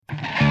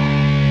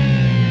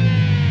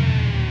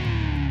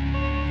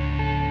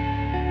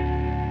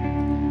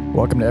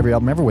Welcome to Every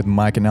Album Ever with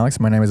Mike and Alex.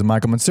 My name is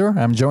Michael Mansour.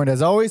 I'm joined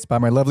as always by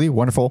my lovely,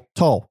 wonderful,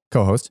 tall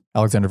co-host,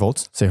 Alexander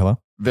Volts. Say hello.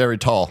 Very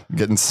tall,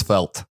 getting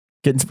svelte.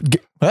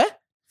 What?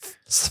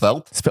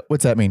 Svelte?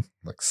 What's that mean?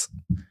 Looks,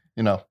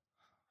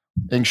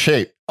 in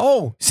shape.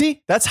 Oh,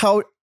 see, that's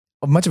how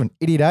much of an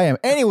idiot I am.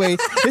 Anyway,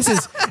 this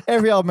is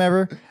Every Album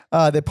Ever,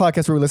 the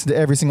podcast where we listen to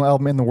every single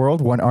album in the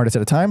world, one artist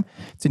at a time.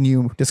 It's a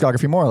new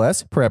discography, more or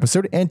less, per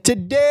episode. And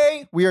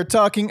today we are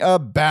talking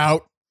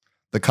about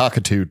The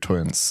Cockatoo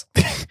Twins.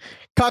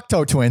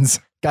 Cocteau Twins.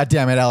 God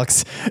damn it,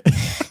 Alex.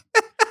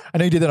 I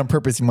know you did that on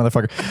purpose, you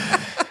motherfucker.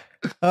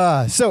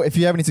 So if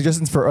you have any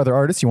suggestions for other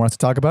artists you want us to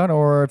talk about,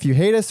 or if you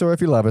hate us, or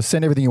if you love us,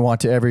 send everything you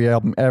want to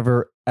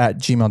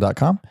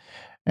everyalbumever@gmail.com.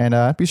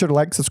 And be sure to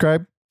like,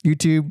 subscribe,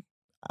 YouTube,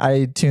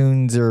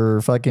 iTunes, or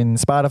fucking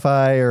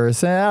Spotify, or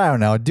I don't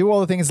know. Do all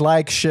the things,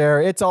 like,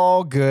 share. It's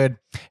all good.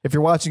 If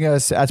you're watching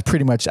us, that's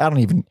pretty much,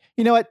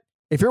 you know what?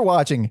 If you're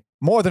watching,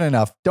 more than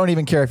enough. Don't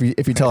even care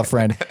if you tell a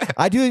friend.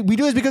 We do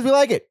this because we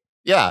like it.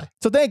 Yeah.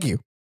 So thank you.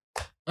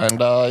 And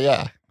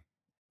yeah.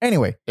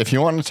 Anyway. If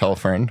you want to tell a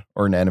friend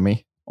or an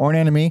enemy.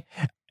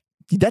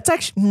 That's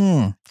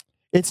actually,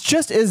 it's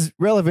just as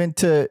relevant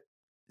to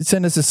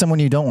send us to someone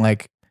you don't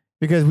like,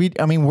 because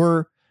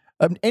we're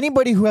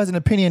anybody who has an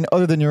opinion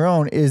other than your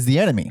own is the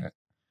enemy.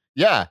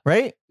 Yeah.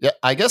 Right? Yeah.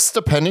 I guess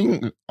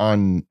depending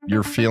on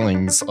your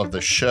feelings of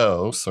the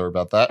show. Sorry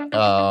about that.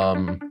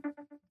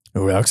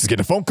 Oh, Alex is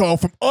getting a phone call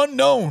from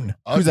unknown.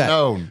 Who's that?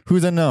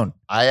 Who's unknown?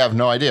 I have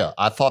no idea.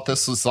 I thought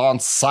this was on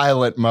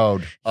silent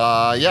mode.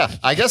 Yeah.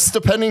 I guess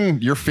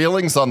depending your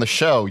feelings on the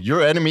show,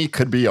 your enemy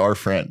could be our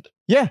friend.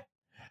 Yeah.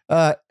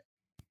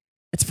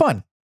 It's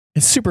fun.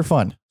 It's super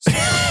fun.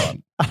 I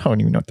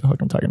don't even know what the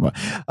fuck I'm talking about.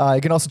 You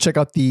can also check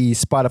out the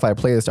Spotify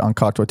playlist on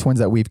Cocteau Twins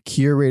that we've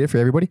curated for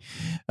everybody.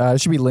 There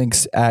should be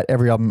links at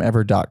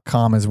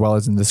everyalbumever.com, as well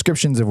as in the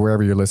descriptions of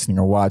wherever you're listening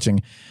or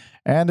watching.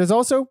 And there's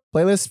also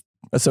playlists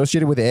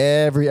associated with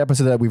every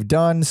episode that we've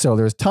done. So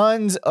there's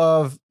tons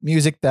of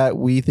music that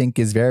we think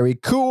is very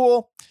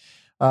cool.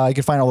 You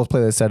can find all those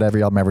playlists at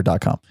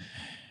everyalbumever.com.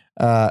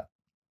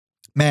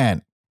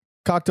 Man,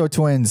 Cocteau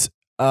Twins.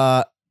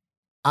 I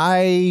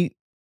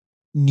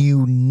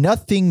knew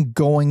nothing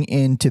going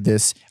into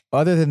this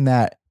other than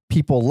that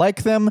people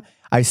like them.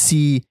 I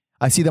see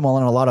them all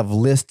on a lot of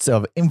lists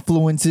of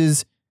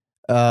influences,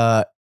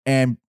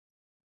 and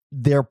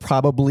they're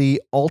probably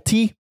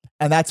alty,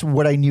 and that's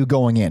what I knew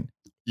going in.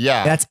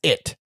 Yeah. That's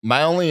it.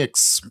 My only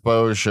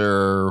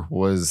exposure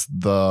was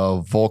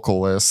the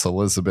vocalist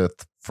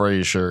Elizabeth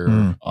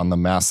Fraser on the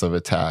Massive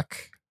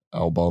Attack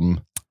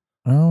album.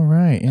 Oh,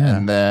 right. Yeah.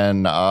 And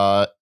then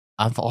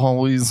I've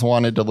always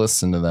wanted to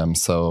listen to them.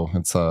 So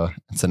it's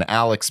an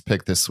Alex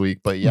pick this week.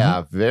 But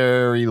yeah,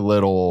 very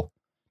little.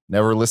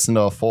 Never listened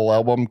to a full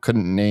album.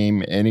 Couldn't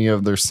name any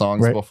of their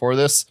songs before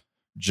this.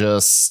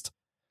 Just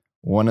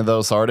one of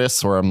those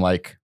artists where I'm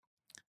like,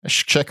 I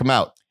should check them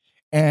out.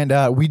 And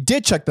we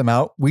did check them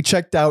out. We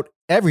checked out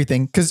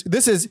everything because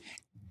this is,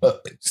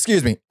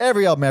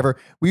 every album ever.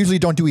 We usually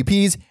don't do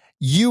EPs.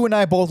 You and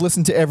I both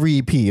listen to every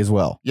EP as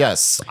well.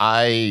 Yes,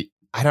 I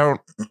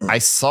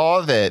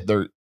saw that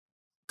there,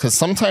 because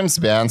sometimes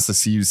bands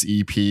just use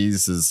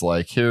EPs as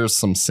like, here's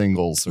some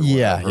singles. Or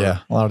whatever. Yeah,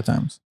 a lot of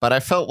times. But I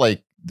felt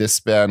like this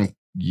band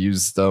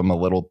used them a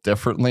little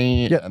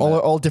differently. Yeah,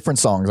 all different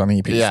songs on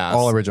the EPs. Yeah,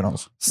 all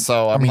originals.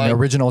 So the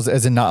originals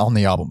as in not on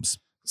the albums.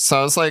 So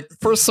I was like,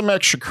 for some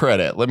extra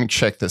credit, let me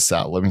check this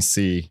out. Let me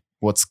see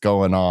what's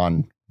going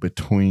on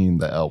between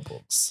the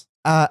albums.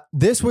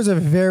 This was a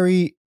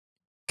very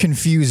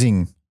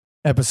confusing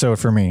episode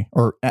for me,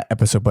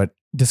 but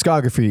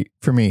discography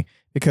for me,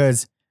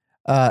 because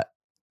I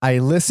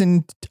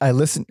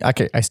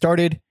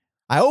started,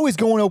 I always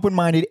go in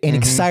open-minded and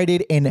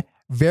excited and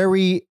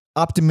very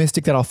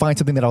optimistic that I'll find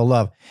something that I'll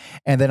love.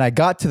 And then I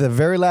got to the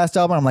very last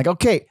album. I'm like,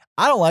 okay,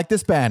 I don't like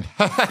this band.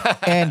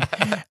 And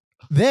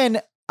then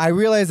I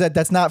realized that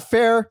that's not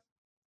fair.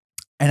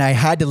 And I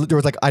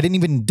didn't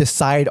even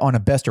decide on a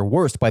best or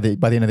worst by the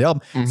end of the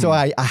album. So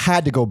I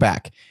had to go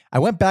back. I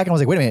went back and I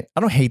was like, wait a minute, I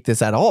don't hate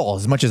this at all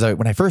as much as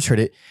when I first heard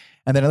it.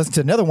 And then I listened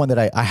to another one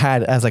that I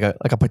had as like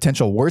a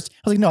potential worst.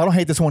 I was like, no, I don't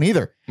hate this one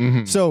either.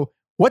 So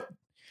what?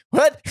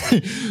 By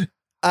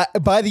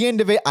the end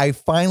of it, I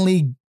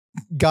finally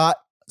got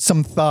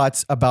some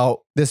thoughts about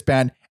this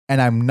band, and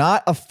I'm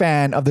not a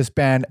fan of this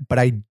band, but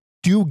I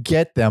do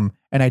get them.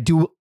 And I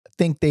do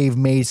think they've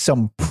made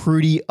some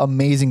pretty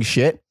amazing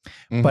shit,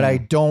 but I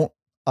don't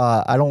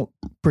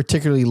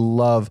particularly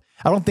love,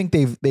 I don't think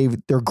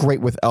they're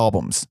great with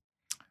albums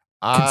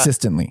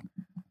consistently.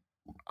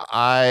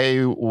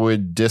 I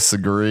would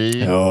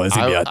disagree. Oh, it's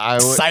gonna be an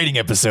exciting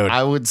episode.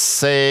 I would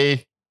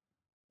say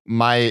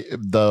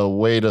the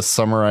way to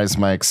summarize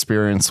my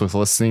experience with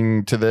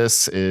listening to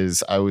this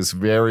is I was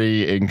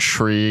very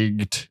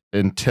intrigued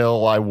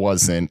until I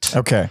wasn't.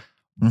 Okay.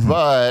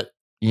 But,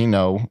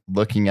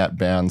 looking at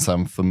bands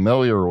I'm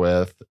familiar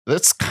with,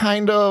 that's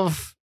kind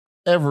of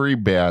every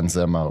band's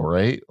MO,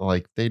 right?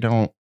 Like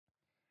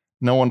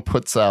no one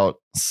puts out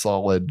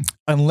solid.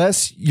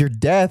 Unless you're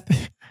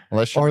Death.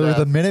 Unless you or have,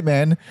 the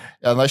Minutemen,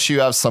 unless you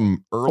have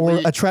some or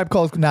early, a Tribe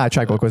Called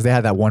Quest. They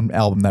had that one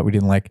album that we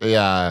didn't like.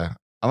 yeah.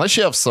 Unless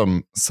you have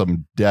some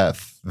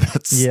death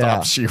that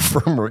stops you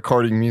from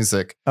recording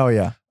music. Oh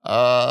yeah.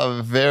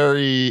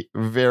 Very,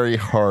 very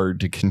hard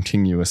to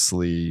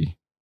continuously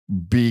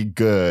be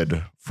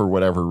good for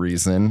whatever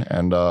reason,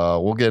 and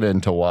we'll get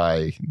into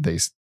why they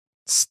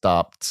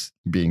stopped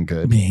being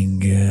good. Being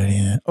good,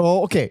 yeah.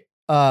 Oh, okay.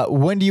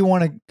 When do you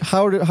want to?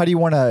 How do you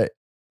want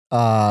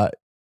to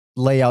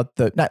lay out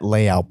not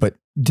lay out, but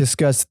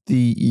discuss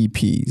the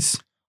EPs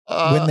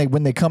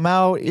when they come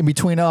out, in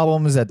between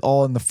albums, that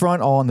all in the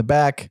front, all in the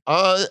back?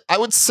 I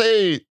would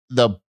say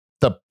the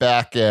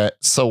back end.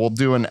 So we'll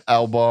do an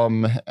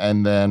album,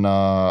 and then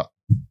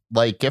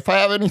like if I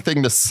have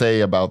anything to say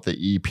about the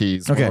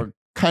EPs, okay, we're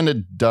kind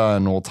of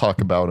done. We'll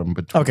talk about them.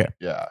 But okay,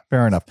 yeah,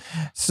 fair enough.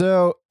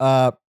 So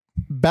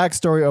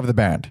backstory of the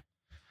band.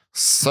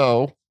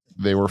 So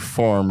they were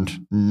formed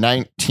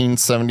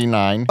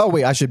 1979. Oh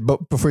wait, I should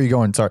before you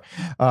go in. Sorry.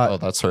 Oh,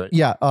 that's right.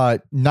 Yeah,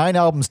 9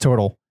 albums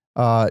total.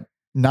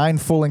 9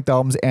 full-length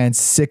albums and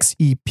 6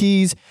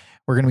 EPs.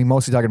 We're going to be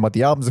mostly talking about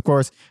the albums, of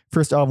course.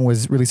 First album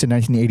was released in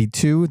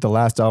 1982. The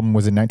last album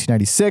was in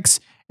 1996,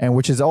 and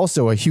which is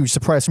also a huge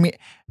surprise for me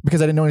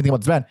because I didn't know anything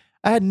about this band.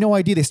 I had no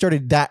idea they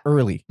started that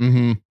early.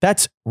 Mm-hmm.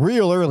 That's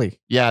real early.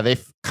 Yeah, they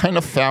kind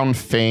of found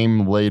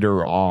fame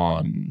later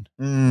on.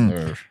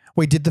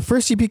 Wait, did the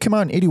first EP come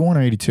out in 81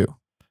 or 82?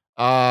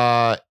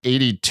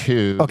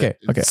 82. Okay.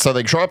 So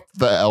they dropped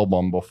the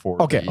album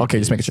before. Okay,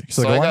 just making sure.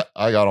 So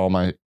I got all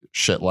my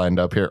shit lined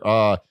up here.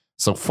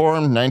 So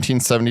formed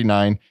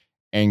 1979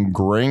 in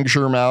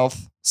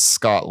Grangermouth,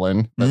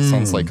 Scotland. That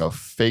sounds like a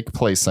fake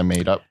place I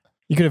made up.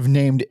 You could have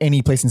named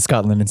any place in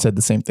Scotland and said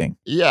the same thing.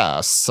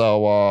 Yeah.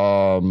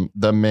 So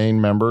the main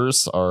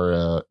members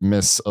are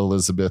Miss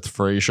Elizabeth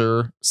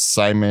Fraser,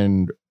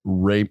 Simon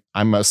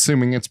I'm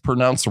assuming it's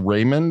pronounced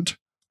Raymond.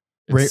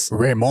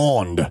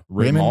 Raymond.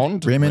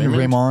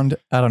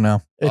 I don't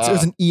know. It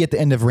was an E at the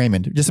end of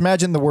Raymond. Just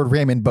imagine the word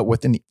Raymond, but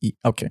with an E.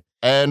 Okay.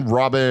 And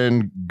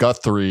Robin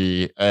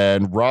Guthrie.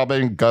 And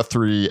Robin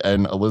Guthrie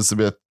and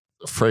Elizabeth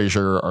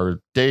Fraser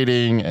are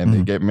dating, and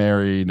they get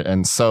married.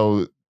 And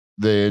so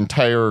the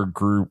entire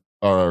group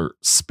or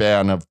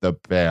span of the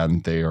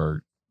band, they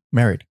are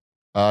married.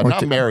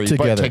 Not married,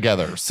 but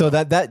together. So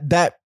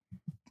that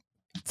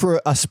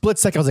for a split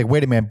second, I was like,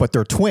 wait a minute, but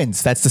they're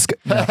twins. That's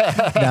disgusting. No,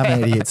 I'm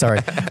an idiot. Sorry.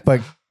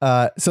 But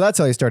so that's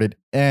how they started.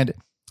 And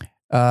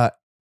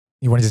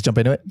you want to just jump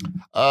into it?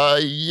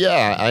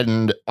 Yeah.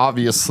 And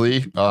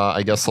obviously,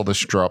 I guess I'll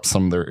just drop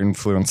some of their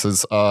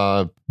influences.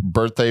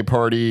 Birthday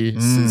Party,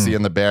 Siouxsie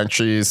and the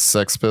Banshees,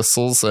 Sex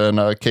Pistols, and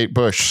Kate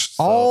Bush.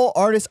 So. All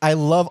artists I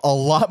love a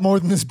lot more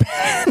than this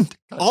band.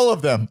 All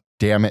of them.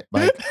 Damn it,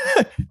 Mike.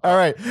 All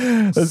right.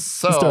 Let's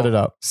start it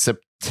out.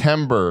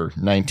 September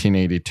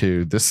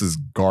 1982. This is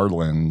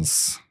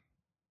Garlands.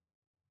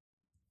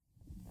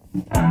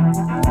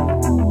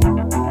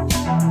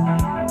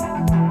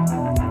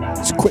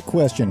 It's a quick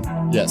question.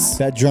 Yes.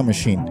 That drum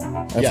machine.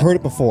 I've heard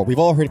it before. We've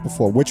all heard it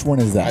before. Which one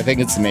is that? I think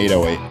it's an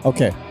 808.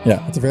 Okay.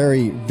 Yeah. It's a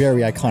very,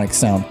 very iconic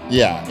sound.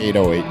 Yeah.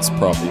 808 is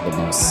probably the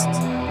most.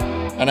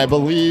 And I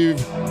believe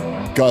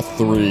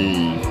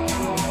Guthrie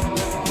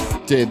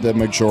did the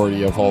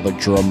majority of all the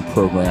drum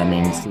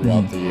programming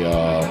throughout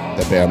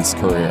the band's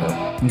career.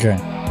 Okay.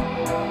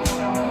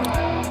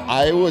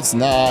 I was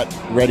not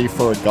ready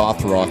for a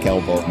goth rock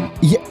album.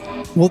 Yeah.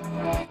 Well,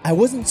 I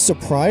wasn't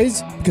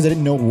surprised because I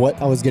didn't know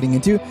what I was getting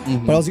into.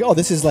 But I was like, oh,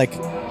 this is like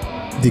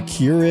The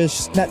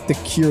Cure-ish. Not The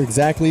Cure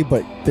exactly,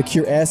 but The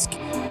Cure-esque.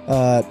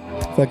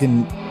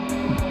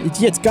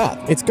 It's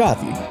goth. It's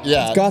gothy.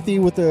 Yeah. It's gothy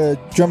with a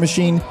drum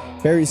machine.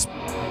 Very...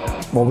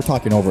 Well, we're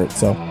talking over it,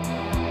 so...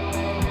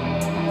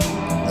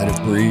 Let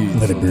it breathe.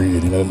 Let it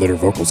breathe. Let her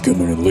vocals come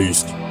in at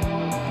least.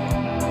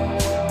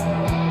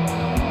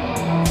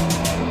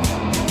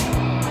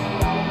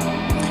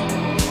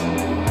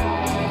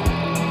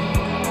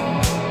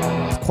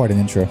 It's quite an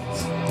intro.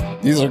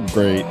 These are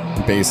great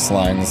bass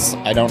lines.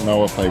 I don't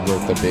know if I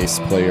wrote the bass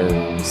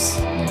player's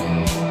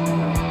name.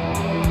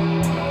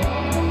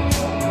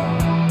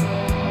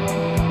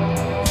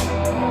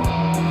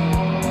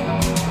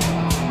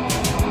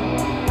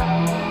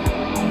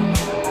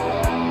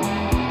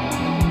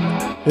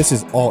 This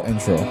is all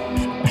intro.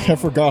 I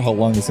forgot how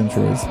long this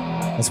intro is.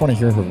 I just want to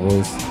hear her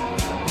voice.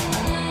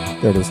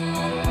 There it is.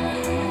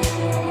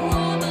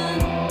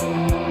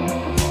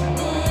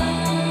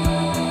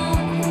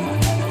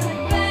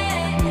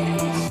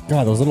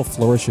 God, those little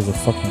flourishes are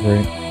fucking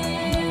great.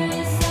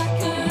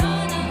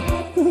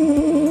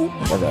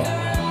 Okay.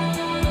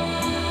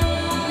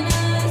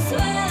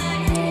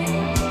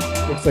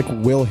 Looks like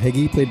Will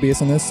Heggie played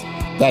bass on this.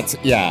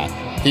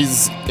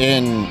 He's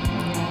in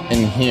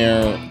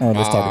here. Oh,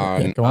 let's talk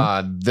about it. Go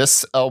on.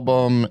 This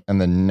album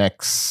and the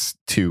next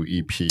 2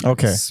 EPs.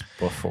 Okay.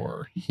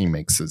 Before he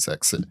makes his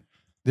exit.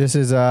 This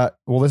is this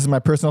is my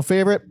personal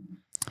favorite.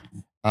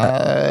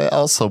 I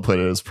also put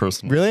it as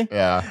personal. Really?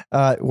 Yeah.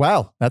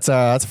 Wow. That's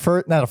a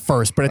first, not a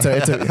first, but it's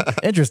a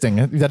interesting.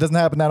 That doesn't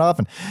happen that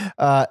often.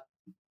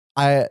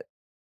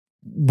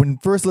 when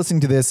first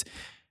listening to this,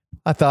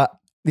 I thought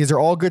these are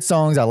all good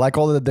songs. I like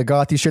all the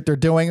gothy shit they're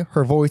doing.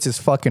 Her voice is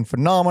fucking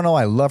phenomenal.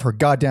 I love her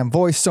goddamn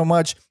voice so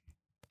much.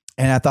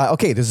 And I thought,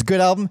 okay, this is a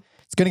good album.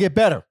 It's going to get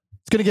better.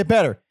 It's going to get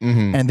better.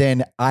 Mhm. And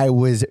then I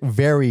was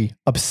very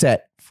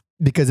upset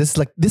because this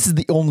is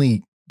the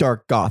only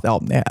dark goth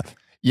album they have.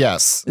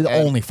 Yes. The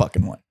only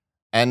fucking one.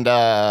 And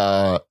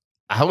I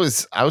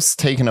was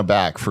taken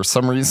aback. For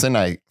some reason,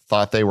 I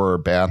thought they were a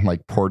band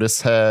like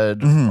Portishead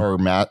Mhm. or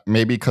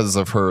maybe because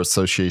of her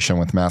association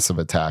with Massive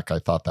Attack. I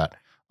thought that.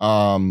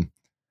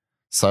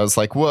 So I was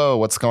like, whoa,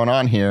 what's going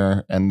on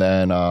here? And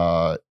then,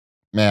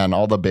 man,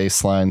 all the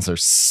bass lines are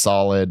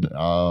solid.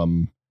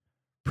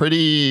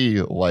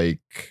 Pretty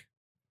like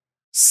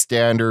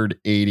standard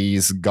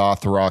 80s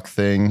goth rock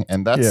thing.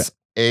 And that's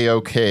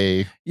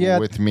A-okay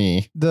with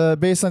me. The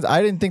bass lines,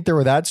 I didn't think they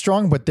were that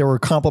strong, but they were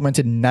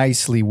complemented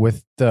nicely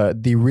with the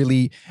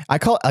really, I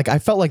felt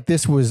like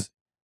this was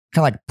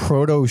kind of like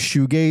proto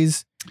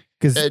shoegaze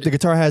because the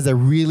guitar has a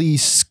really,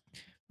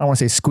 I don't want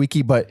to say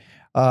squeaky, but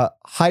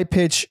high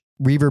pitch,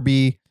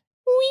 reverby,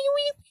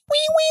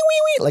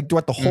 like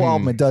throughout the whole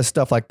album, it does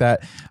stuff like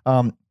that.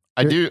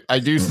 I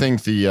do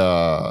think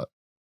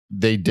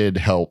they did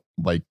help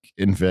like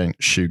invent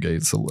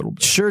shoegaze a little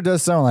bit. Sure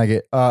does sound like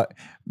it.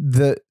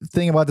 The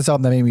thing about this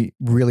album that made me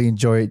really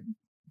enjoy it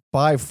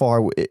by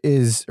far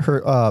is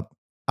her.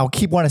 I'll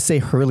keep wanting to say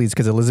Hurley's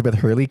because Elizabeth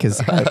Hurley,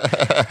 because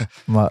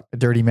I'm a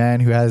dirty man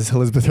who has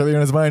Elizabeth Hurley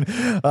on his mind.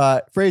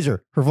 Frasier,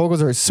 her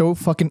vocals are so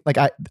fucking like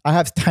I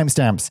have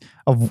timestamps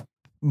of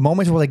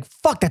moments where like,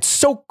 fuck, that's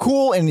so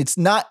cool. And it's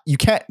not, you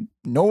can't,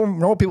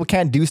 normal people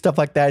can't do stuff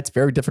like that. It's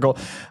very difficult.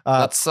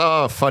 That's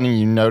funny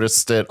you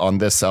noticed it on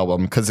this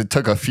album because it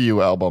took a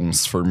few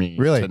albums for me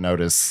to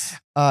notice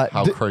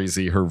how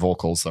crazy her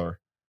vocals are.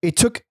 It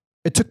took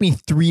me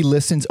 3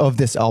 listens of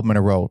this album in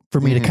a row for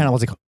me to kind of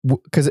was like,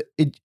 because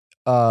it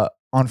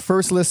on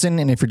first listen,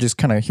 and if you're just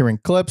kind of hearing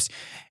clips,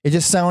 it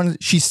just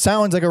she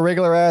sounds like a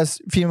regular ass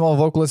female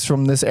vocalist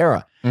from this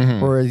era.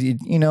 Where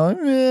you know,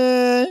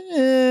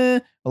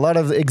 a lot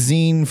of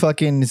Exene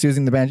fucking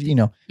using the band, you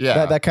know,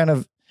 that kind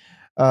of.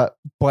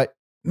 But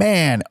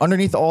man,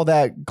 underneath all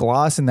that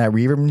gloss and that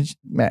reverb,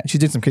 man, she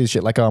did some crazy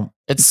shit. Like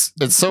it's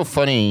so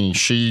funny.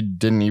 She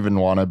didn't even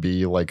want to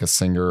be like a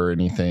singer or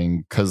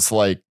anything, because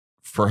like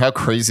for how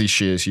crazy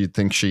she is, you'd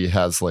think she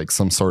has like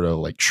some sort of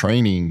like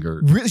training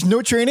or really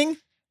no training.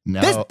 No.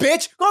 This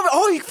bitch.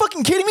 Oh, are you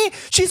fucking kidding me?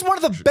 She's one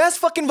of the best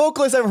fucking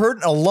vocalists I've heard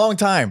in a long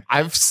time.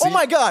 Oh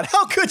my God.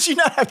 How could she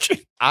not have?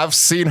 I've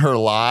seen her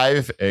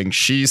live and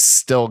she's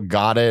still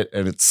got it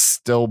and it's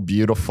still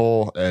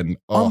beautiful and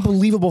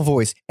unbelievable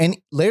voice. And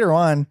later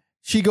on,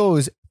 she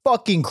goes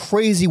fucking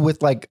crazy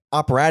with like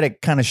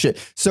operatic kind of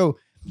shit. So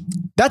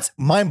that's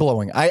mind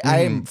blowing. I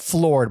am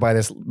floored by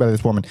this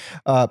woman.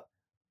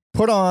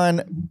 Put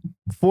on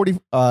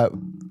 45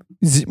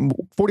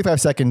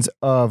 seconds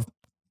of,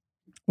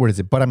 what is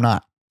it? But I'm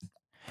Not.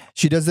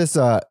 She does this.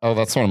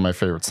 That's one of my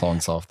favorite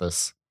songs off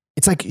this.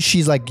 It's like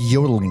she's like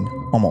yodeling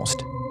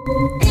almost.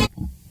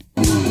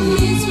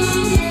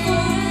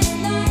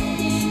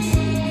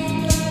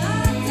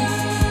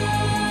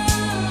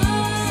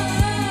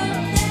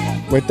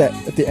 Right there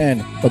at the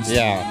end.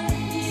 Yeah.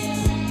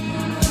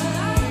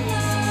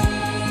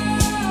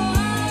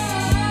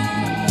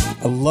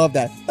 I love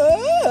that.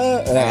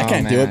 I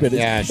can't do it, but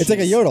it's like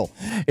a yodel.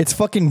 It's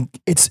fucking.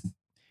 It's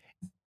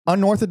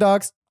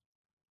unorthodox.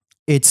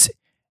 It's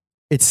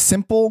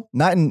simple,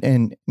 not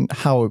in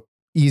how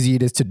easy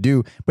it is to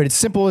do, but it's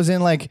simple as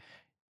in like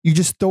you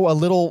just throw a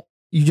little,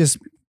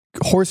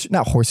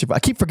 not horse. I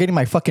keep forgetting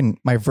my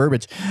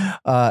verbiage.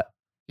 Yeah,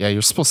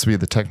 you're supposed to be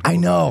the technical. I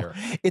know.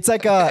 It's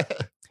like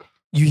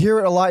you hear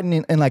it a lot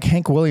in like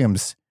Hank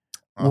Williams,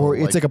 or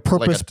it's like a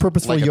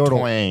purposeful yodel.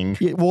 Twang.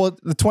 Yeah, well,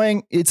 the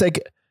twang,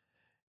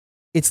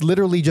 it's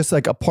literally just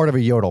like a part of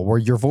a yodel where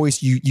your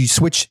voice, you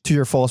switch to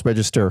your false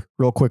register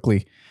real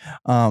quickly.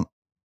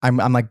 I'm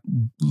like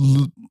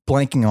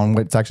blanking on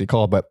what it's actually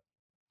called, but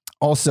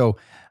also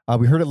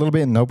we heard it a little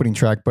bit in the opening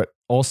track, but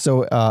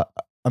also a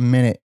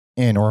minute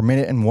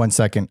and 1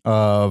 second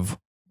of,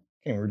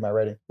 can't read my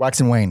writing. Wax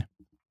and Wayne.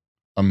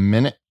 A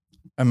minute.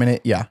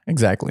 Yeah,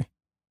 exactly.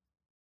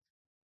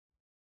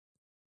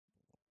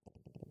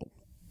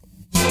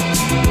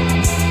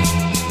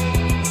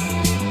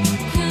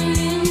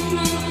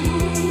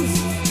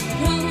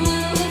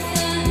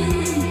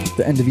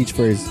 The end of each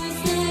phrase.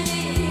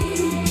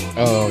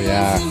 Oh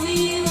yeah.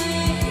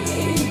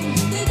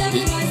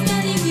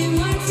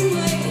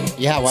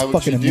 Yeah, why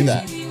would you do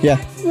that? Yeah.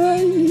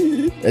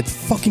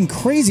 It's fucking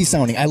crazy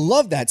sounding. I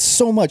love that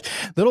so much.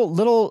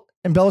 Little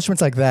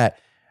embellishments like that.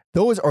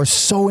 Those are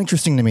so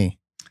interesting to me.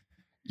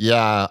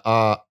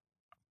 Yeah.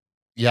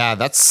 Yeah,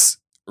 that's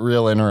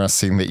real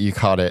interesting that you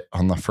caught it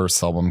on the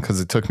first album,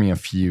 because it took me a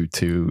few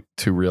to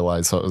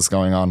realize what was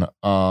going on.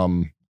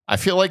 I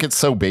feel like it's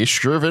so bass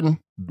driven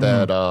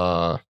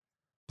that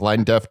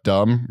Blind Deaf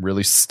Dumb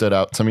really stood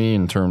out to me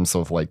in terms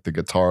of like the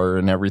guitar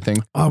and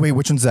everything. Oh wait,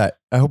 which one's that?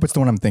 I hope it's the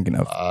one I'm thinking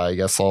of. I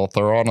guess I'll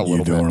throw on a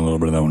little bit. A little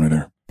bit of that one right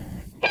there.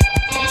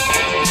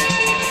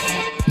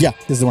 Yeah,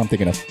 this is the one I'm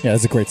thinking of. Yeah,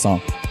 it's a great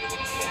song.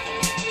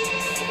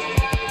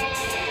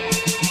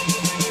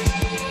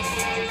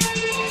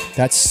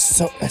 That's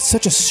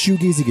such a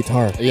shoegazy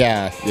guitar.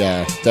 Yeah,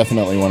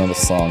 definitely one of the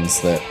songs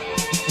that.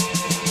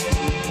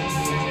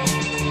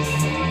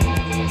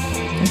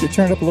 Can you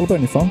turn it up a little bit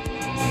on your phone?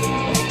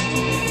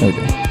 There we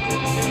go.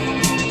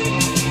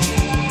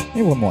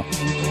 Maybe one more.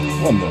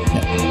 One more.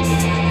 Yeah.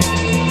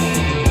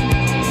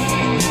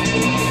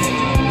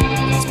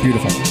 It's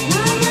beautiful.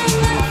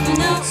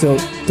 So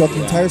throughout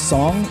the entire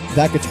song,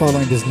 that guitar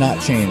line does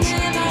not change,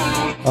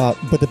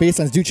 but the bass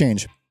lines do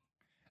change.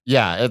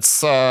 Yeah,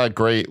 it's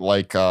great.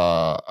 Like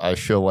I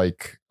feel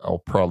like I'll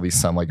probably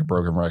sound like a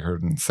broken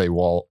record and say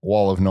wall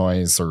of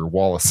noise or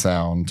wall of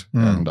sound,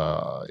 and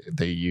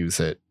they use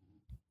it.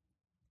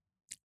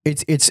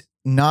 It's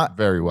not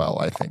very well,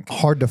 I think.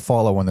 Hard to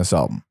follow on this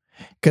album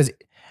because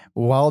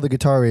while the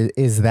guitar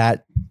is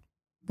that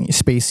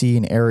spacey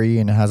and airy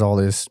and it has all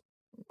this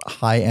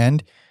high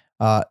end,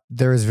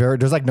 there's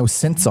like no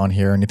synths on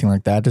here or anything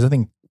like that. There's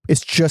nothing.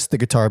 It's just the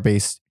guitar,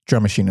 bass,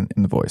 drum machine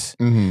in the voice.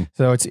 Mm-hmm.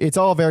 So it's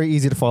all very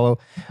easy to follow.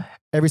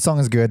 Every song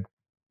is good.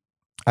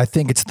 I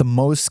think it's the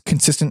most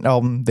consistent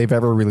album they've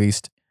ever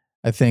released.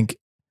 I think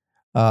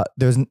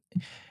there's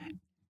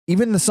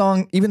even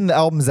the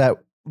albums that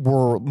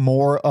were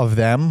more of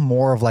them,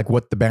 more of like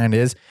what the band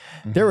is.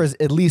 Mm-hmm. There was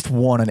at least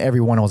one on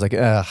every one I was like,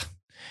 ugh.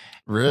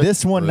 Really?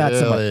 This one, not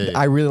so much.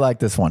 I really like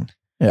this one.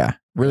 Yeah,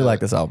 really like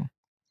this album.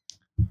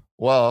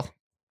 Well,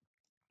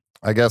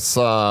 I guess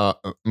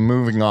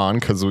moving on,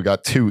 because we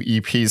got 2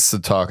 EPs to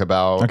talk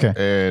about.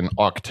 Okay. In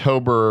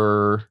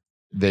October,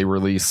 they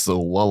released the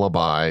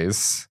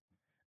Lullabies.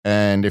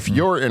 And if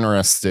you're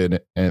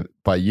interested,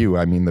 by you,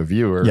 I mean the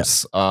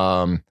viewers,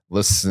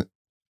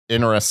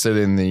 interested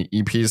in the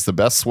EPs, the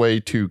best way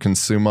to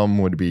consume them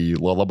would be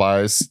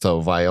Lullabies to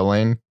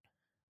Violin,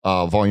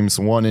 volumes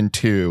 1 and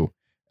 2.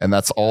 And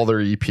that's all their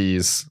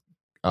EPs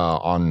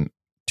on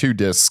 2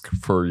 disc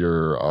for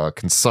your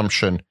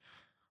consumption.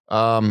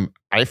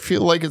 I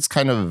feel like it's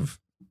kind of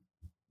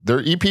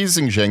their EPs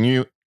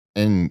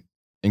in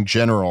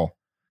general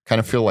kind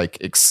of feel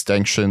like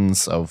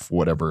extensions of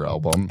whatever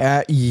album.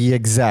 Yeah,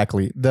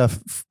 exactly. The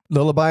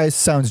Lullabies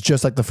sounds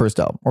just like the first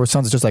album, or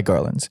sounds just like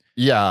Garland's.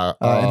 Yeah,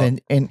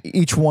 and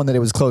each one that it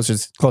was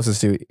closest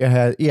to, it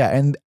had,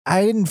 and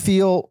I didn't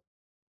feel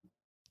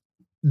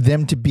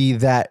them to be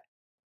that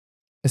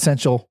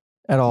essential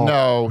at all.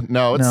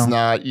 No, it's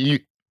not.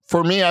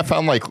 For me, I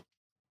found like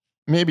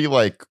maybe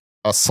like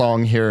a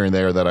song here and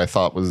there that I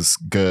thought was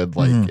good.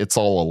 Like It's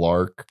All a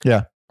Lark.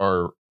 Yeah.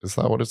 Or is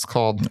that what it's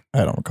called?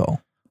 I don't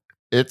recall.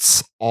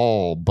 It's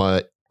all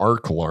but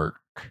Arc Lark.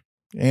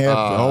 Yeah,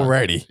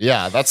 already.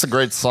 Yeah, that's a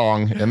great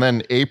song. And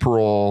then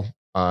April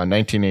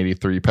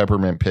 1983,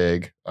 Peppermint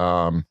Pig,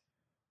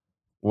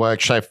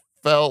 which I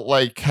felt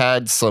like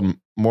had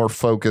some more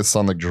focus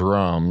on the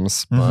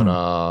drums,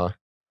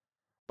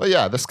 but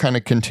yeah, this kind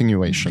of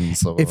continuation.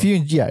 So if you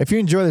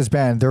enjoy this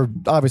band, they're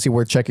obviously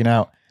worth checking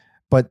out.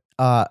 But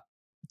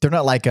they're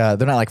not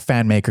like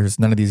fan makers.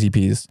 None of these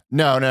EPs.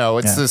 No,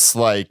 it's just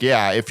like,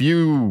 if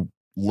you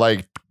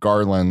liked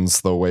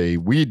Garland's the way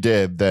we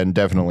did, then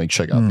definitely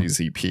check out these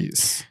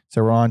EPs.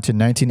 So we're on to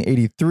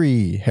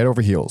 1983, Head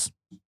Over Heels.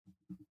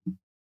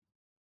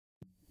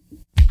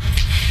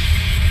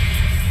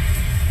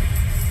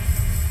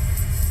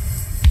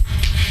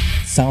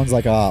 Sounds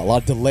like a lot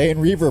of delay and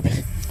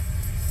reverb.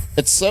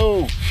 It's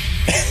so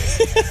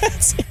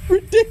it's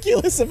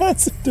ridiculous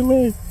amounts of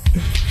delay.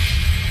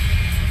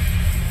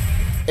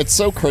 It's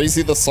so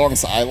crazy, the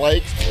songs I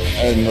like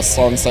and the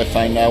songs I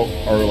find out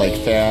are like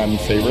fan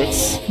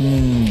favorites.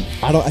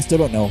 I still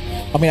don't know.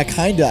 I mean, I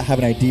kind of have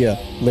an idea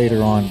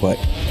later on, but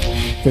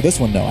for this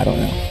one, no, I don't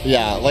know.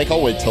 Yeah, like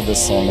I'll wait till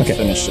this song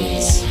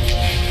finishes.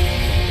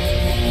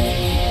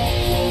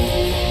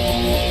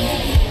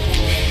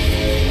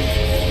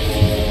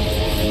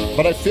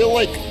 But I feel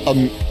like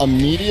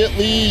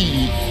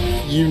immediately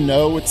you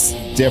know it's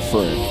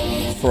different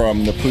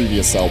from the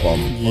previous album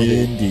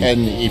and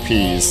the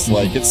EPs.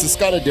 Like, it's just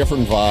got a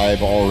different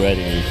vibe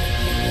already.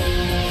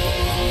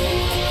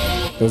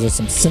 Those are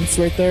some synths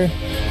right there.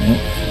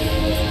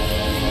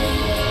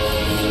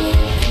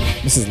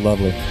 This is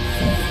lovely.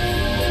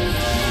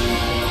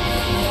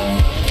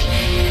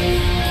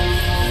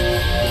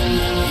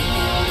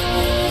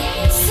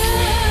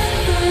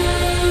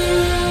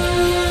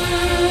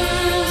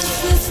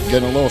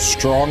 Getting a little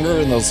stronger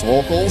in those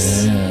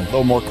vocals, a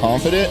little more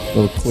confident,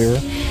 a little clearer.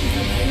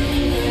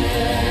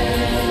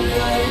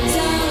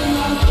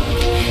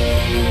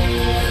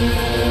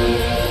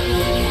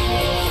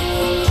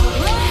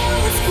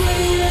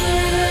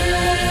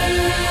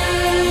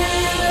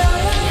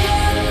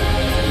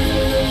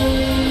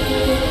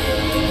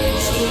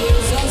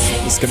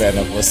 Gonna end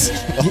up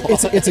listening.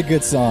 It's a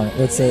good song.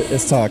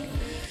 Let's talk.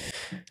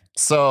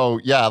 So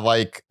yeah,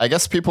 like I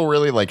guess people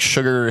really like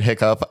Sugar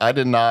Hiccup. I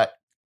did not.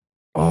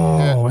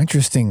 Oh,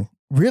 interesting.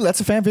 Really, that's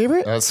a fan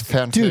favorite. That's a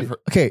fan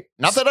favorite. Okay,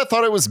 not that I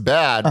thought it was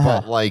bad,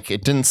 but like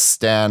it didn't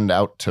stand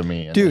out to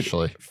me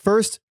initially.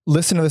 First,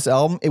 listened to this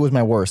album, it was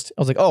my worst.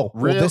 I was like, oh,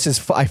 well, Really? this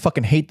is, I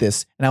fucking hate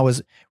this. And I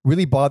was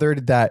really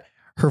bothered that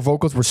her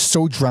vocals were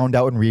so drowned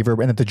out in reverb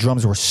and that the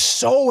drums were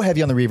so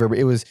heavy on the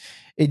reverb.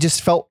 It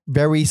just felt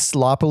very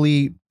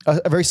sloppily,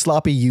 a very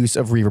sloppy use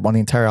of reverb on the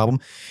entire album.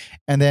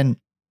 And then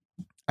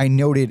I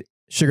noted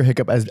Sugar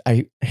Hiccup as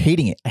I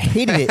hated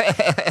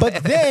it.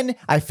 But then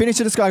I finished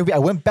the discography. I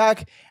went back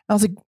and I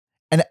was like,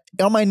 and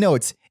on my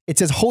notes, it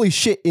says, holy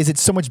shit, is it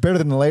so much better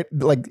than the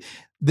like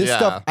this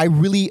stuff? I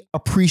really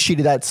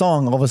appreciated that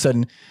song all of a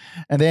sudden.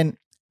 And then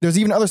there's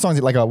even other songs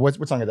that like,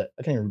 what song is that?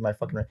 I can't even read my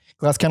fucking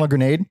Glass Candle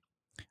Grenade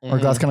or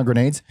Glass Candle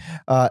Grenades.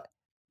 I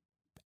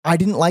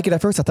didn't like it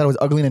at first. I thought it was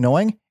ugly and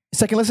annoying.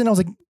 Second listen, I was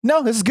like,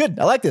 no, this is good.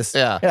 I like this.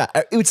 Yeah.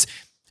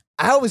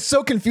 I was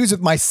so confused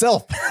with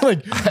myself.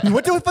 Like,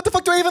 what the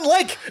fuck do I even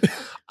like?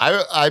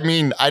 I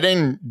mean, I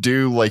didn't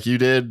do like you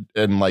did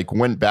and like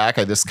went back.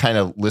 I just kind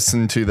of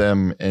listened to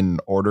them in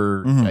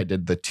order. Mhm. I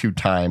did the 2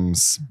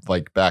 times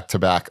like back to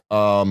back.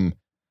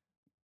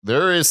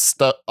 There is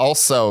stuff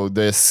also,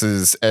 this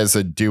is as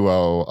a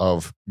duo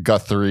of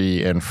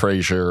Guthrie and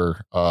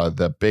Frazier.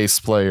 The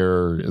bass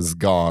player is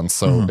gone.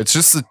 So it's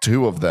just the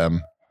 2 of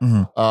them.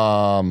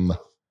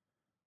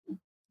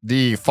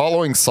 The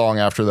following song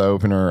after the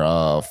opener,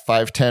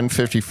 510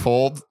 50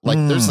 Fold, like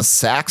there's a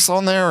sax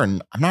on there,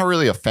 and I'm not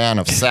really a fan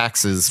of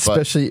saxes, but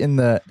especially in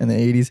the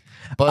 80s.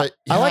 But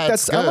I like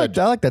that. I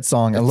like that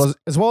song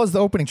as well as the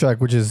opening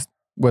track, which is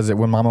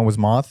When Mama Was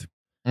Moth.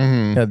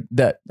 Yeah,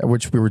 that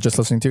which we were just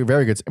listening to.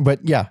 Very good. But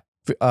yeah,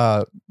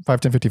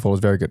 510 50 Fold is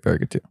very good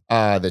too.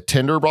 The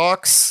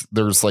Tinderbox,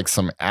 there's like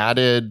some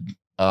added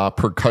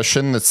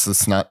percussion that's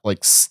just not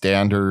like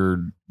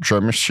standard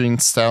drum machine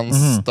sound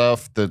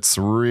stuff that's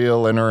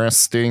real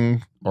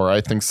interesting, or I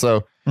think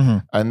so.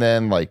 And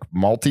then like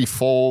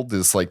Multifold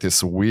is like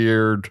this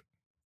weird,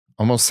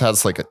 almost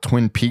has like a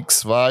Twin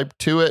Peaks vibe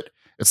to it.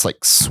 It's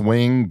like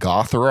swing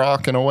goth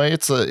rock in a way.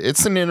 It's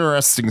an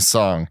interesting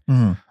song.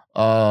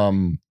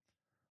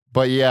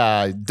 But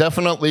yeah,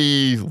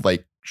 definitely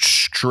like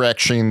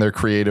stretching their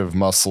creative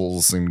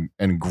muscles and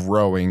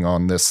growing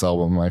on this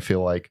album, I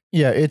feel like.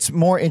 Yeah, it's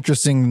more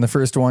interesting than the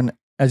first one.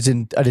 I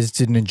just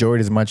didn't enjoy it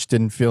as much.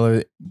 Didn't feel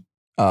it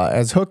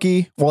as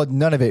hooky. Well,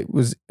 none of it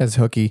was as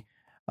hooky.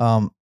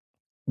 It's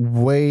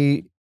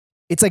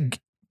like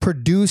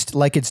produced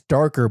like it's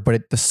darker,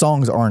 but the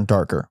songs aren't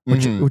darker,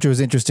 which was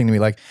interesting to me.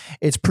 Like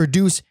it's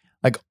produced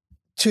like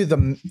to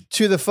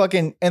the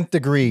fucking nth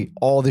degree,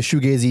 all the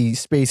shoegazy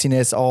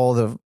spaciness,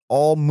 all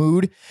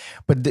mood,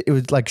 but it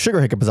was like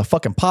Sugar Hiccup is a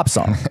fucking pop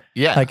song.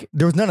 Yeah. Like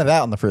there was none of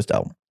that on the first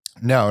album.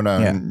 No,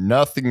 Yeah.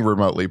 nothing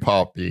remotely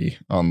poppy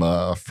on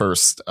the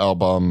first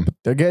album.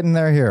 They're getting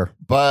there here.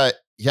 But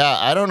yeah,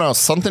 I don't know,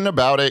 something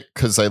about it,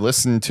 because I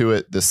listened to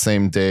it the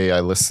same day I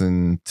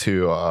listened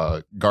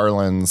to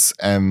Garland's,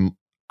 and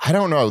I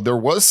don't know, there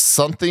was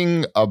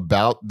something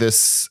about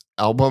this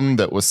album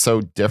that was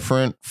so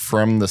different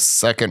from the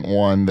second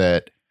one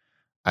that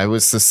I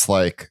was just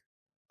like,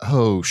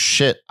 oh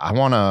shit, I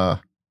want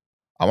to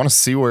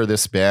see where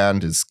this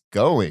band is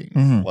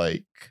going.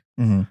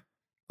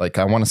 Like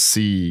I want to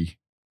see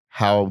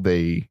how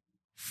they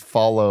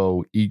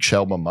follow each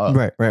album up.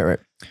 Right.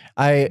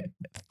 I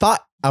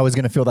thought I was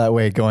going to feel that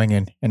way going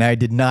in, and I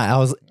did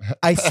not.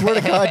 I swear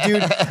to God,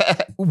 dude,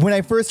 when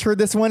I first heard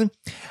this one,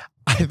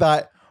 I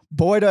thought,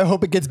 boy, do I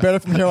hope it gets better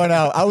from here on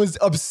out. I was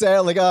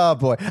upset, like, oh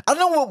boy. I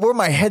don't know where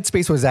my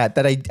headspace was at,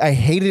 that I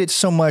hated it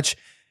so much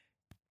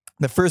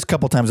the first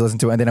couple times I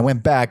listened to it, and then I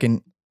went back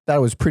and thought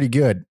it was pretty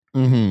good.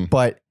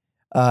 But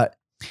I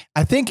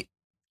think,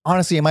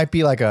 honestly, it might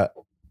be like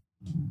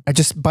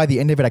by the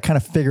end of it, I kind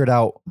of figured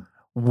out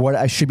what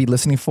I should be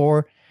listening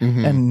for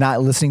and not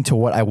listening to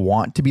what I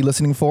want to be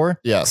listening for.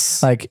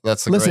 Yes. Like,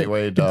 that's a great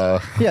way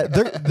to... Yeah,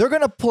 they're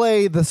going to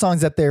play the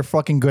songs that they're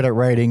fucking good at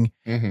writing.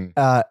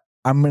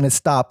 I'm going to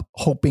stop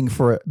hoping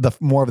for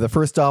more of the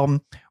first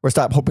album, or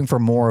stop hoping for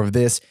more of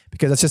this,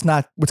 because that's just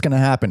not what's going to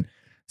happen.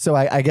 So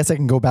I guess I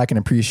can go back and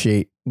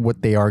appreciate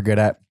what they are good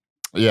at.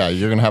 Yeah,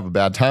 you're going to have a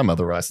bad time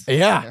otherwher.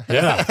 Yeah.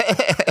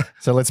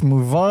 So let's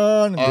move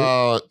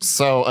on.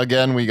 So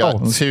again, we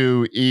got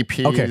 2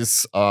 EPs. Okay.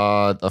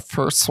 The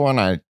first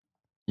one,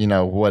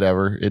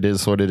 whatever. It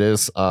is what it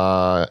is.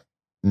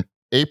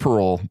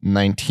 April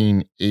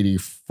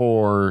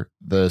 1984,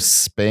 the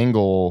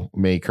Spangle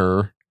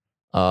Maker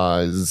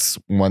is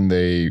when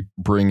they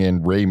bring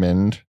in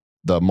Raymond,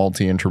 the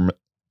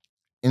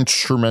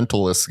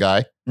multi-instrumentalist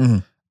guy.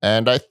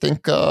 And I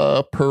think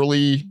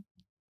Pearly,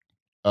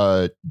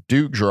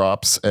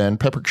 Dewdrops, and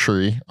Pepper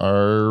Tree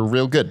are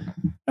real good.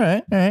 All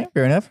right.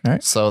 Fair enough. All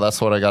right. So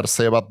that's what I got to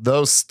say about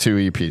those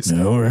 2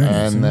 EPs. All right.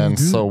 And then,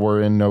 so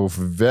we're in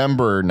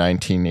November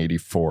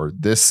 1984.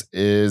 This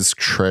is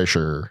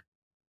Treasure.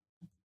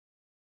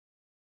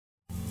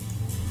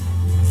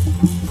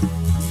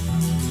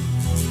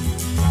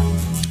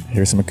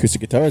 Here's some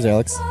acoustic guitars,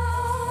 Alex.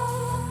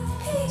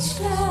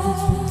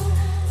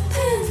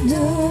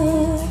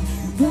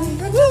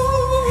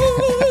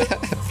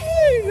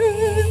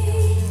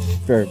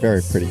 Very,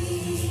 very pretty.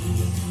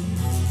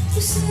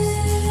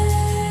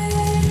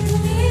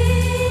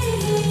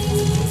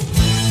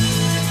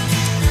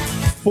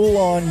 full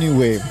on new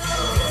wave.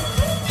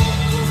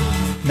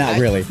 Not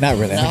really. I'm No,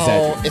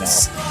 exaggerating.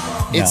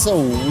 it's a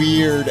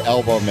weird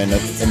album in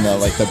the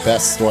like the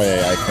best way,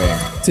 I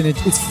think.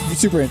 It's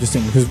super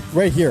interesting because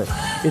right here,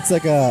 it's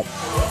like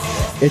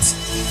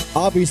it's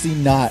obviously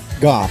not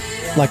goth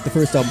like the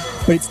first album,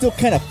 but it still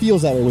kind of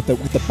feels that way with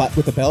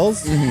the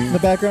bells in the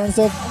background and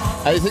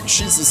stuff. I think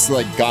she's just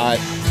like got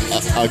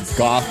a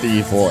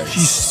gothy voice. She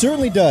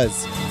certainly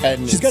does,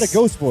 And she's got a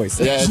ghost voice.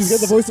 Yeah, She's got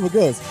the voice of a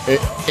ghost.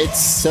 It's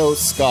so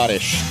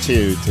Scottish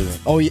too.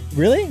 Oh,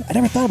 really? I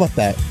never thought about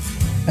that.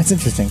 That's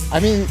interesting. I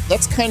mean,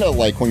 that's kind of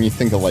like when you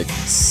think of like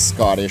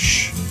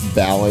Scottish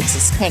ballads.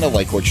 It's kind of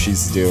like what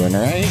she's doing,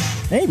 right?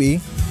 Maybe.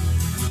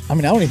 I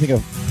mean, I only think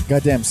of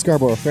goddamn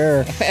Scarborough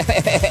Fair.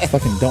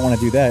 Fucking don't want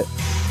to do that.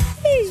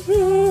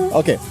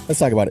 Okay, let's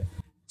talk about it.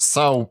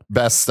 So,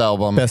 best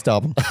album. Best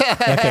album.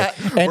 Okay.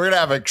 And- We're gonna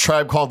have a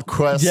Tribe Called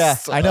Quest. yeah,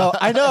 I know,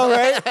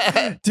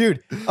 right?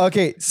 Dude,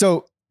 okay,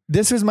 so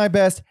this was my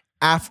best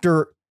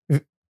after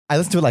I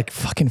listened to it like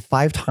fucking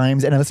 5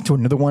 times, and I listened to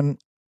another one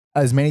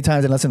as many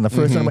times and I listened to the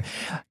first one.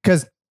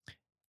 Because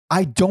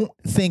I don't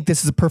think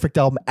this is a perfect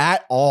album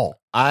at all.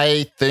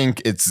 I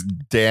think it's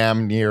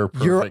damn near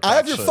perfect. You're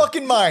out of your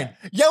fucking mind.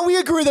 Yeah, we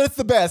agree that it's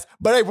the best,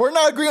 but hey, we're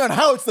not agreeing on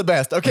how it's the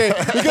best, okay?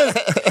 Because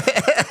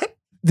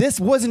this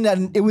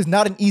it was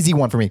not an easy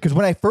one for me. Because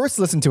when I first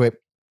listened to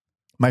it,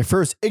 my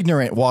first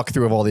ignorant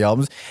walkthrough of all the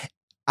albums,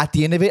 at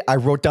the end of it, I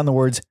wrote down the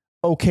words,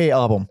 okay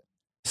album.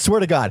 Swear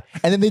to God.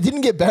 And then they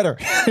didn't get better.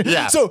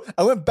 Yeah. So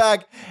I went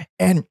back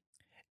and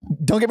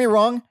don't get me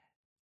wrong,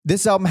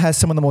 this album has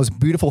some of the most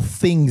beautiful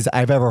things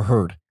I've ever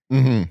heard.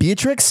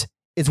 Beatrix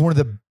is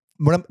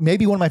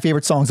maybe one of my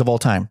favorite songs of all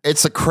time.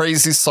 It's a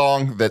crazy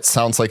song that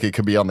sounds like it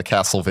could be on the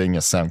Castlevania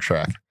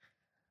soundtrack.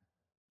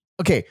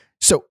 Okay,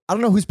 so I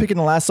don't know who's picking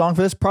the last song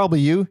for this. Probably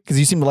you, because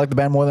you seem to like the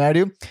band more than I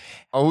do.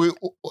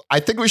 I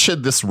think we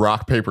should this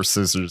rock, paper,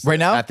 scissors Right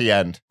now? at the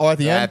end. Oh, at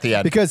the end? At the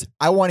end. Because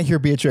I want to hear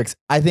Beatrix.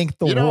 I think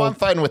the I'm world...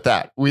 fine with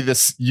that. We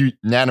this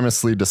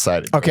unanimously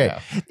decided. Okay,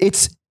 right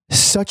it's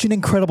such an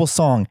incredible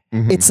song.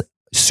 now. It's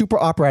super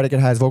operatic. It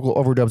has vocal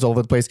overdubs all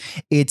over the place.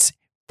 It's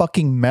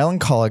fucking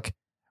melancholic,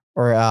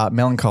 or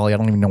melancholy. I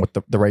don't even know what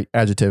the right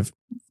adjective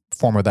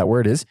form of that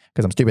word is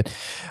because I'm stupid.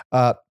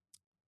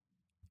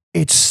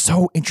 It's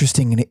so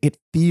interesting and it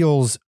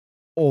feels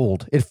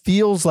old. It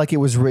feels like it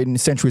was written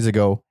centuries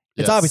ago.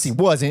 It Yes. obviously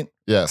wasn't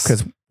Yes.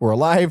 because we're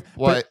alive.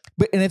 What?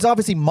 But and it's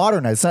obviously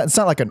modernized. It's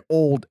not like an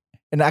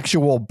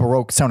actual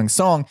Baroque sounding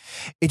song.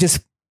 It just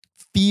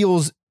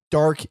feels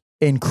dark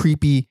and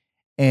creepy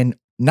and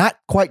not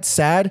quite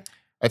sad.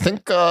 I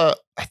think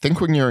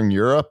when you're in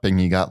Europe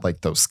and you got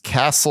like those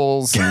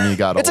castles and you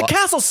got It's a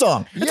castle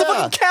song. It's a Yeah.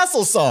 fucking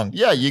castle song.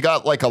 yeah, you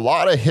got like a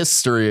lot of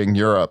history in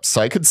Europe. So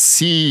I could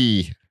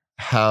see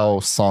how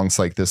songs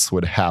like this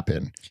would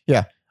happen.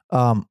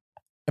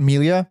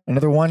 Amelia,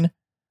 another one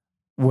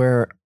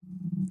where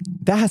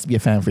that has to be a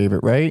fan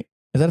favorite, right?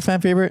 Is that a fan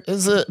favorite?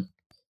 Is it?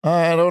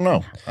 I don't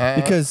know.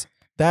 Because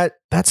that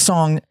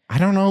song, I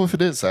don't know if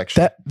it is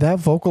actually. that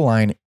vocal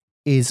line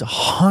is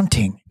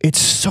haunting. It's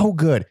so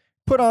good.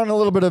 Put on a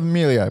little bit of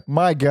Amelia.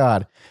 My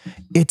God,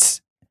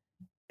 it's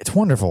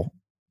wonderful.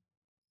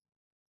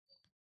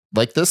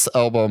 Like this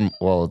album,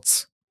 well,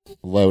 it's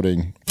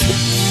loading.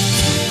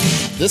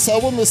 This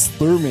album is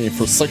threw me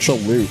for such a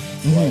loop.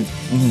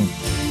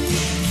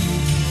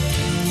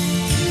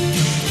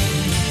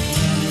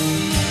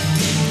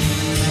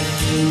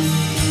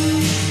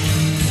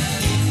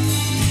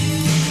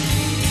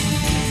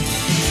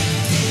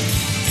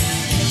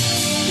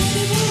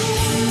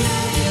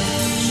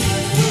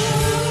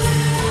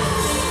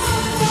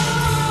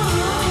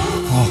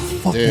 Oh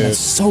fuck, Dude. that's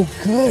so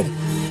good.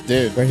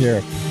 Dude, Right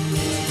here.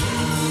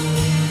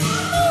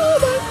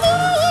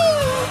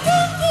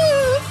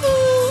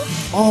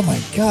 Oh my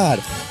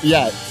God.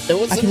 yeah, it I can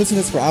wasn't listen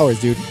to this for hours,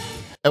 dude.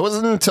 it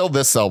wasn't until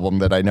this album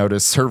that I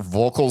noticed her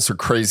vocals are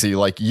crazy.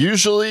 Like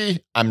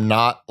usually I'm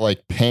not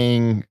like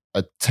paying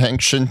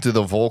attention to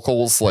the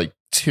vocals like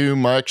too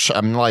much.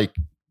 I'm like,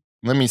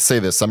 let me say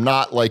this. I'm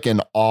not like in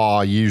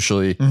awe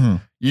usually.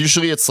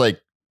 Usually it's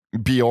like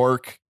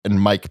Bjork and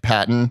Mike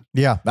Patton.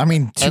 Yeah. I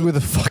mean, two And- of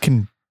the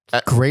fucking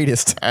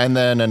greatest. And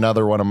then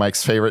another one of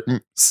Mike's favorite,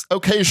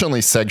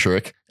 occasionally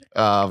Cedric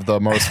of the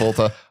Most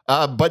Volta.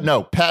 But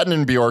no, Patton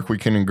and Bjork, we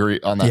can agree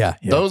on that. Yeah.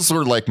 Those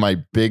were like my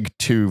big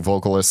two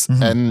vocalists.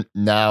 And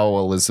now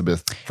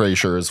Elizabeth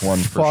Fraser is one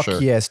for Fuck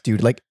sure. yes,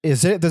 dude. Like,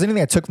 there's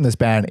anything I took from this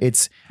band,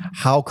 it's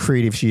how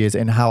creative she is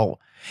and how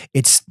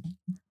it's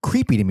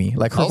creepy to me.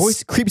 Like, her Also-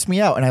 voice creeps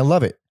me out and I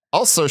love it.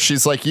 Also,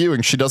 she's like you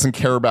and she doesn't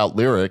care about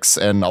lyrics.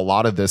 And a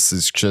lot of this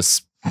is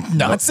just,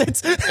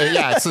 Nonsense.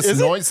 yeah, it's just Is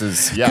it?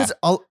 noises. Yeah.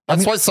 'Cause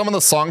That's why some of the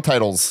song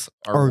titles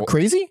are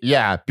crazy?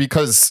 Yeah,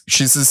 because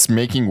she's just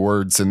making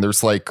words and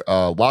there's like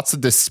lots of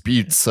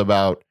disputes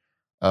about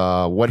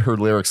what her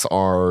lyrics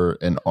are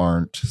and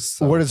aren't.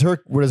 So. What is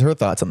her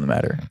thoughts on the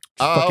matter?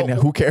 Fucking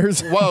who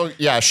cares? Well,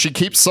 yeah, she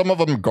keeps some of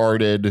them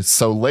guarded.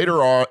 So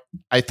later on,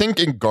 I think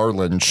in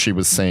Garland she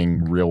was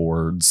saying real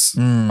words.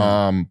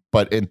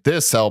 But in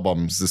this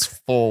album, this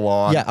full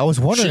on. Yeah, I was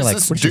wondering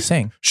like what she's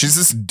saying. She's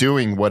just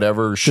doing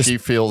whatever she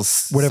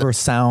feels. Whatever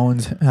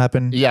sounds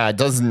happen. Yeah, it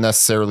doesn't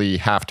necessarily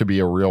have to be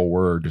a real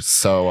word.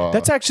 So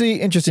that's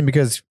actually interesting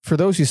because for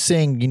those who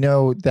sing, you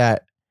know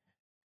that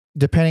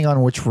depending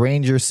on which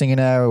range you're singing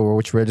at or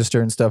which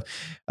register and stuff,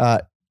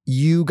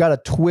 you got to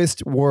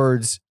twist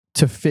words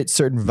to fit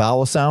certain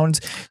vowel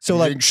sounds. So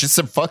like she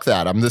said, fuck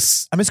that. I'm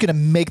just gonna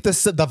make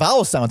the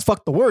vowel sounds.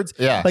 Fuck the words.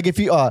 Yeah. Like if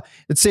you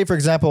let's say for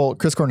example,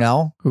 Chris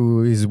Cornell, who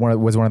was one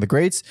of the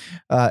greats.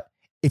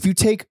 If you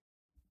take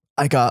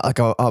like a I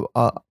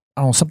don't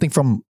know, something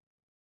from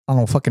I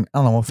don't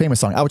know, a famous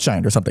song,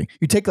 Outshine or something.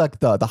 You take like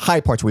the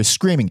high parts where he's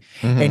screaming,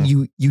 and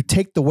you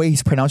take the way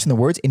he's pronouncing the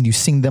words and you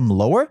sing them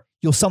lower,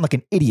 you'll sound like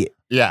an idiot.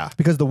 Yeah.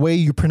 Because the way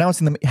you're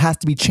pronouncing them has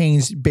to be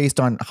changed based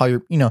on how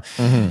you're,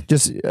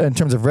 just in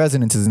terms of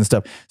resonances and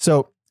stuff.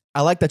 So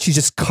I like that she's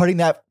just cutting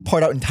that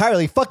part out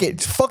entirely. Fuck it.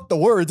 Fuck the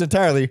words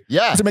entirely.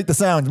 Yeah. Just to make the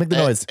sounds, make the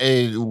noise.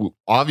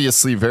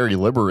 Obviously very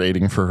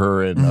liberating for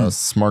her and a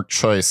smart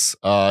choice.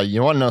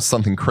 You want to know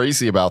something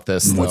crazy about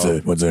this? What's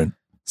it?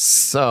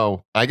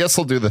 So I guess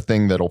I'll do the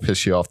thing that'll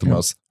piss you off the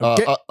most.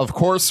 Of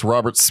course,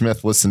 Robert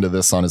Smith listened to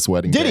this on his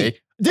wedding day.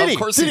 Did he? Of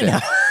course he did.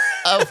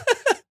 Of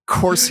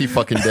course he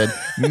fucking did.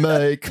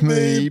 Make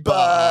me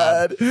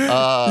bad. You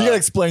gotta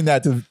explain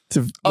that to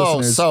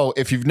listeners. So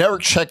if you've never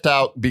checked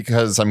out,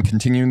 because I'm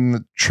continuing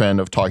the trend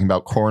of talking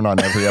about Korn on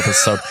every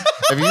episode.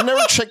 If you've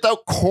never checked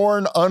out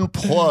Korn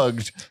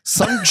Unplugged,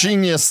 some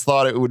genius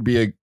thought it would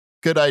be a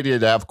good idea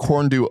to have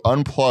Korn do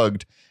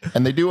Unplugged,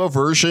 and they do a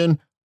version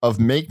of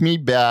Make Me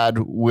Bad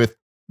with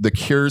the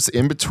Cure's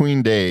In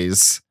Between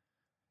Days,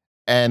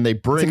 and they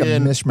bring it's like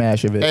in a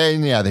mishmash of it.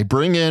 And yeah, they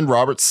bring in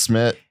Robert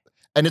Smith,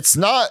 and it's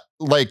not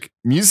like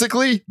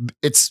musically,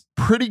 it's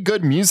pretty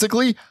good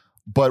musically,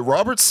 but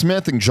Robert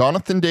Smith and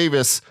Jonathan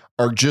Davis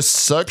are just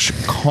such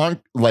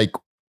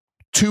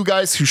two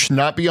guys who should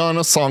not be on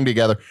a song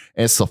together,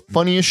 and it's the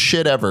funniest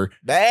shit ever.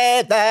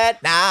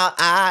 Now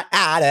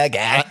out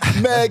again.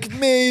 Make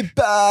me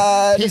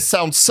bad. He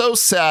sounds so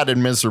sad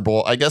and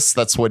miserable. I guess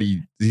that's what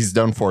he's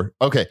done for.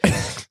 Okay.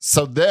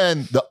 So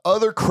then the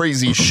other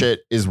crazy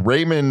shit is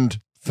Raymond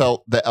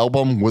felt the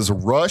album was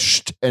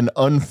rushed and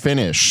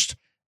unfinished,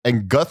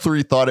 and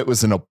Guthrie thought it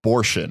was an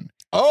abortion.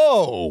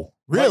 Oh,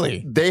 really?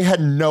 Like, they had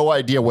no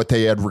idea what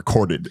they had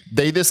recorded.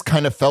 They just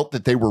kind of felt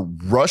that they were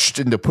rushed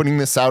into putting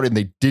this out, and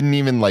they didn't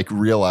even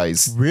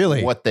realize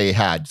what they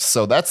had.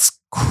 So that's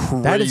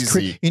crazy. That is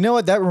crazy. You know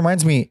what? That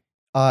reminds me,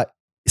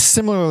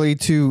 similarly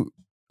to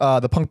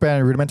the punk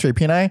band Rudimentary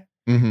Peni.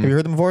 Have you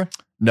heard them before?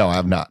 No, I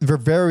have not. They're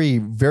very,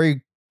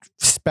 very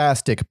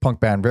spastic punk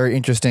band, very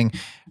interesting.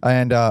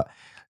 And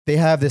they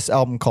have this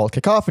album called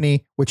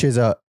Cacophony, which is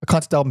a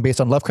concept album based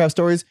on Lovecraft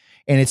stories.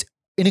 And it's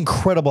an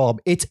incredible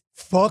album. It's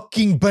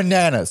fucking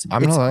bananas.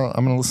 I'm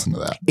gonna listen to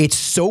that. It's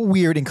so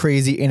weird and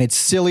crazy, and it's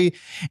silly,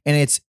 and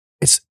it's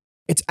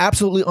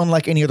absolutely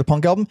unlike any other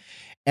punk album,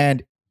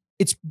 and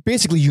it's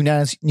basically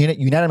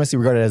unanimously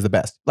regarded as the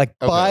best,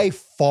 by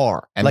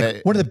far, and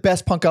one of the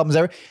best punk albums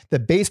ever. The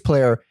bass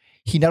player,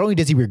 he not only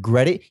does he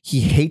regret it, he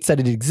hates that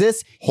it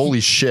exists. Holy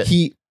shit!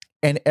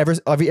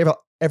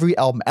 Every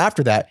album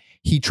after that,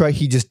 he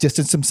just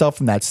distanced himself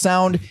from that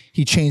sound.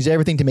 He changed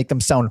everything to make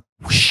them sound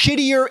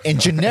shittier and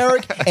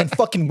generic and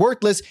fucking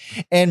worthless.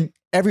 And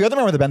every other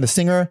member of the band, the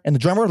singer and the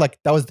drummer, that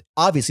was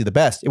obviously the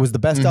best. It was the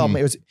best album.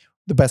 It was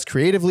the best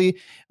creatively.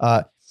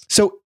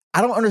 So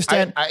I don't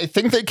understand. I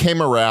think they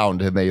came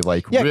around and they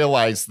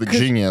realized the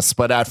genius,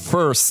 but at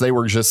first they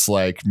were just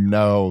like,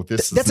 no,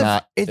 this is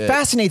not. It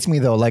fascinates me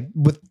though,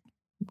 with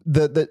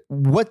the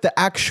what the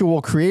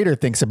actual creator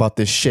thinks about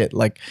this shit.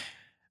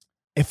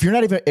 If you're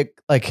not even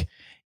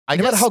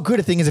no matter how good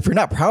a thing is, if you're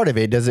not proud of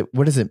it,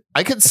 what is it?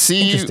 I could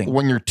see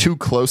when you're too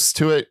close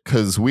to it,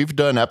 because we've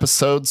done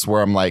episodes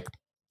where I'm like,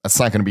 that's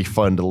not going to be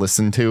fun to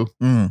listen to.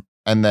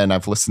 And then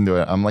I've listened to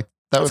it. I'm like,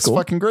 that was cool.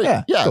 Fucking great.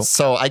 Yeah. Cool.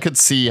 So I could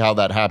see how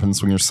that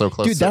happens when you're so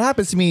close. Dude, that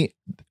happens to me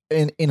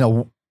in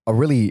a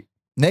really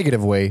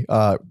negative way,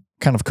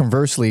 kind of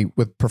conversely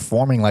with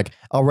performing.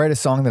 I'll write a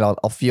song that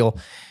I'll feel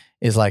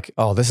is I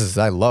love this.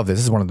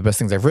 This is one of the best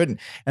things I've written.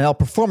 And I'll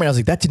perform it. I was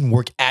like, that didn't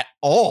work at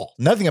all.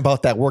 Nothing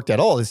about that worked at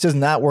all. It's just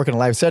not work in a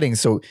live setting.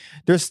 So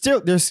there's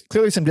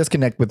clearly some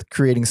disconnect with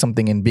creating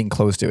something and being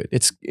close to it.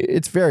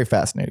 It's very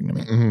fascinating to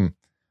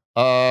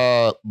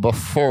me.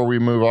 Before we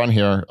move on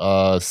here,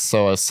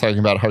 so I was talking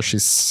about how she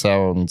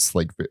sounds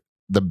like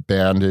the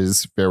band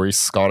is very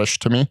Scottish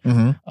to me.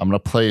 I'm going to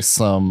play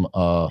some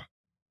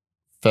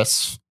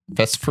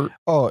Vesper.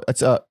 Oh, it's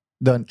the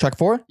track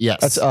 4? Yes.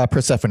 That's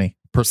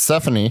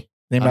Persephone.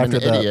 Named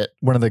after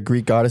one of the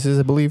Greek goddesses,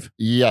 I believe.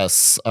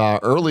 Yes.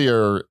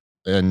 Earlier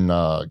in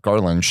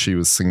Garland, she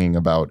was singing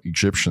about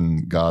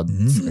Egyptian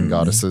gods and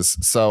goddesses.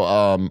 So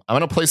I'm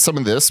going to play some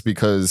of this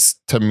because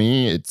to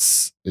me,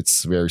 it's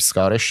very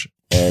Scottish.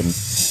 And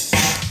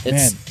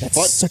Man,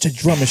 that's such a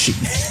drum machine.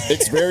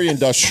 It's very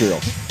industrial.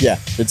 Yeah.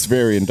 It's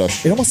very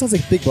industrial. It almost sounds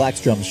like Big Black's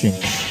drum machine.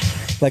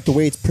 Like the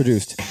way it's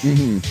produced.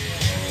 Mm-hmm.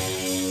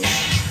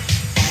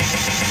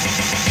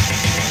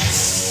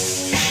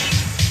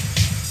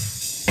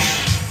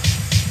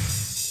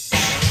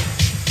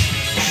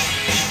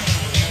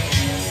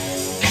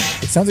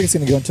 It sounds like it's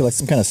going to go into like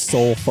some kind of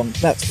soul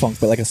funk. Not funk,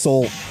 but like a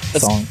soul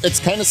song. It's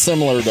kind of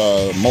similar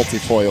to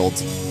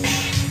Multifoiled.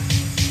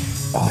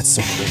 Oh, it's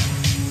so cool.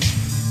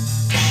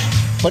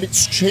 But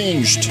it's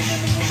changed.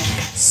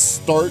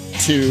 Start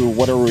to,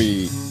 what are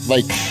we,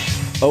 like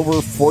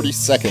over 40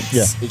 seconds.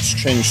 Yeah. It's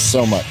changed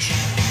so much.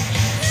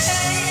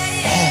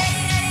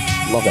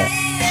 Love that.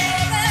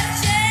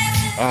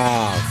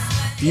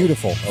 Ah,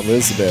 Beautiful.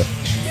 Elizabeth.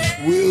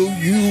 Will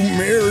you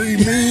marry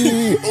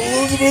me?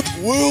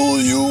 Elizabeth, will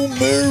you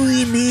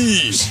marry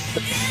me?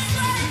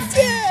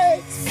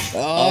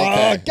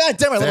 Oh, God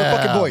damn it, I love her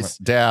fucking voice.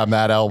 Damn,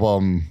 that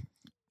album.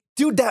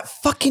 Dude, that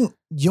fucking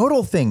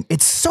yodel thing,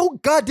 it's so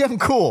goddamn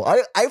cool.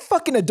 I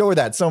fucking adore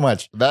that so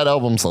much. That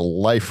album's a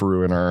life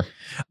ruiner.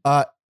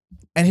 And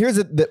here's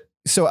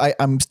so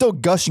I'm still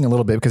gushing a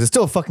little bit because it's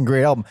still a fucking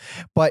great album.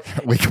 But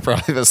We could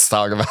probably just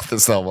talk about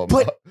this album.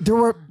 but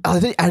I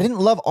didn't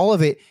love all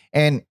of it.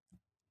 And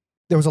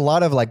there was a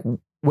lot of like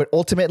what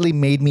ultimately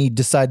made me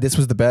decide this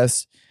was the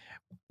best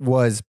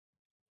was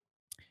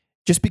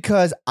just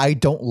because I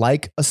don't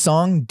like a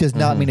song does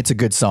not mean it's a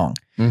good song.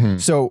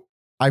 Mhm. So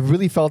I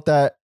really felt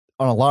that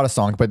on a lot of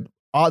songs, but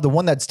the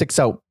one that sticks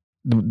out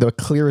the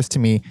clearest to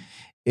me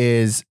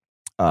is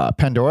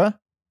Pandora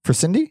for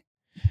Cindy.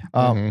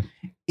 Mhm.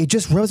 It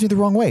just rubs me the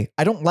wrong way.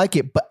 I don't like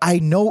it, but I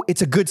know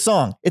it's a good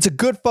song. It's a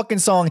good fucking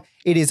song.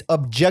 It is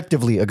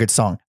objectively a good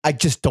song. I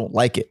just don't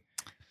like it.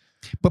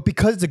 But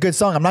because it's a good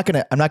song, I'm not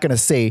gonna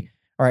say,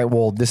 all right,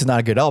 well, this is not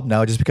a good album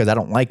now just because I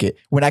don't like it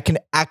when I can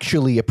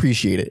actually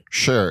appreciate it.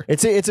 Sure.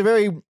 It's a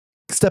very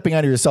stepping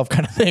out of yourself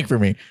kind of thing for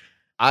me.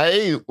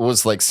 I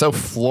was like so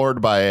floored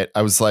by it.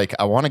 I was like,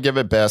 I want to give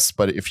it best,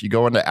 but if you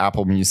go into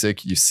Apple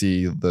Music, you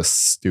see the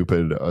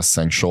stupid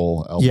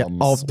Essential albums. Yeah.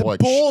 Oh, the which,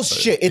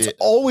 bullshit. It's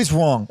always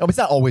wrong. No, it's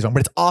not always wrong, but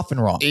it's often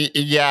wrong.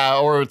 Yeah,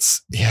 or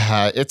it's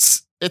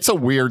a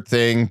weird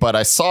thing, but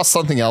I saw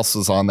something else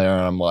was on there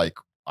and I'm like,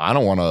 I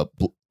don't want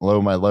to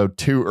blow my load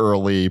too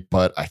early,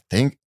 but I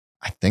think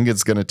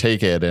it's going to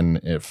take it, and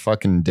it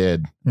fucking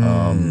did.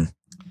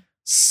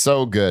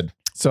 So good.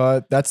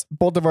 So that's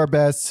both of our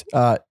best.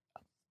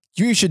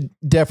 You should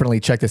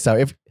definitely check this out.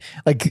 If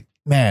like,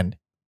 man,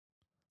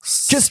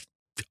 just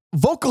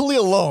vocally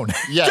alone.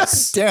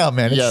 Yes. God damn,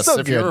 man. It's Yes, so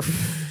if good. you're a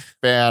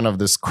fan of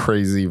this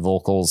crazy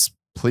vocals,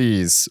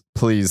 please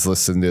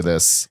listen to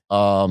this.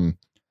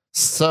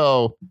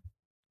 So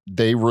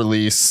they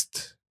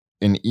released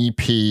an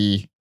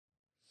EP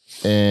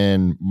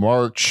in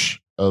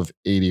March of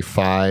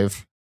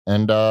 85,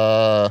 and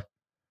I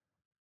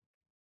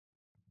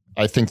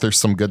think there's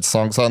some good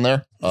songs on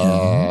there.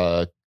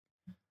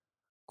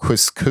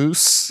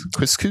 Quiscus.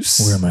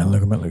 Where am I?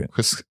 Look, am I looking?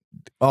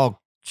 Oh,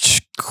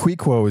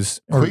 Quiquos.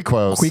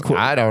 Quiquos.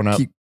 I don't know.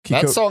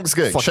 That song's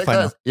good. Fuck, Check fine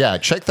that. Yeah,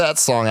 check that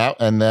song out.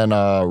 And then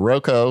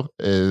Rocco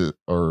is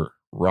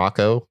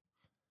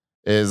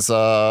it's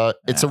a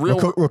real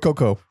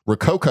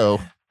Rococo.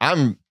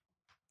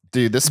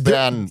 Dude, this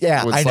band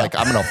was I know. like,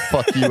 I'm gonna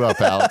fuck you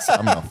up, Alex.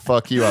 I'm gonna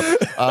fuck you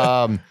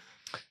up.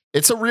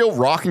 It's a real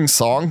rocking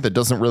song that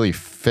doesn't really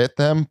fit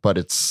them, but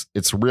it's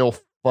real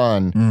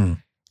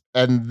fun.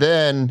 And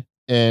then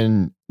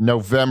in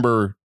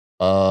November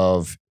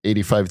of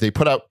 85, they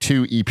put out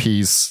 2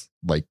 EPs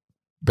like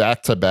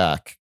back to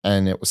back.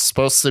 And it was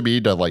supposed to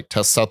be to like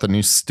test out the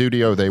new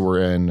studio they were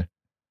in.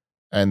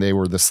 And they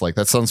were this like,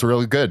 that sounds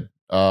really good.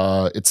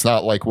 It's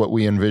not like what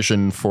we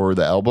envisioned for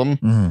the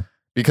album.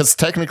 Because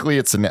technically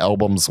it's an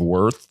album's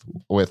worth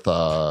with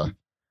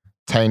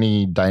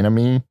Tiny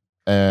Dynamite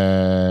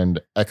and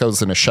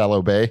Echoes in a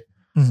Shallow Bay.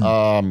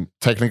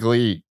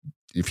 Technically,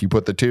 if you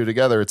put the two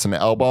together, it's an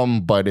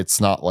album, but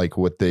it's not like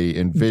what they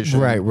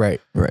envisioned.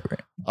 Right.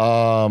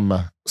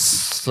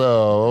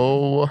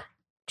 So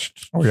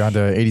Are we on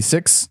to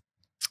 86?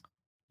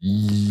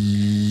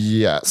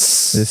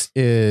 Yes. This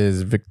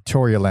is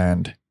Victoria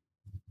Land.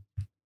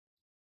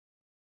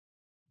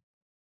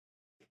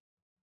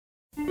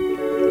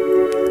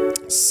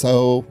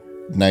 So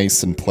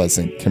nice and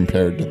pleasant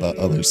compared to the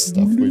other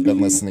stuff we've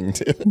been listening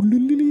to.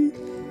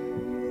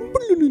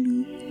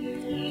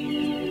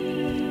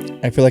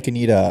 I feel like I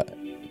need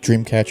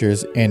dream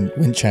catchers and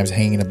wind chimes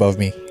hanging above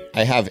me.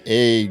 I have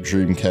a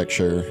dream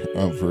catcher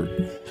over.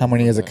 How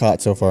many has it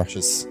caught so far?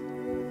 Just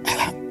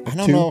I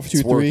don't Two, know if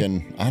it's 2, 3?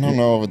 working. I don't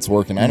know if it's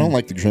working. I don't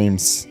like the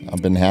dreams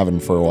I've been having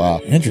for a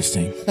while.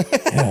 Interesting.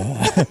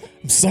 Yeah.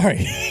 I'm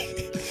sorry.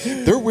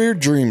 They're weird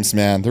dreams,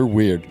 man. They're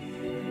weird.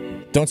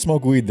 Don't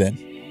smoke weed then.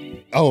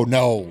 Oh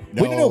no.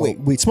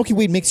 Wait. Smoking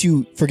weed makes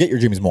you forget your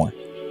dreams more.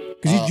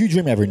 Because you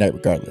dream every night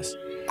regardless.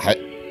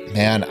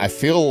 I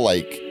feel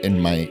like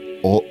in my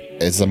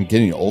as I'm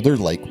getting older,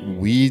 like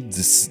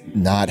weed's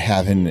not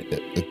having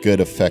a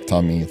good effect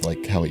on me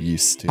like how it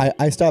used to.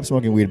 I stopped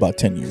smoking weed about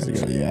 10 years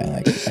ago. Yeah,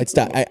 like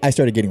I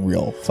started getting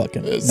real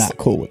fucking It's not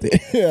cool with it.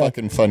 Yeah.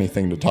 Fucking funny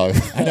thing to talk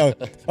about. I know.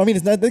 I mean,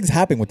 it's nothing's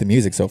happening with the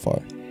music so far.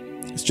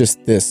 It's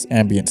just this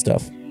ambient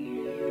stuff.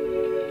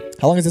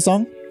 How long is the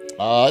song?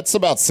 It's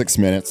about 6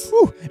 minutes.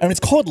 Whew. And it's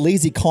called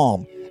Lazy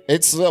Calm.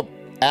 It's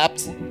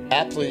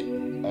aptly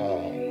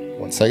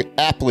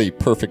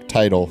perfect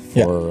title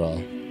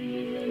for.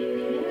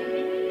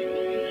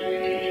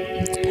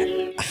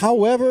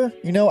 However,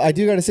 I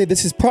do got to say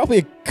this is probably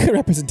a good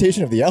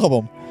representation of the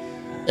album.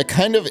 It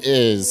kind of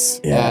is.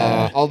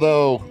 Yeah.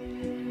 Although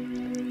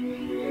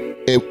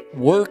it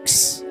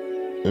works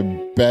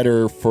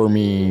better for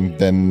me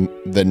than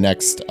the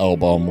next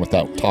album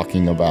without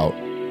talking about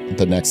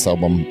the next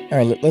album. All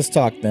right, let's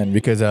talk then,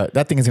 because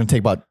that thing is going to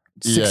take about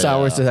 6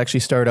 hours to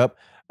actually start up.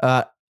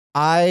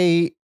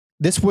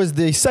 This was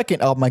the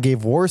second album I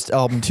gave worst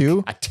album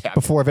to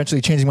before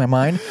eventually changing my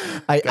mind.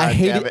 I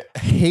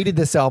hated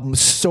this album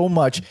so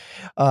much.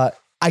 I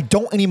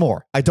don't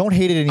anymore. I don't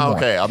hate it anymore.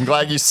 Okay, I'm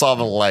glad you saw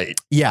the light.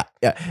 Yeah.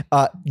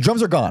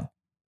 Drums are gone.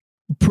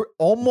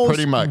 Almost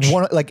pretty much.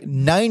 Like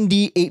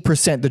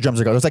 98% the drums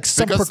are gone. There's like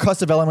some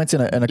percussive elements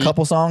in a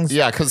couple songs.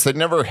 Yeah, because they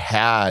never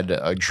had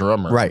a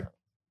drummer. Right.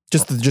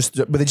 But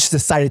they just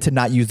decided to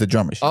not use the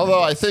drum machine.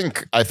 Although I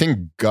think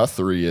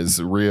Guthrie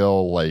is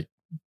real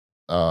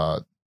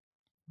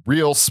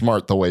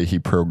smart the way he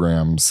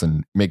programs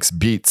and makes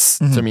beats.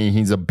 Mm-hmm. To me,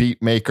 he's a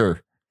beat maker.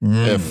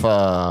 If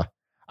I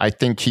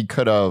think he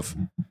could have,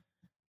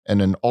 in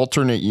an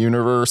alternate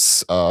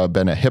universe,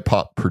 been a hip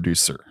hop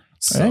producer.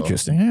 So,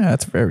 interesting. Yeah,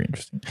 that's very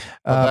interesting.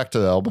 back to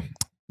the album.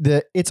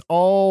 It's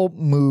all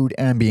mood,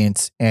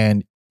 ambience,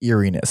 and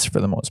eeriness for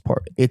the most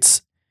part.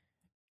 It's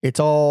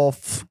all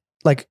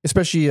like,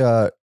 especially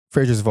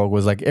Fraser's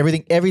vocals, like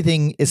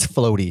everything is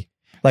floaty.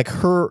 Like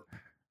her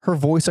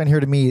voice on here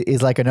to me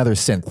is like another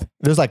synth.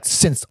 There's like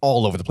synths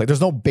all over the place.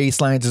 There's no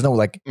bass lines. There's no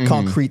like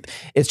concrete.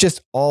 It's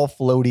just all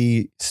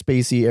floaty,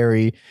 spacey,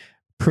 airy,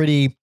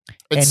 pretty,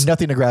 and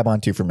nothing to grab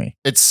onto for me.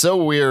 It's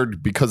so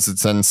weird because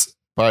it's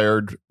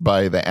inspired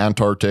by the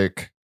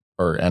Antarctica.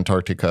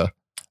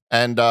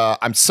 And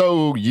I'm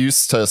so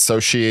used to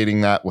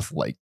associating that with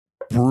like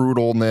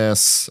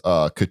brutalness,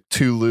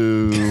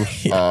 Cthulhu,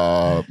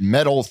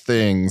 metal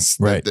things.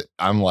 Right.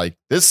 I'm like,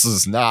 this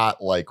is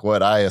not like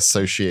what I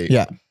associate.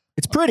 Yeah.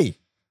 It's pretty.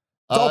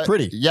 It's all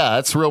pretty. Yeah,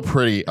 it's real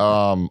pretty.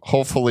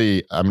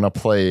 Hopefully I'm gonna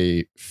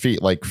play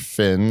Feet Like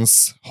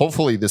Fins.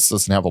 Hopefully this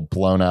doesn't have a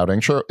blown out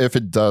intro. If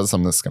it does,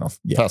 I'm just gonna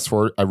fast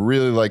forward. I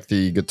really like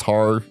the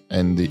guitar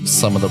and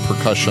some of the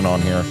percussion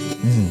on here.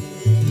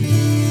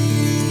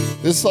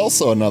 This is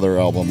also another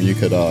album you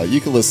could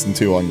listen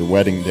to on your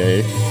wedding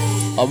day.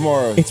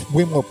 It's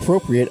way more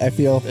appropriate, I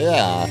feel.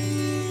 Yeah.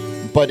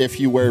 But if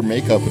you wear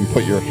makeup and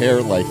put your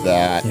hair like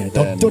that,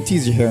 don't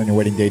tease your hair on your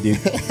wedding day, dude.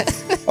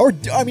 Or,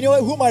 I mean, you know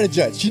what? Who am I to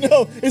judge?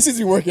 It seems to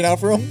be working out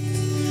for him.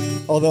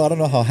 Although I don't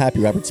know how happy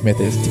Robert Smith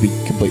is, to be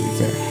completely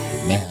fair.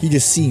 Man. He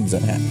just seems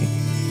unhappy.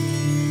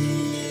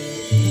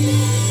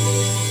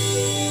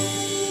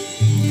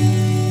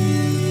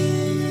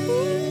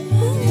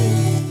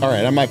 All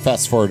right, I might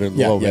fast forward it a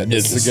little bit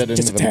just to get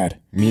into the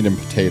meat and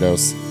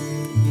potatoes.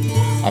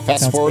 I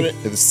fast forward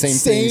it, the same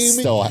thing's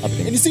still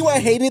happening. And you see why I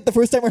hated it the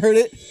first time I heard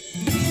it?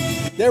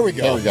 There we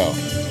go.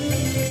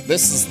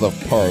 This is the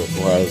part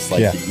where I was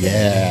like,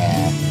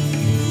 yeah.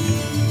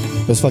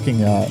 Those fucking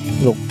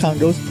little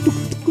congos.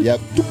 Yep.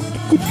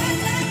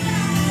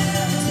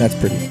 That's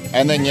pretty.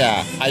 And then,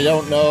 I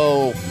don't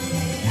know.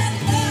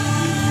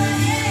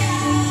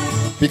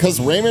 Because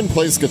Raymond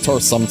plays guitar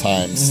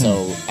sometimes,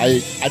 so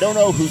I don't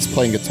know who's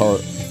playing guitar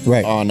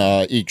on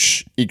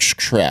each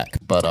track.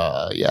 But,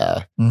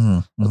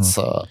 It's,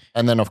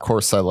 and then, of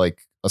course, I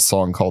like a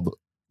song called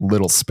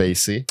Little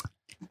Spacey.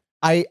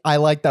 I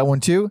like that one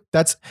too.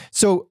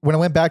 So when I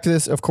went back to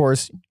this, of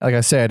course, like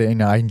I said,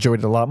 and I enjoyed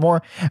it a lot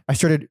more. I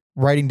started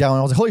writing down.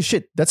 I was like, "Holy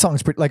shit, that song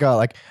is pretty." Like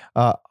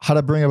How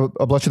to Bring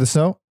a Blush to the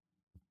Snow.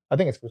 I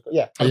think it's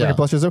How to Bring a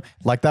Blush to the Snow.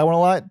 Like that one a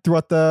lot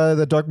throughout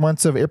the dark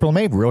months of April and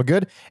May. Real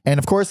good. And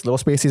of course, Little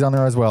Spacey's on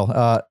there as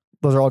well.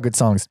 Those are all good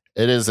songs.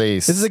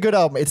 This is a good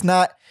album.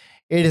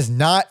 It is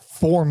not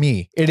for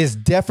me. It is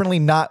definitely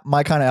not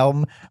my kind of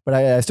album, but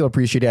I still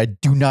appreciate it. I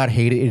do not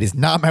hate it. It is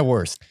not my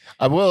worst.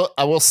 I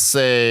will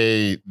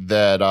say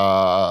that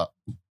I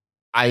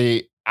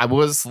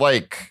was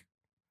like,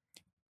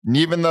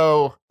 even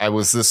though I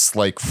was this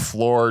like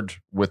floored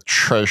with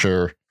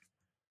Treasure,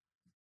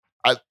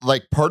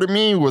 part of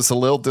me was a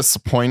little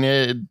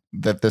disappointed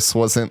that this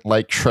wasn't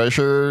like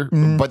Treasure,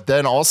 but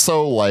then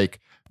also like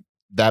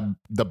that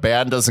the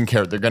band doesn't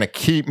care. They're gonna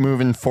keep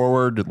moving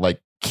forward,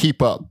 like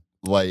keep up.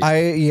 Like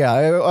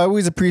I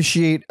always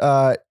appreciate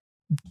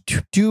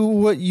do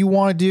what you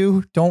want to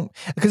do. Don't,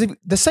 because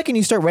the second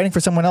you start writing for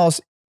someone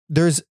else,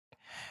 there's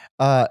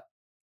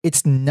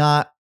it's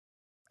not,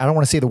 I don't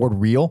want to say the word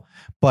real,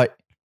 but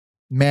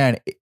man,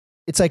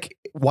 it's like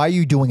why are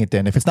you doing it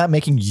then? If it's not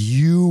making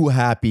you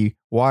happy,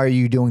 why are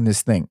you doing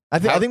this thing? I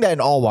think that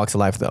in all walks of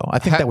life, though. I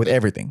think that with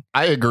everything.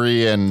 I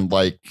agree. And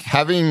like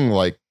having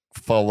like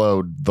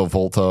followed the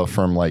Volta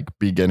from like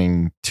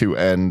beginning to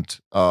end,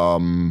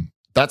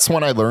 that's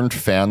when I learned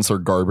fans are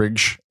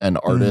garbage and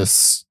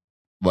artists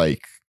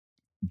like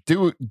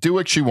do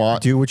what you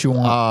want. Do what you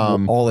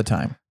want all the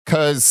time.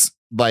 Cause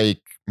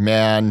like,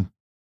 man,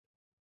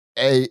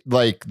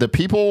 like the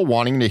people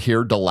wanting to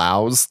hear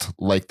Deloused,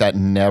 like that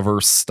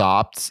never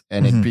stopped.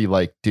 And it'd be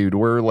like, dude,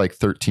 we're like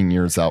 13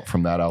 years out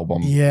from that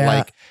album. Yeah.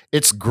 Like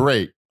it's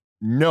great.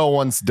 No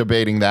one's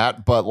debating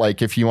that. But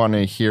like, if you want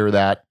to hear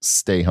that,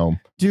 stay home.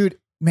 Dude,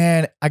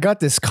 man, I got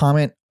this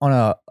comment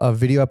on a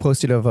video I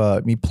posted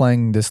of me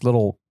playing this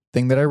little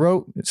thing that I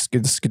wrote,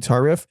 this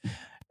guitar riff.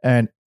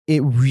 And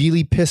it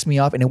really pissed me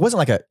off. And it was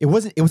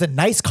a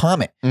nice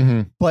comment,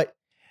 but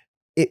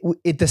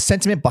the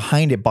sentiment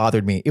behind it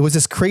bothered me. It was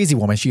this crazy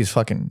woman. She was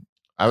fucking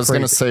I was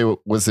going to say,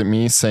 was it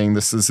me saying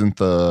this isn't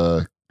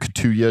the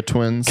Katuya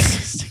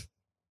twins?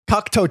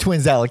 Cocteau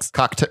twins, Alex.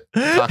 Cockatoos.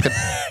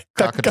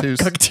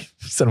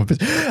 Son of a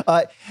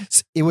bitch.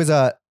 It was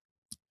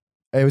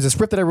a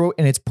script that I wrote,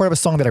 and it's part of a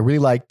song that I really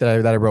liked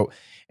that I wrote.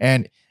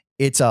 And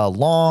it's a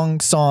long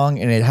song,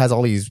 and it has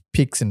all these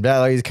peaks and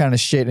valleys kind of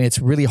shit, and it's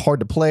really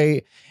hard to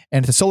play.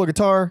 And it's a solo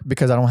guitar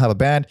because I don't have a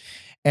band.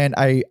 And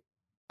I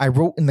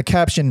wrote in the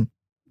caption,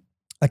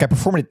 like I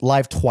performed it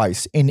live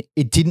twice, and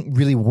it didn't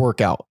really work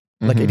out.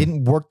 Like it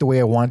didn't work the way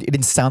I wanted. It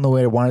didn't sound the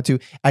way I wanted to.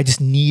 I just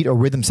need a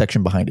rhythm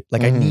section behind it.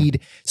 Like I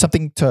need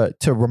something to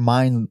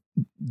remind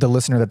the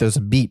listener that there's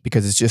a beat,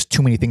 because it's just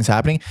too many things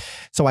happening.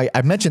 So I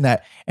mentioned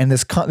that, and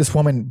this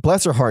woman,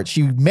 bless her heart,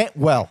 she meant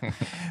well.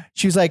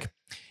 She was like,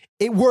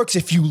 "It works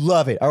if you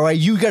love it. All right,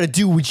 you got to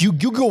do what you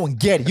go and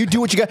get it. You do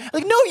what you got."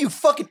 Like, no, you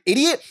fucking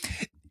idiot.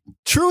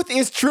 Truth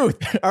is truth.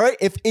 All right.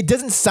 If it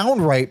doesn't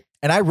sound right,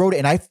 and I wrote it,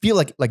 and I feel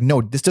like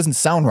no, this doesn't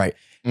sound right,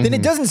 then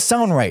it doesn't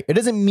sound right. It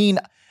doesn't mean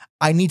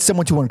I need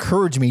someone to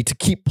encourage me to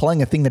keep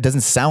playing a thing that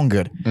doesn't sound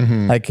good.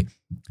 Like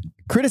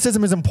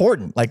criticism is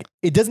important. Like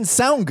it doesn't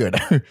sound good.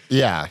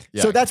 Yeah.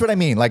 So that's what I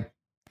mean. Like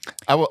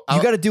you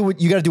got to do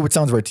what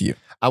sounds right to you.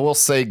 I will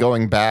say,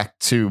 going back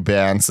to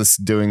bands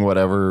just doing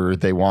whatever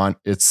they want,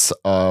 it's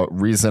a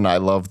reason I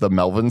love the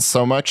Melvins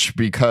so much,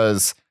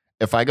 because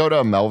if I go to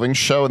a Melvin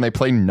show and they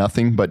play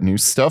nothing but new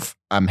stuff,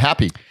 I'm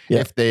happy. Yeah.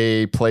 If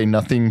they play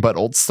nothing but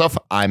old stuff,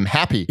 I'm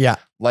happy. Yeah.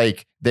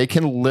 Like they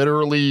can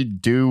literally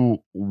do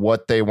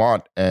what they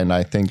want. And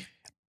I think,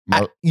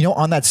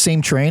 on that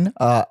same train,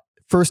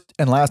 first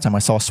and last time I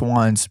saw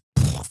Swans,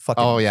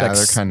 fucking. Oh yeah.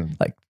 They're kind of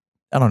like,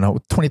 I don't know,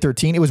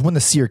 2013. It was when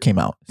The Seer came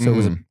out. So it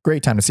was a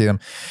great time to see them.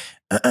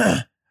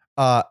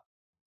 I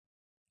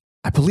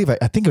believe, I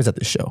think it was at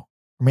this show.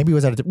 Or maybe it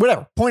was at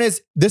whatever. Point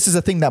is, this is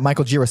a thing that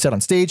Michael Gira said on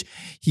stage.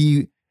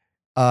 He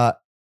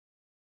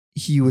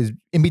was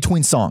in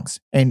between songs.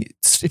 And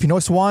if you know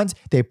Swans,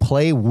 they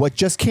play what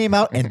just came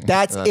out, and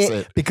that's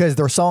it. Because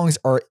their songs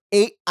are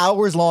 8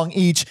 hours long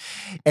each.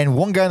 And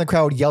one guy in the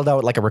crowd yelled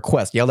out like a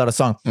request, yelled out a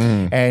song.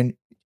 And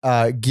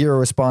Gira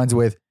responds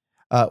with,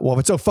 well, if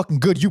it's so fucking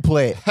good, you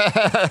play it.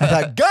 I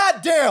thought,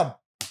 God damn,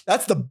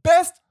 that's the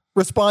best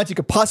response you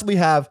could possibly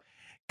have.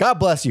 God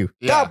bless you.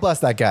 Yeah. God bless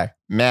that guy.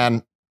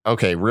 Man,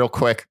 okay, real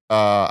quick.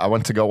 I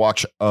went to go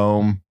watch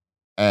Ohm,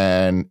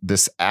 and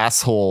this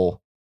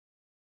asshole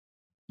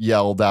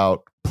yelled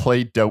out,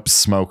 "Play Dope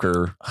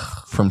Smoker"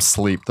 from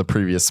Sleep, the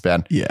previous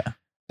band. Yeah.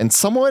 And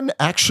someone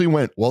actually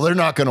went, well, they're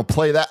not going to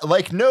play that.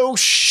 Like, no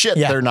shit,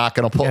 they're not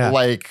going to play. Yeah.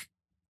 Like,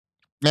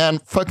 man,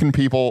 fucking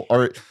people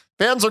are...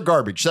 Fans are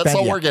garbage. That's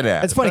all we're getting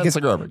at. It's funny because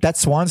that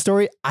Swan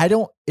story,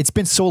 it's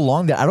been so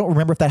long that I don't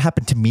remember if that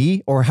happened to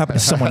me or happened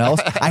to someone else.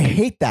 I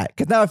hate that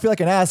because now I feel like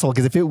an asshole,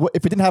 because if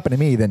it didn't happen to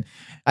me, then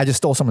I just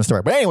stole someone's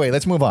story. But anyway,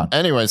 let's move on.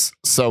 Anyways,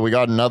 so we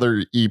got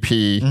another EP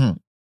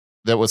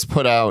that was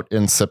put out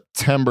in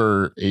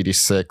September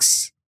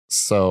 86.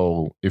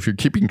 So if you're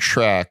keeping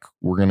track,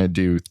 we're going to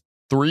do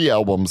 3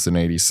 albums in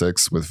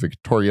 86 with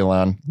Victoria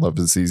Land,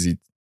 Love's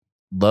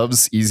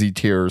Easy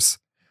Tears.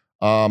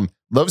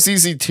 Love's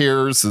Easy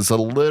Tears is a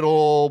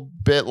little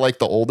bit like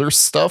the older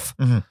stuff.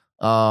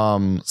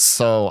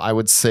 So I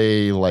would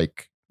say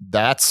like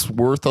that's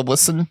worth a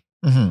listen.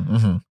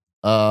 And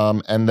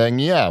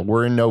then,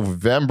 we're in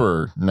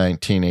November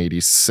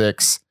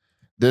 1986.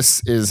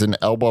 This is an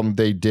album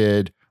they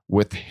did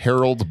with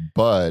Harold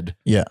Budd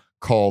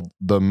called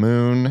The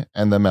Moon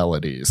and the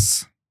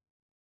Melodies.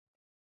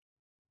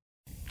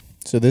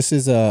 So this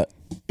is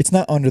it's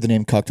not under the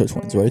name Cocteau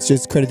Twins, right? It's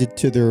just credited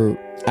to their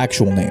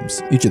actual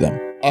names, each of them.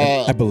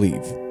 I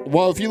believe.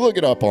 Well, if you look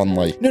it up on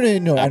like... No,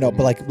 I know,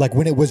 but like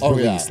when it was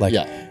released,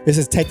 this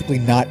is technically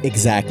not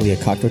exactly a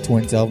Cocteau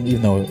Twins album,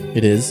 even though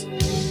it is.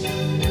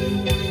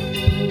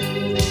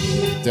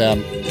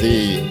 Damn,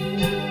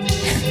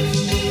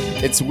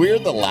 it's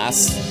weird the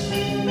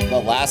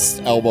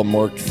last album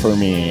worked for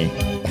me.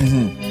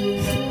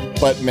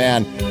 But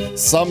man,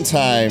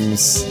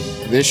 sometimes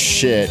this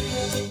shit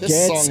This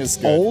gets song is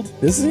good. old.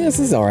 This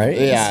is all right.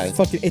 Yeah.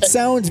 It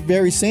sounds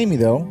very samey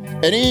though.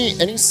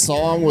 Any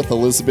song with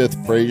Elizabeth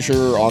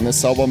Fraser on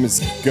this album is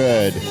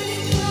good.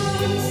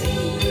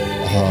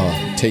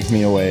 Take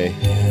Me Away.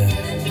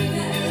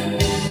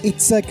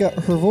 It's like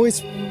her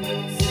voice.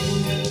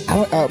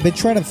 I've been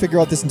trying to figure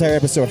out this entire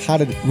episode how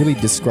to really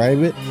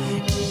describe it.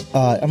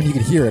 I mean, you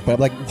can hear it, but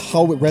like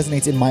how it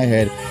resonates in my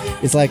head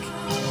is like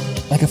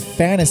a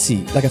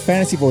fantasy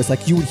voice.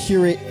 Like you would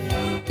hear it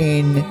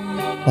in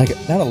like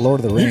not a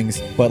Lord of the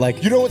Rings, but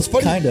like You know what's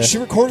funny? Kinda. She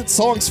recorded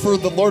songs for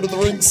the Lord of the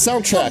Rings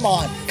soundtrack.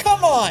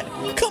 Come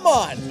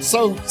on,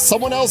 So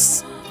someone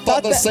else thought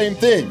Thought the that- same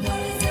thing.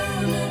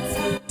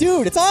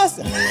 dude! It's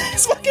awesome.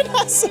 It's fucking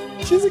awesome.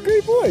 She's a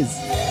great voice.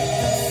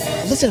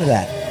 Listen to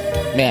that,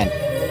 Man,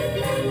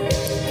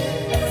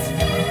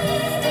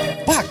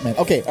 fuck, man.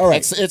 Okay, all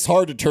right. it's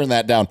hard to turn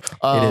that down.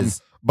 It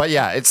is. But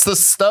yeah, it's the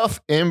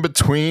stuff in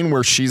between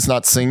where she's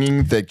not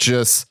singing that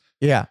just,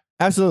 Yeah,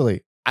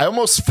 absolutely. I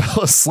almost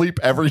fell asleep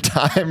every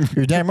time.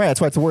 You're damn right.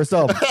 That's why it's the worst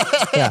album.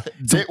 Yeah.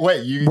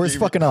 Wait, you Worst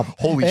fucking up.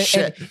 Holy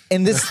shit.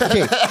 And this,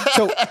 okay,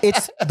 so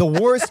it's the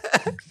worst,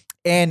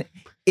 and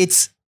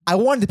it's, I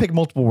wanted to pick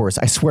multiple worst.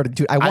 I swear to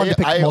dude, I wanted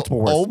to pick multiple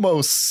worst.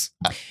 Almost.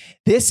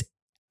 This,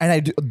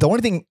 and the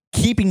only thing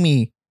keeping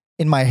me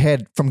in my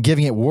head from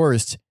giving it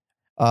worst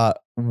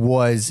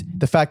was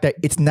the fact that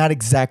it's not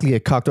exactly a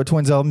Cocteau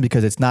Twins album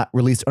because it's not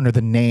released under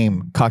the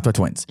name Cocteau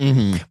Twins.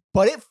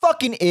 But it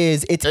fucking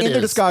is. It's in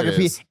their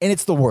discography, and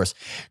it's the worst.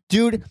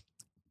 Dude,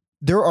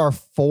 there are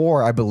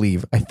four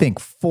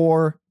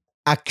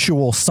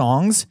actual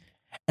songs.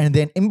 And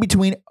then in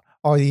between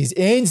are these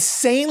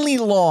insanely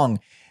long,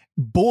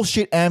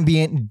 bullshit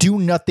ambient, do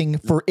nothing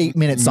for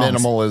 8-minute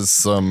songs.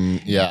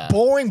 Minimalism, yeah.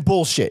 Boring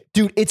bullshit.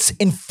 Dude, it's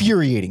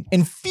infuriating.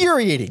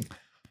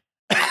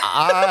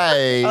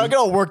 I got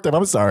all worked up.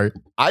 I'm sorry.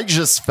 I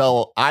just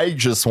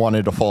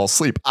wanted to fall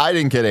asleep. I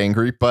didn't get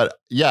angry, but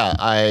yeah,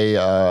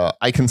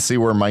 I can see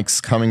where Mike's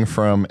coming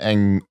from.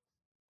 And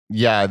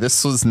yeah,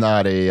 this was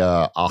not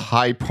a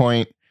high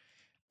point.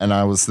 And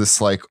I was this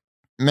like,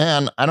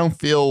 man, I don't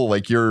feel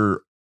like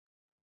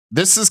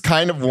this is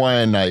kind of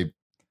when I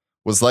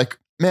was like,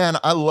 man,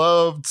 I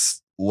loved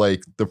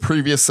like the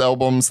previous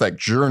albums, that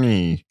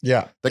journey.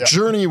 Yeah.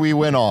 Journey we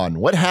went on.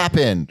 What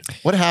happened?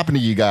 What happened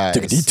to you guys?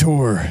 Took a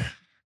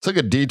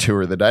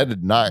detour. That I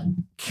did not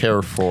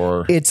care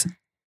for. It's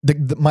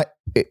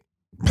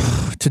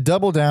to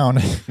double down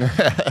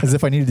as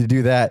if I needed to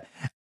do that.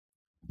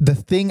 The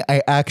thing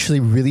I actually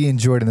really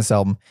enjoyed in this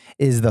album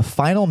is the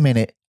final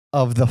minute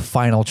of the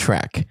final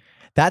track.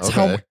 That's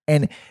how,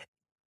 and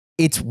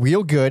it's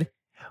real good,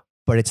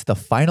 but it's the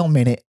final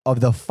minute of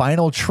the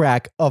final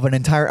track of an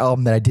entire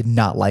album that I did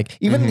not like.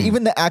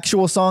 Even the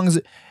actual songs,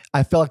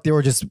 I felt like they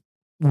were just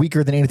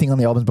weaker than anything on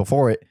the albums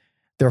before it.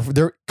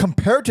 They're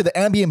compared to the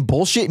ambient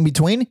bullshit in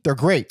between, they're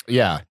great.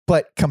 Yeah.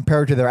 But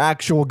compared to their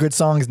actual good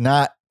songs,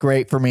 not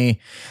great for me.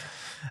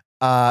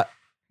 I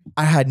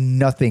had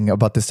nothing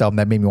about this album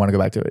that made me want to go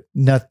back to it.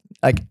 Nothing.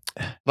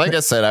 Like I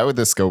said, I would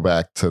just go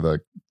back to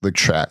the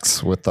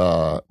tracks with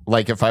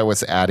like if I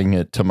was adding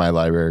it to my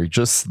library,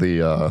 just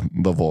the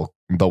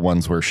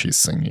ones where she's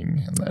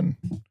singing, and then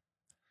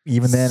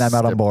even then I'm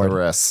out on board. The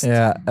rest.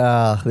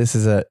 Yeah. This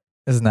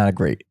is not a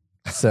great.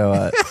 So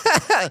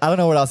I don't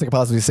know what else I could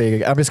possibly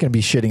say. I'm just gonna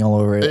be shitting all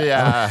over it.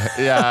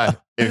 Yeah.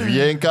 If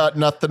you ain't got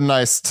nothing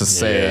nice to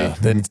say,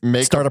 then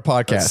start a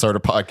podcast. Start a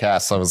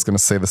podcast. I was gonna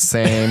say the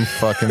same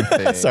fucking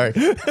thing. Sorry.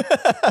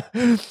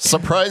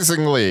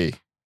 Surprisingly,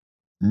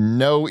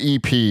 no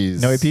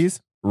EPs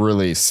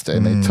released,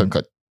 and they took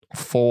a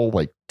full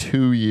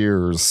 2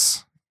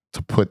 years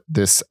to put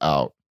this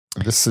out.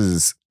 This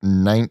is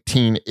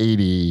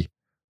 1980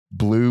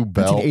 Blue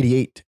Bell.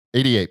 1988.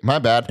 88. My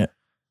bad. Yeah.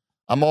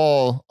 I'm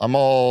all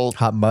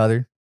hot and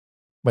bothered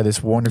by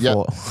this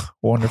wonderful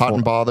hot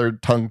and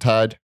bothered, tongue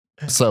tied.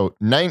 So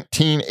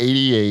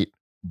 1988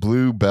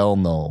 Blue Bell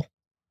Knoll.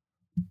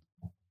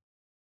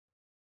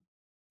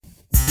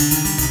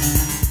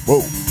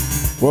 Whoa.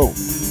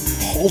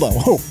 Hold on.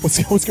 Whoa.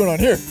 What's going on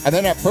here? And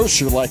then at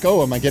first you're like,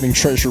 oh, am I getting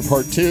Treasure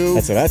Part 2?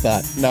 That's what I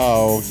thought.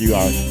 No, you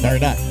are. No,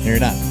 you're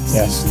not.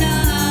 Yes.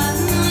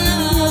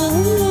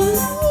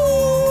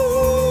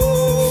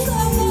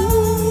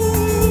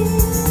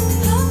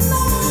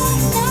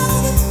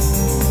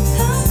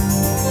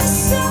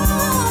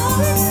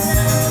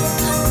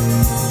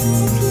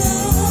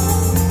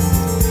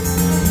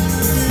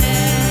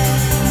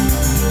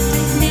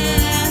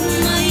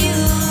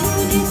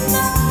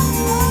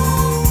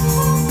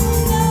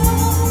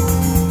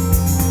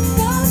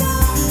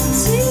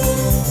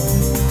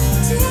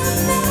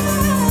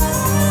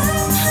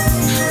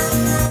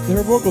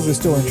 Her vocals are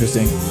still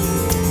interesting.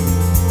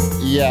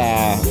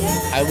 Yeah,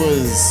 I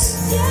was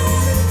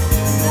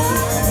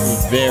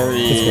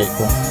very. It's very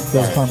cool.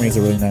 Those harmonies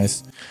are really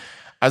nice.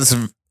 I was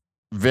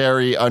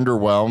very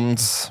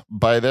underwhelmed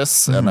by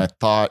this, and I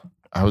thought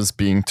I was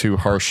being too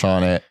harsh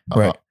on it.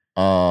 Right.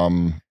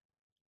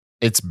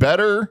 It's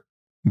better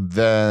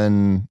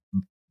than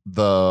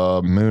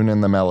the Moon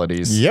and the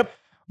Melodies. Yep.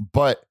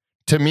 But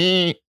to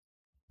me,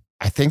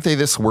 I think they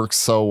just work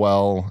so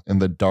well in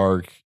the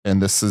dark, and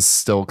this is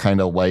still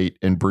kind of light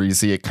and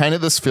breezy. It kind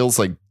of this feels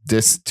like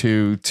Disc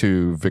 2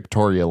 to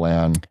Victoria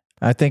Land.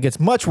 I think it's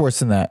much worse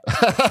than that.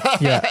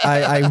 Yeah,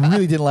 I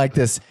really didn't like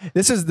this.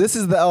 This is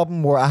the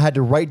album where I had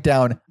to write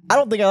down, I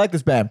don't think I like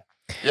this band.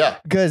 Yeah.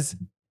 Because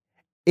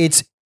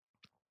it's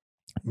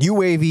new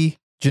wavy,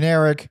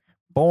 generic,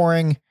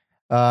 boring,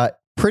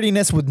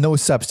 prettiness with no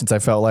substance. I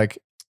felt like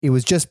it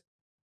was just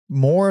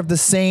more of the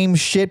same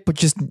shit, but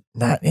just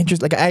not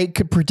interesting. Like I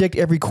could predict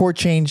every chord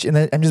change and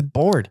I'm just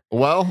bored.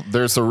 Well,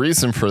 there's a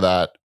reason for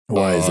that.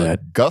 Why is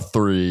that?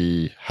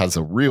 Guthrie has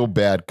a real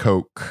bad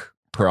coke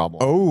problem.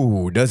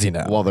 Oh, does he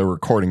now? While they're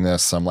recording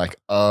this, I'm like,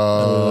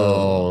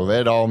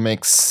 that all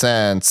makes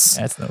sense.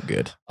 That's no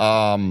good.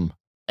 And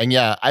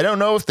yeah, I don't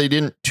know if they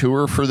didn't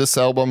tour for this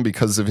album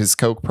because of his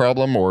coke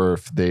problem or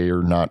if they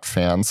are not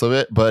fans of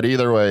it. But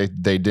either way,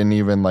 they didn't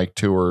even like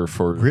tour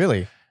for.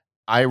 Really?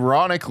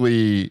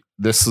 Ironically,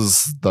 this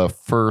is the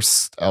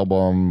first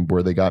album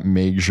where they got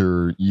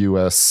major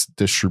US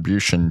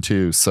distribution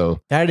too.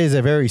 So that is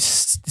a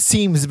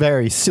seems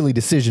very silly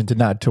decision to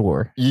not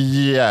tour.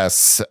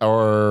 Yes.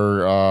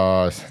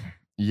 Or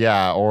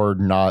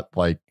not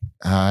like,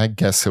 I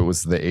guess it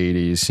was the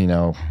 80s, you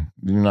know,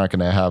 you're not going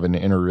to have an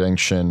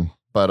intervention.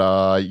 But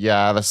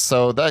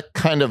so that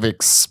kind of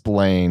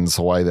explains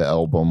why the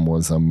album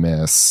was a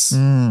miss.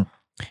 For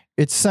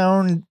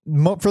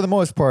the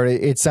most part,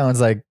 it sounds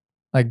like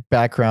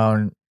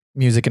background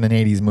music in an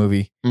 80s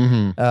movie.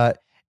 Mm-hmm.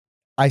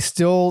 I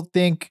still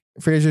think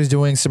Frasier's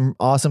doing some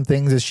awesome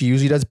things as she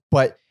usually does,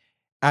 but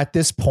at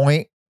this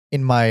point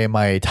in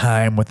my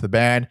time with the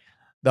band,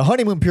 the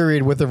honeymoon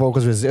period with their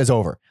vocals is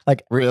over.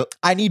 Like,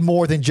 I need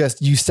more than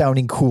just you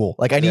sounding cool.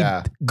 Like, I need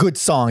good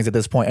songs at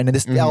this point, and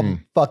this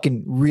album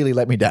fucking really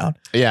let me down.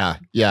 Yeah.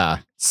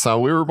 So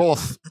we were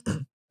both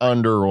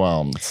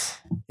underwhelmed.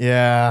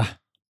 Yeah.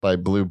 By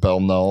Bluebell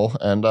Null,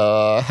 and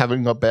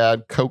having a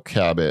bad coke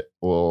habit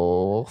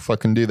will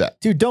fucking do that.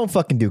 Dude, don't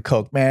fucking do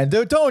coke, man.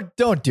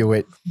 Don't do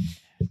it.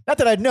 Not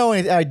that I know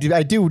anything.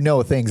 I do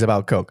know things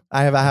about coke.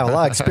 I have a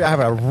lot of experience.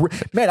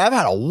 I've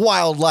had a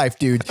wild life,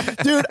 dude.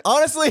 Dude,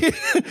 honestly,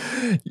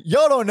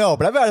 y'all don't know,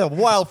 but I've had a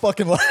wild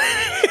fucking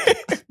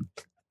life.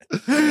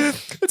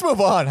 Let's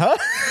move on, huh?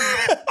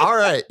 All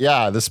right.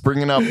 Yeah. This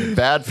bringing up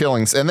bad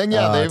feelings. And then,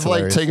 they've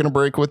like taken a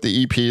break with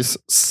the EPs.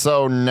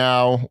 So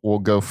now we'll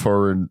go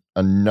forward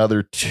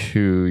another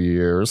 2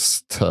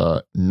 years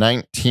to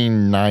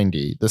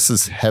 1990. This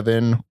is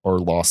Heaven or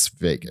Las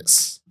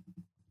Vegas.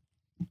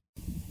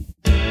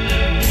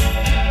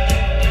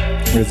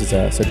 What is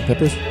this, Sgt.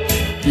 Pepper's?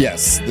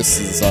 Yes. This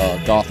is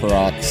goth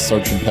rock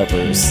Sgt.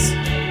 Pepper's.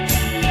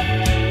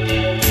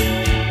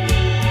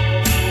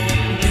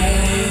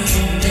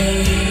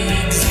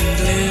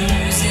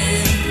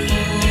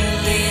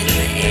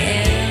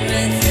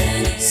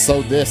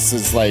 So this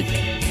is like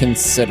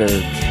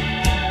considered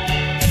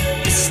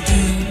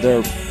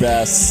their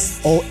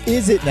best. Oh,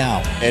 is it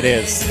now? It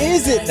is.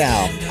 Is it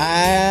now?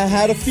 I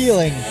had a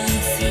feeling.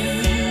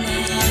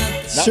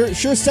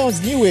 Sure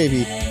sounds new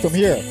wavy from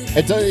here.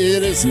 It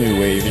is new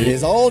wavy. It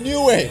is all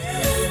new wave.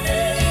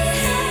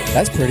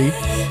 That's pretty,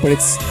 but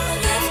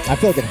I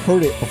feel like I've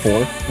heard it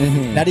before.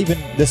 Mm-hmm. Not even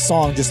this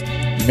song, just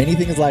many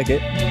things like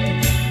it.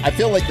 I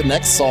feel like the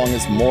next song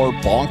is more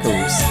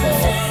bonkers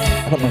though.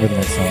 I don't remember the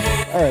next song.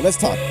 All right, let's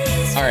talk.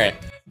 All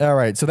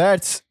right. So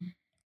that's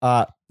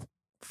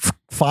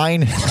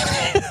fine.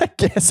 I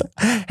guess.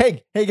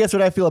 Hey, guess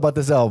what I feel about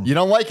this album? You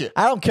don't like it?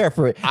 I don't care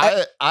for it.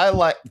 I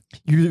like.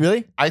 You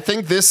really? I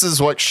think this is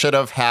what should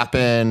have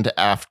happened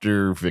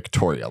after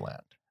Victoria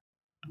Land.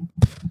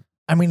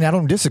 I mean, I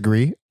don't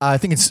disagree. I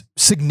think it's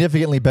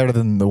significantly better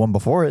than the one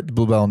before it,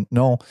 Bluebell.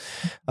 No,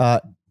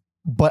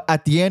 but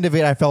at the end of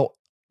it, I felt,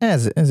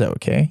 is that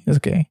okay? It's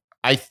okay.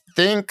 I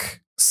think.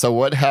 So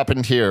what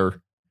happened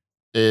here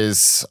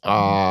is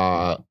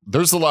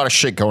there's a lot of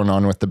shit going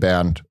on with the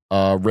band.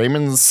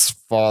 Raymond's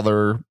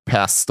father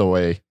passed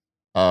away.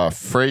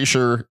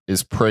 Frasier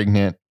is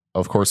pregnant,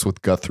 of course,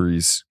 with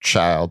Guthrie's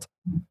child.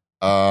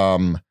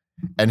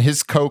 And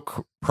his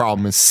coke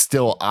problem is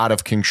still out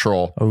of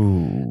control.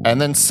 Ooh.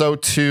 And then so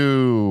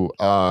too,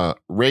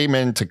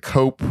 Raymond, to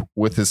cope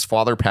with his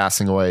father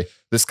passing away,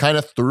 this kind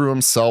of threw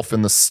himself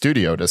in the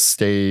studio to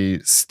stay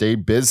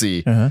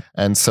busy. Uh-huh.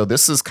 And so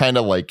this is kind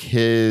of like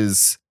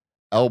his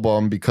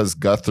album because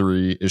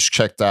Guthrie is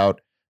checked out.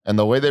 And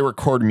the way they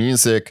record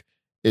music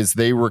is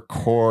they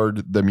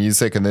record the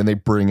music and then they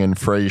bring in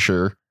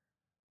Frasier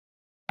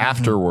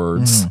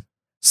afterwards. Mm-hmm.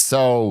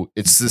 So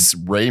it's this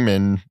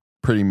Raymond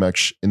pretty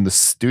much in the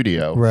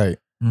studio. Right.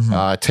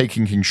 Mm-hmm.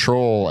 Taking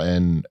control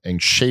and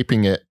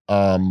shaping it.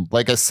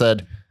 Like I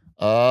said,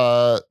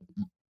 that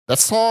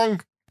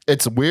song,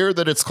 it's weird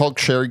that it's called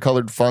Cherry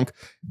Colored Funk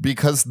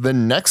because the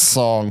next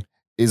song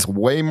is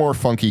way more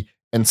funky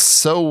and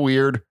so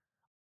weird.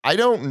 I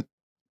don't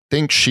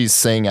think she's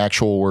saying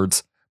actual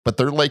words, but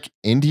they're like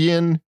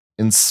Indian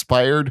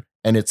inspired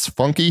and it's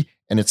funky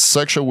and it's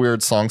such a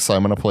weird song. So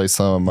I'm going to play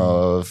some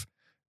of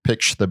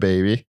Pitch the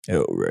Baby.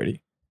 Oh,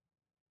 ready.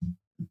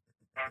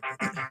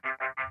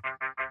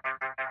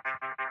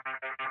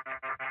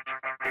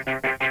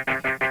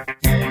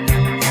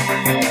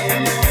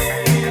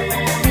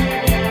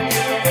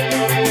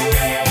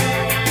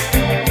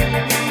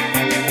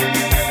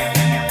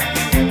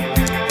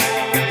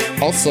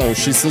 Also,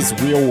 she says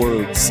real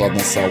words on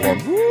this album.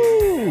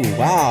 Ooh,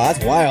 wow,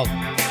 that's wild.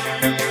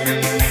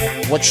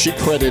 What she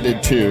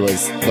credited to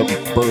as the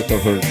birth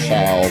of her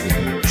child.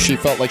 She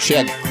felt like she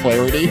had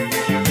clarity.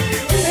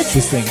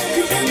 Interesting.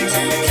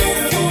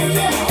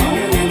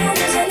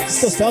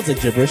 Still sounds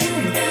like gibberish.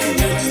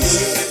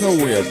 So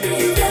weird.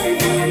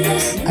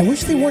 I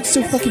wish they weren't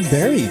so fucking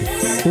buried.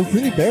 They're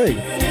really buried.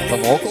 The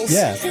vocals?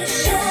 Yeah.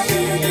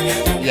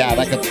 Yeah,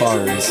 that guitar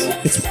is.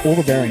 It's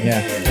overbearing,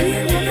 yeah.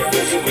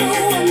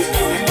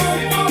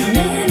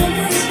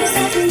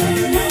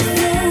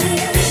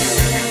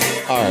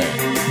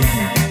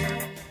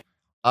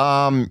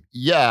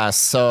 Yeah,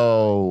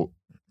 so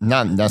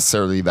not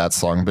necessarily that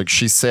song, but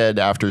she said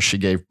after she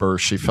gave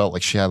birth, she felt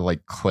like she had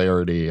like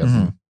clarity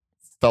and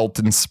felt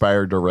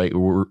inspired to write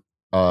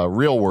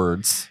real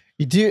words.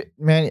 You do,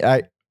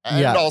 man.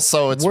 And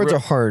also, it's words are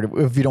hard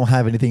if you don't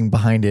have anything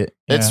behind it.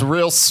 It's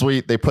real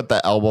sweet. They put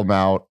the album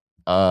out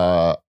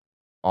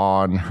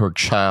on her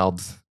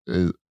child,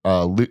 her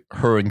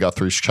and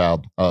Guthrie's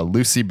child,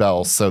 Lucy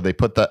Bell. So they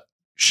put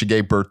she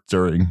gave birth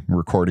during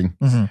recording,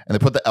 and they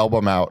put the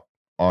album out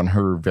on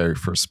her very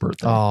first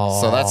birthday. Oh,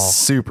 so that's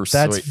super sweet.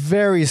 That's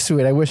very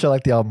sweet. I wish I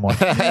liked the album more.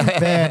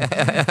 Man,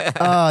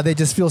 they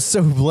just feel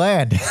so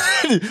bland.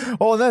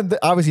 Oh, and then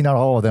obviously not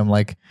all of them.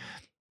 Like,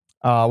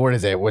 what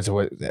is it? What's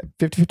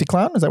 50-50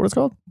 Clown? Is that what it's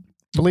called?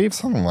 I believe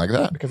something like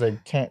that. Because I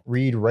can't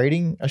read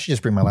writing. I should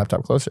just bring my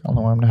laptop closer. I don't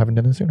know why I haven't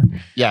done it sooner.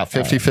 Yeah,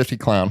 50-50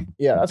 Clown.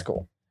 Yeah, that's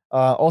cool.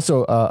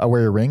 Also, I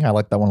Wear Your Ring. I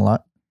like that one a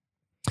lot.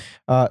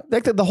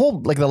 Like the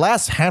whole, like the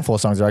last handful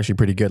of songs are actually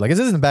pretty good. Like this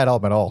isn't a bad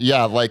album at all.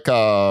 Yeah, like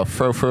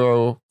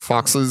Fro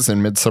Foxes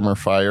and Midsummer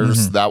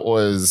Fires. That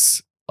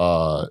was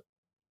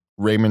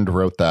Raymond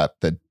wrote that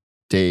the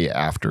day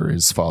after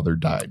his father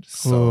died.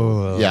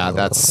 So yeah,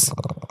 that's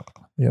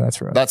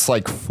right. That's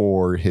like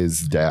for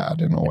his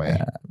dad in a way.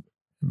 Yeah,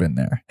 been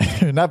there.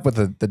 Not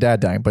with the dad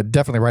dying, but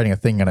definitely writing a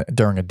thing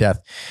during a death.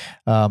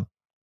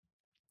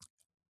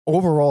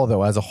 Overall,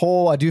 though, as a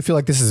whole, I do feel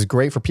like this is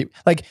great for people.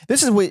 Like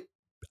this is what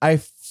I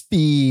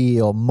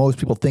feel most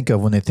people think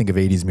of when they think of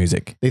 80s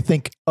music. They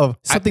think of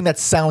something that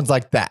sounds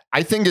like that.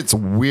 I think it's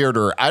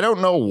weirder. I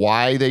don't know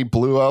why they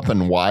blew up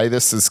and why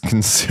this is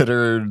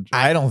considered.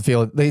 I don't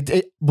feel it.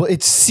 I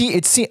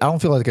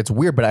don't feel like it's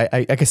weird, but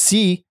I can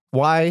see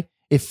why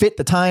it fit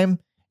the time.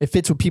 It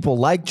fits what people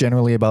like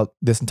generally about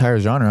this entire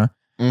genre.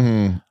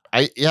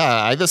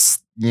 I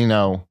just,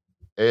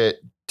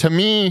 to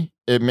me,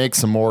 it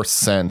makes more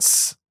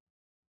sense.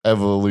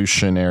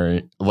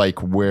 Evolutionary,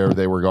 like where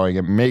they were going,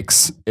 it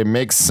makes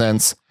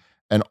sense,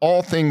 and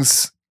all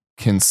things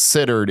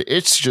considered,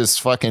 it's just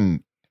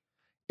fucking,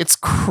 it's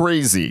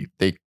crazy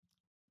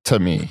to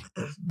me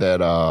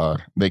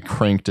that they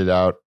cranked it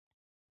out.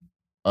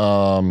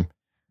 And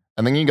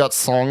then you got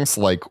songs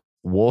like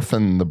Wolf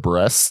and the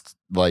Breast,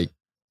 like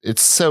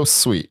it's so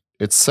sweet,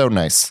 it's so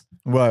nice.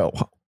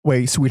 Well,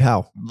 wait, sweet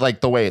how?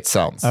 Like the way it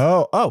sounds. Put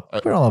on a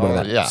little bit of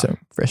that. Yeah, so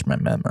fresh my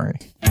memory.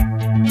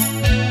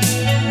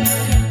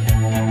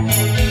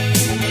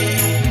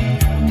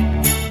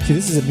 See,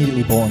 this is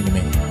immediately boring to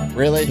me.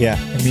 Really? Yeah,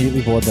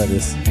 immediately bored by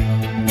this.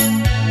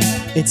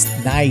 It's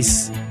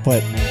nice,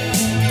 but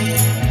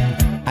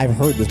I've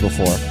heard this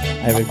before.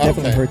 I've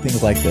definitely heard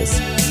things like this.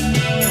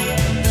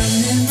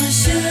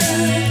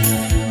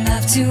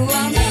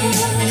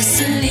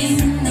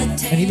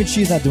 And even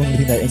she's not doing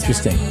anything that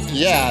interesting.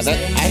 Yeah,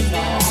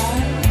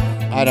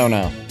 I don't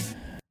know.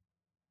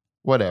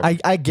 Whatever.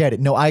 I get it.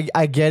 No, I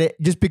get it.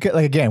 Just because,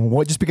 like, again,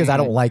 just because I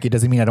don't like it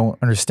doesn't mean I don't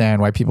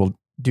understand why people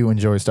do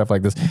enjoy stuff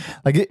like this.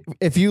 Like,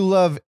 if you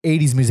love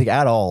 80s music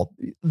at all,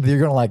 you're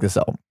gonna like this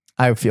album,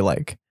 I feel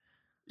like.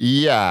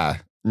 Yeah,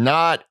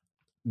 not,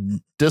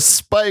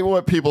 despite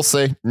what people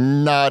say,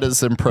 not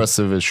as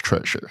impressive as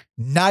Treasure.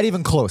 Not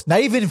even close.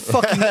 Not even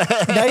fucking.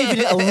 Not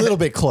even a little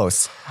bit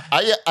close.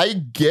 I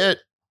get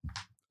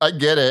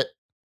it.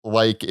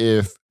 Like,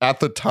 if at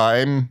the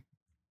time,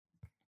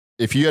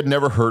 if you had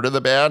never heard of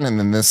the band and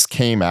then this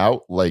came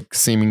out like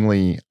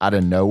seemingly out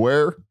of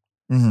nowhere,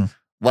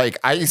 like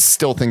I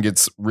still think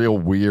it's real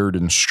weird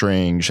and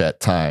strange at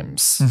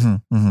times.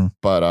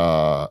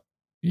 But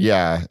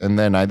yeah, and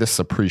then I just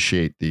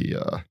appreciate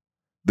the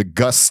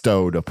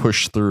gusto to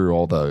push through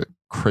all the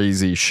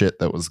crazy shit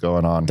that was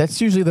going on. That's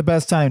usually the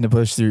best time to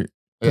push through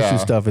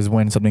stuff, is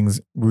when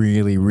something's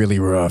really, really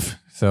rough.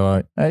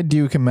 So I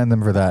do commend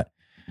them for that.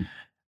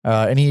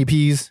 Any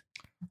EPs?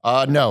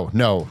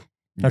 No.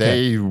 Okay.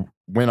 They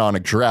went on a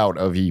drought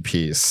of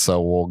EPs,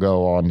 so we'll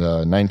go on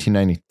to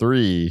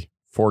 1993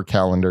 for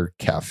Calendar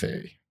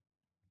Cafe.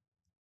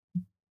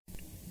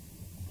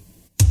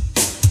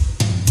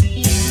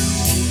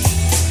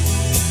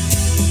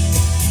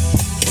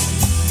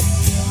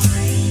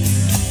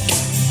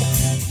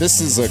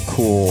 This is a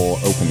cool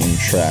opening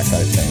track,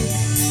 I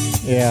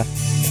think. Yeah,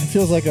 it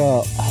feels like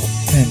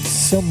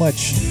so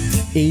much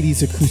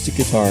 80s acoustic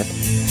guitar.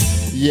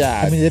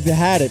 Yeah. I mean, they've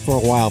had it for a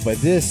while, but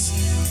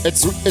this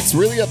It's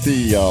really at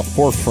the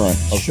forefront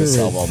of Sure this is.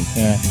 album.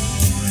 Yeah.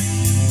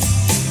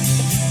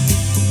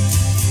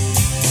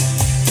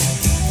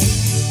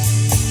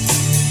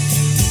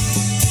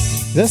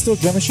 Is that still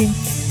Drum Machine?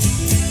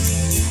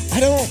 I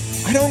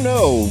don't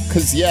know,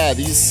 cause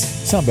these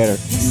Sound better.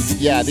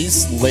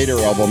 these later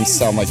albums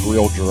sound like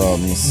real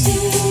drums.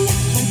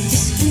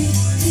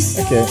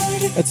 Okay,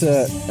 that's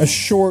a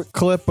short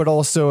clip, but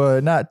also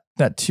not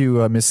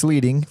too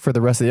misleading for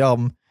the rest of the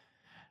album.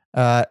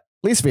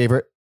 Least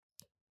favorite,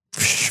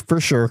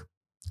 for sure.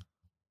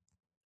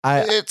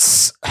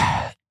 It's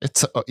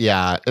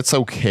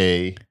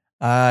okay.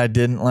 I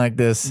didn't like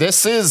this.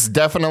 This is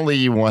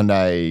definitely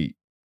when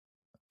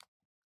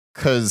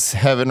cause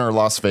Heaven or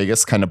Las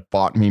Vegas kind of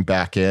bought me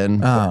back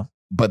in,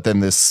 but then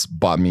this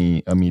bought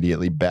me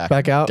immediately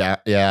back out.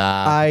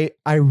 Yeah.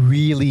 I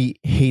really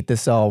hate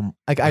this album.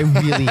 Like I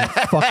really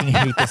fucking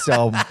hate this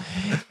album.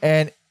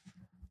 And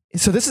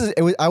so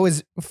I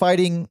was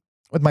fighting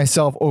with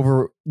myself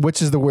over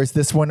which is the worst,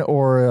 this one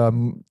or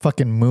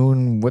fucking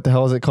Moon. What the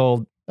hell is it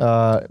called?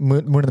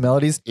 Moon of the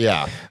Melodies.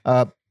 Yeah.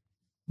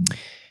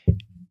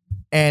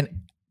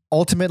 And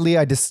ultimately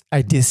I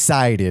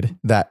decided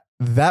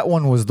that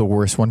one was the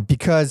worst one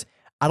because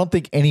I don't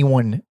think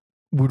anyone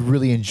would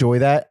really enjoy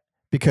that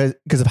because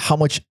of how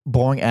much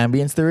boring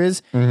ambience there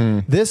is.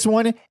 Mm-hmm. This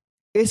one,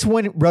 it's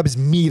when it rubs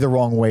me the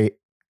wrong way.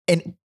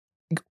 And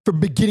from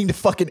beginning to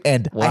fucking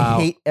end, Wow.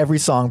 I hate every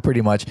song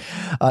pretty much.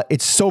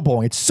 It's so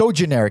boring. It's so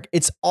generic.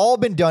 It's all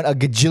been done a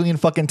gajillion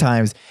fucking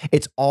times.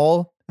 It's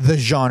all the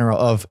genre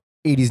of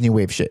 80s new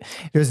wave shit.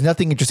 There's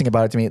nothing interesting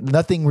about it to me.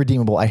 Nothing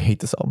redeemable. I hate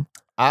this album.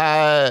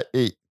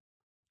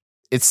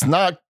 It's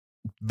not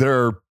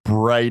their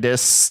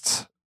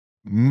brightest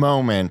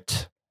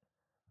moment,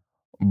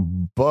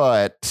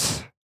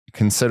 but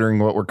considering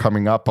what we're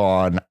coming up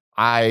on,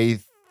 I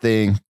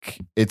think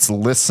it's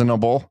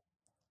listenable.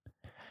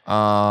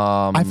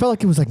 I felt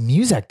like it was like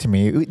Muzak to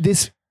me.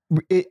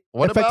 It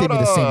What affected me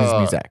about, the same as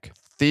Muzak.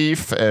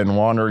 Thief and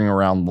Wandering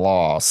Around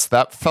Lost,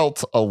 that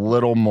felt a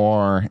little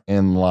more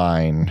in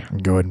line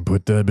Go ahead and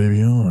put that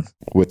baby on.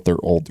 with their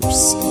older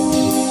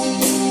stuff.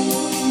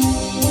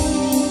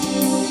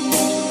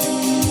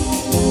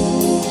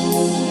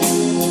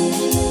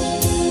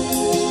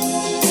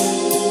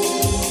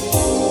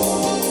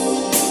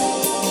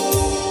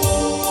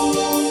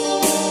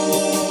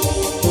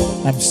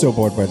 I'm so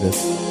bored by this.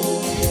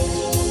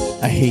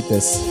 I hate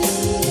this.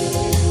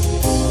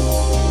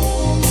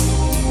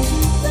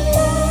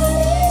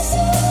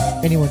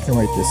 Anyone can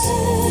write this.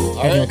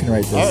 Anyone can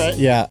write this. All right.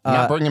 Yeah.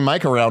 Not bringing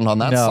Mike around on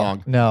that no,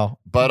 song. No.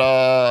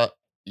 But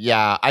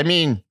yeah, I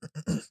mean,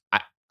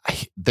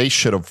 they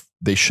should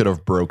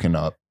have broken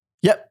up.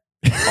 Yep.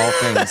 All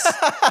things.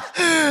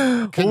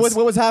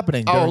 what was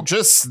happening? Oh,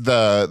 just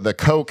the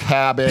coke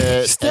habit.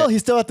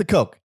 he's still at the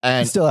coke. and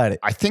He's still at it.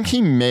 I think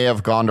he may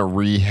have gone to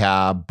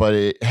rehab, but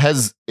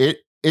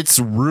it's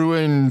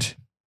ruined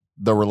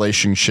the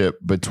relationship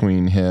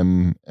between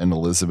him and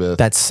Elizabeth.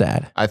 That's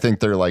sad. I think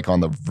they're like on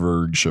the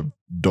verge of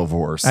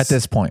divorce At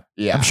this point.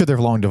 Yeah, I'm sure they're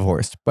long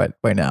divorced, but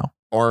by now.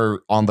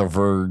 or on the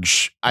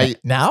verge.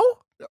 Now?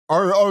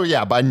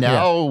 By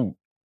now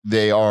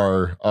they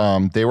are.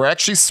 They were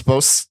actually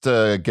supposed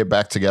to get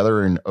back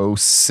together in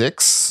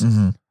 2006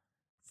 Mm-hmm.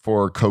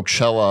 for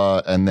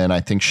Coachella, and then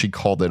I think she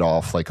called it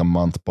off like a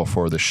month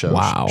before the show.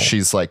 Wow.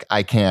 She's like,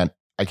 I can't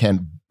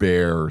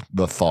bear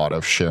the thought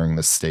of sharing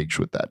the stage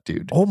with that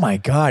dude. Oh my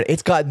God.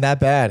 It's gotten that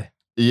bad.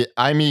 Yeah,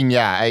 I mean,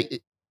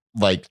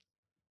 like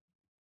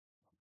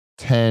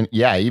 10,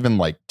 even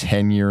like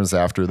 10 years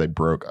after they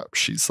broke up,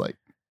 she's like,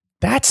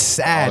 That's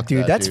sad, Fuck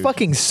dude. that That's dude.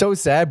 fucking so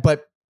sad,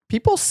 but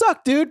people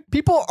suck, dude.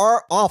 People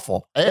are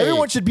awful. Hey.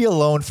 Everyone should be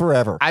alone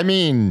forever. I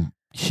mean,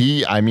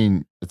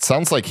 it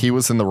sounds like he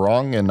was in the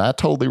wrong, and I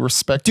totally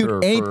respect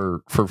Dude, her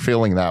for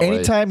feeling that way.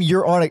 Anytime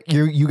you're on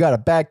you got a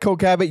bad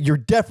coke habit, you're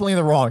definitely in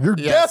the wrong. You're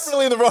Yes.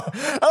 definitely in the wrong.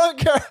 I don't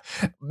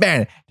care.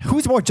 Man,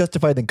 who's more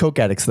justified than coke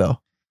addicts though?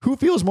 Who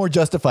feels more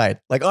justified?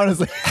 Like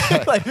honestly.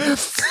 like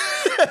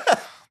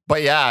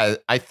But yeah,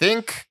 I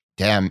think,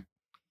 damn,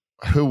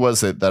 who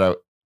was it that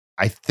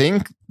I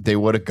think they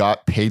would have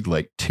got paid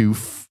like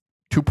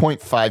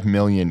 2.5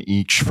 million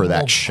each for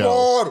that show.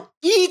 God.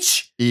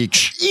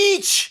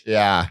 Each.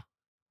 Yeah.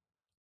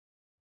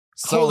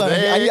 So Hold on.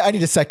 I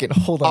need a second.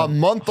 Hold a on.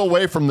 month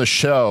away from the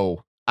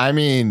show. I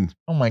mean,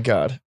 Oh my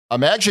God.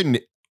 imagine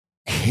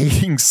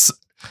hating.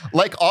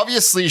 Like,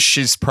 obviously,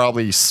 she's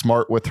probably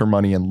smart with her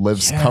money and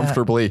lives Yeah.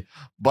 comfortably.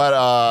 But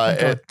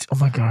Oh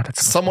my God.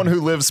 It's so someone funny.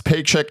 who lives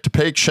paycheck to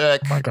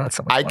paycheck, Oh my God.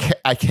 So much I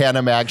funny. can't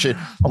imagine.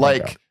 Oh my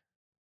Like, God.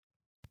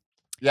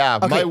 yeah,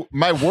 Okay.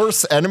 my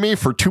worst enemy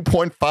for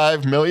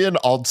 2.5 million,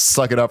 I'll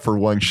suck it up for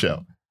one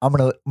show. I'm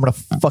gonna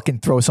fucking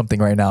throw something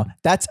right now.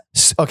 That's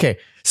okay.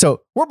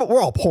 So we're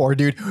all poor,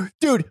 dude.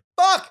 Dude,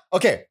 fuck.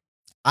 Okay,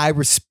 I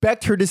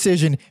respect her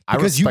decision I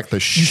because respect the you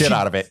shit should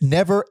out of it.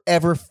 Never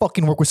ever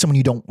fucking work with someone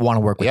you don't want to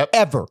work with. Yep.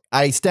 Ever.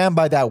 I stand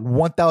by that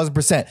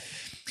 1000%.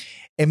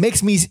 It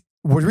makes me.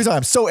 The reason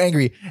I'm so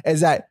angry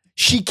is that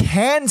she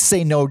can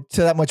say no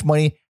to that much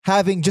money,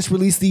 having just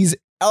released these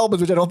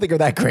albums, which I don't think are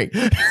that great.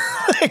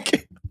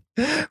 Like,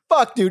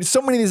 fuck, dude.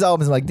 So many of these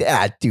albums, I'm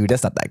like, dude,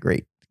 that's not that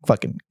great.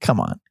 Fucking come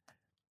on.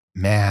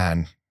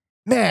 Man.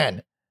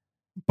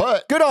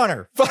 But good on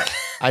her. Fuck.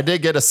 I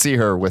did get to see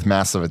her with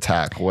Massive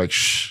Attack,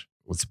 which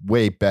was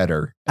way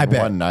better. I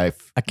bet. One night,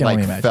 I can only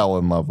like, imagine. fell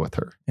in love with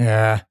her.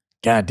 Yeah.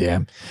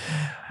 Goddamn.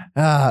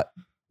 All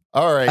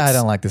right. I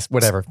don't like this.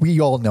 Whatever.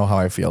 We all know how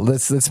I feel.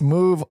 Let's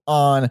move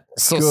on.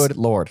 So Good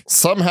Lord.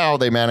 somehow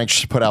they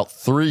managed to put out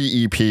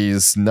 3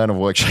 EPs, none of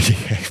which I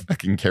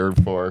fucking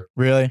cared for.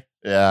 Really?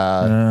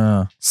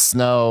 Yeah.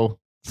 Snow,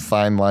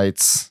 Fine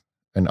Lights,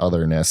 and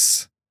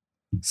Otherness.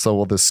 So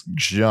we'll just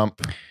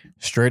jump.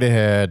 Straight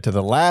ahead to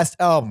the last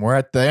album. We're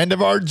at the end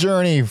of our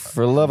journey.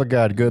 For the love of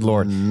God. Good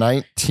Lord.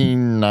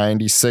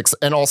 1996.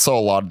 And also a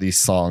lot of these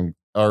songs,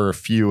 or a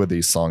few of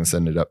these songs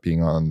ended up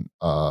being on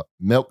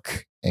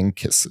Milk and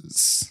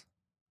Kisses.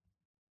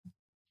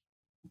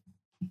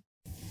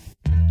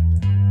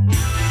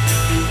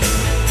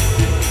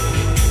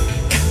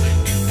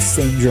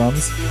 Same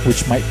drums,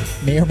 which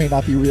may or may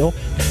not be real.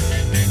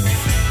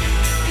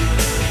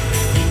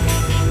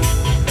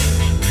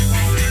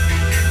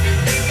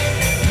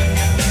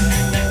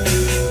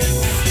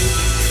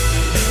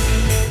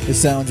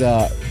 This sounds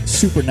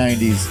super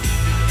 90s.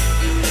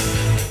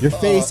 Your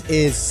face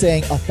is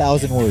saying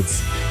 1,000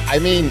 words. I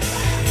mean,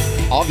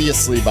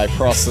 obviously by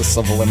process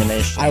of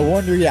elimination, I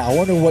wonder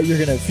what you're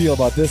gonna feel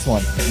about this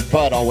one.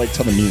 but I'll wait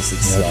till the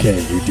music's done.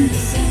 Okay, you do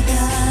this.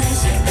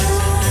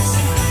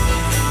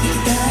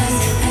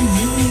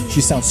 She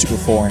sounds super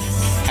foreign.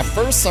 At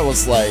first I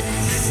was like,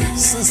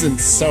 this isn't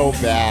so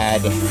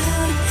bad.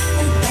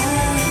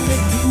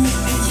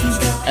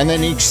 And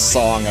then each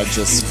song I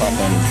just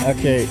fucking...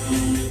 Okay,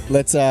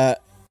 let's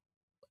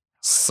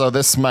So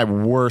this is my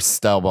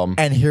worst album.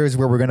 and here's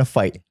where we're gonna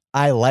fight.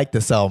 I like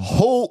this album.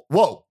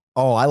 Whoa.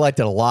 Oh, I liked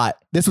it a lot.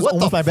 This was What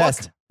almost the my fuck?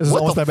 best. This was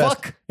What almost the my best.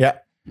 fuck? Yeah.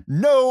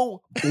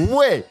 No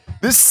way.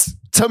 This,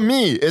 to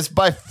me, is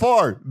by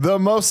far the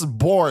most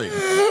boring.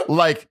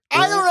 Like,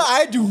 I don't know.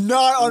 I do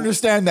not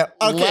understand that.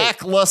 Okay.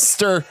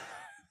 lackluster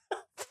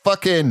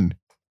fucking...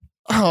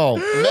 Oh,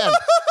 man.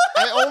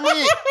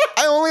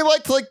 I only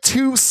liked like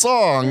 2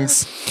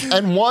 songs,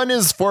 and one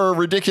is for a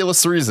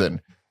ridiculous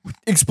reason.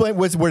 Explain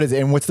what is it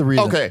and what's the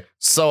reason? Okay,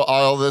 so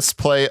I'll just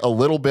play a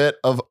little bit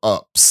of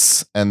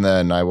Ups, and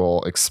then I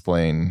will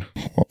explain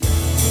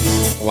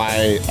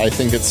why I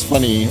think it's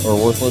funny or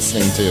worth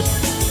listening to.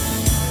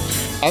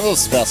 I'll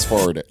just fast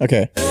forward it.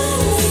 Okay.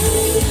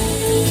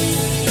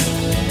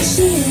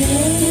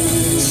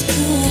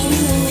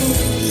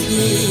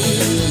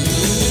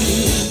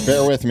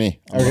 Bear with me.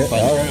 I'm Okay. gonna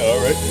find it. All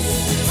right.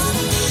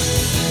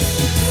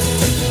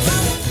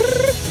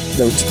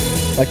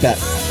 Note. Like that.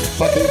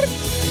 Fucking.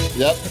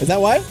 Yep. Is that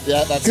why?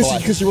 Yeah, that's why.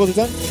 Because she rolled her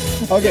tongue?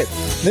 Okay.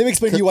 Let me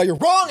explain to you why you're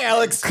wrong,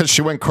 Alex. Because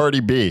she went Cardi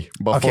B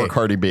before Okay.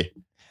 Cardi B.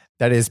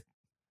 That is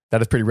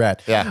pretty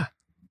rad. Yeah.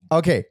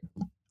 Okay.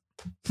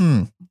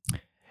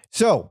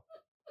 So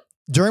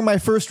during my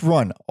first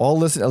run, I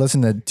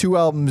listened to 2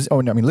 albums.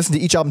 Oh no, listen to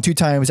each album 2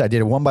 times. I did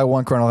it one by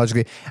one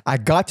chronologically. I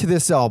got to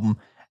this album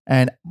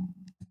and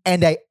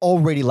I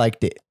already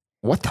liked it.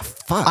 What the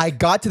fuck? I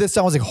got to this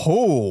song. I was like,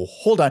 oh,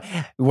 hold on.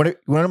 One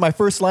of my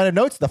first line of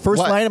notes, the first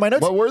line of my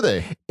notes, What were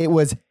they? it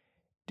was,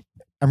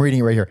 I'm reading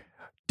it right here.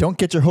 Don't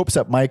get your hopes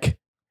up, Mike.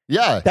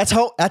 Yeah. That's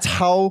how, That's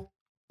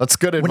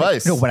good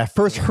advice. when I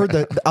first heard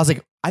I was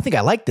like, I think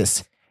I like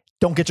this.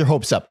 Don't get your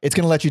hopes up. It's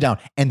going to let you down.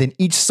 And then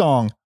each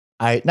song,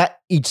 not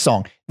each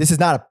song. This is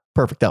not a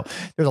perfect album.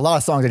 There's a lot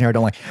of songs in here I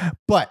don't like.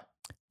 But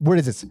what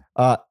is this?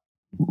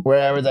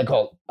 Whatever is that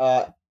called?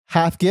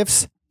 Half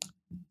Gifts.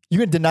 You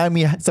gonna deny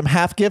me some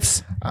half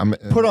gifts?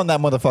 Put on that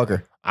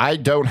motherfucker. I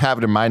don't have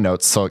it in my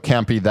notes, so it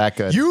can't be that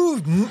good.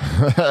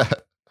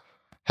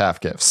 Half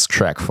Gifts,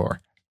 track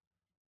 4.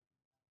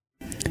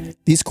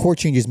 These chord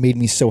changes made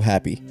me so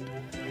happy.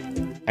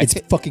 It's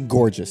fucking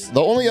gorgeous.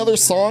 The only other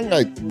song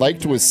I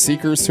liked was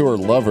Seekers Who Are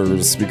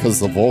Lovers because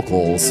the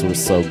vocals were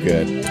so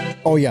good.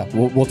 Oh yeah,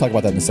 we'll talk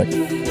about that in a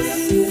second.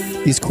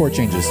 These chord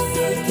changes.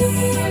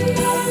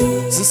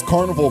 Is this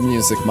carnival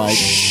music, Mike?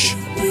 Shh.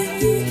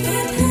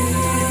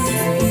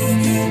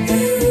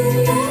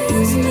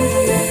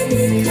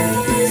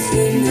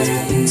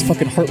 It's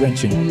fucking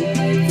heart-wrenching.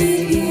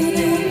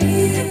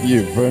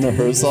 You, Werner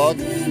Herzog?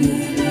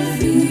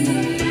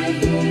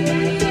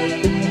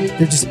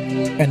 They're just,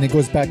 and it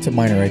goes back to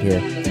minor right here.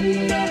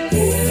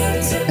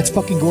 It's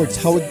fucking gorgeous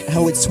how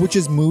it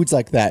switches moods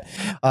like that.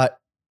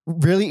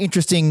 Really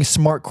interesting,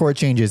 smart chord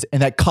changes,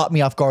 and that caught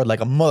me off guard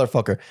like a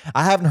motherfucker.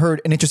 I haven't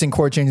heard an interesting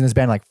chord change in this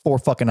band in like 4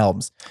 fucking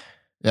albums.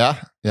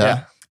 Yeah.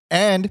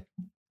 And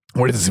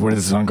what is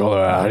this song called?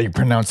 How do you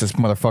pronounce this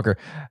motherfucker?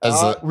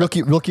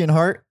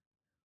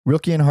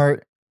 Rilke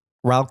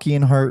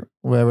and Hart,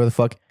 whatever the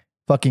fuck.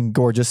 Fucking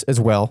gorgeous as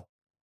well.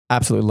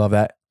 Absolutely love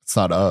that. It's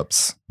not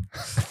Ups.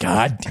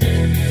 God.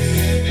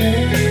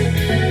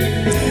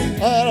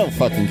 I don't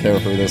fucking care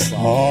for this song.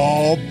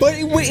 Oh, but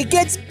it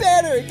gets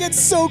better. It gets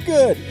so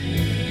good.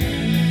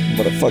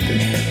 Motherfucker.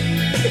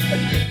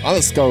 I'll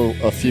just go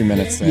a few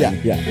minutes in. Yeah.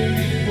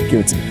 Give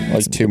it to me.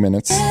 Like 2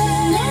 minutes.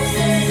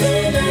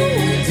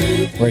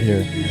 right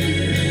here.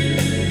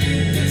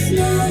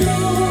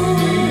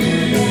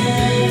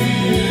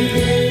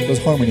 Those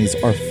harmonies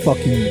are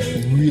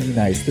fucking really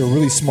nice. They're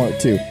really smart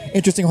too.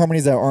 Interesting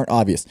harmonies that aren't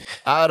obvious.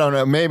 I don't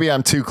know. Maybe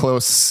I'm too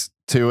close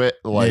to it.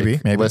 Like,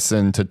 Maybe.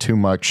 listen to too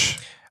much.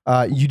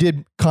 You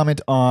did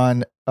comment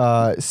on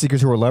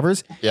Seekers Who Are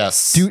Lovers.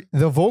 Yes. Dude,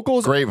 the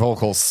vocals, Great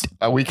vocals.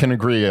 We can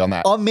agree on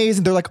that.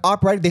 amazing. They're like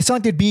operatic. They sound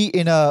like they'd be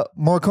in a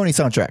Morricone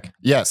soundtrack.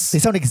 Yes. They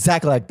sound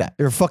exactly like that.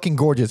 They're fucking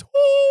gorgeous.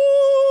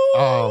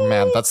 Oh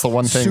man, that's the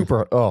one thing.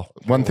 Super. Oh,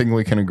 One thing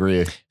we can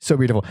agree. so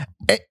beautiful.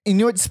 And you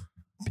know what?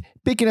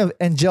 Speaking of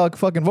angelic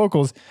fucking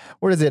vocals,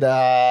 what is it?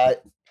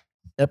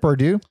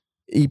 Eperdu?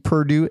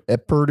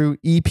 Eperdu,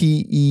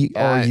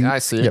 E-P-E-R-U. I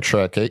see it. Yep.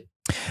 Truck.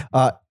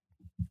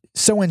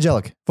 So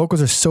angelic.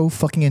 Vocals are so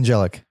fucking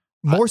angelic.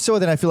 More so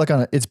than I feel like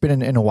it's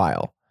been in a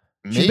while.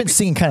 She's been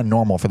singing kind of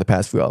normal for the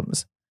past few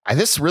albums.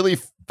 This really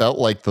felt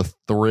like the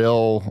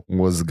thrill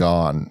was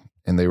gone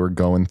and they were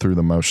going through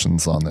the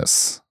motions on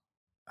this.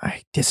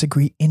 I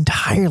disagree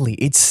entirely.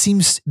 It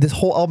seems this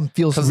whole album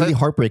feels really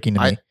heartbreaking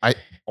to me.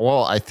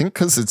 I think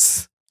because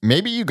it's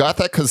maybe you got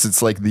that because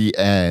it's like the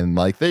end.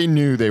 Like they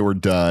knew they were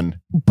done.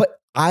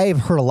 But I've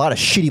heard a lot of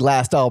shitty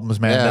last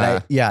albums,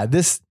 man.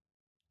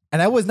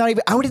 And I was not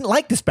even. I didn't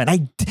like this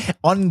band.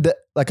 On the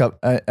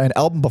an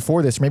album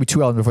before this, maybe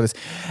 2 albums before this,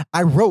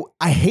 I wrote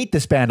I hate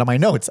this band on my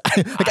notes.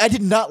 I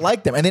did not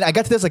like them, and then I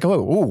got to this like,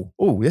 oh,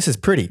 this is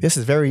pretty. This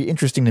is very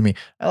interesting to me.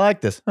 I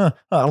like this. I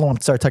don't want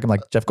to start talking like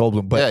Jeff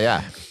Goldblum, but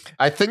yeah.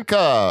 I think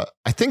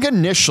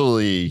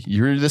initially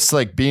you're just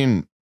like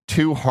being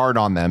too hard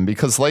on them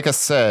because, like I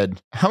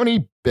said, how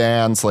many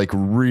bands like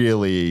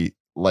really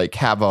like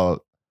have a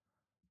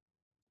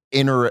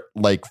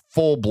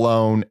full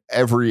blown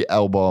every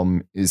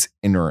album is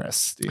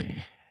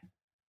interesting?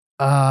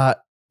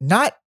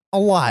 Not a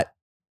lot.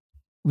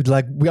 We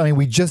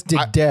just did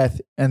Death,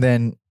 and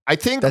then I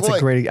think that's a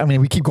great. I mean,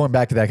 we keep going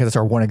back to that because it's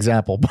our one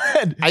example.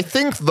 But I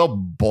think the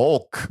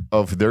bulk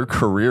of their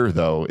career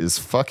though is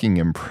fucking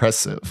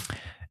impressive.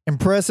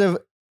 Impressive,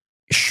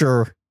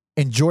 sure.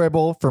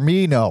 Enjoyable for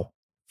me, no.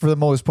 For the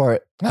most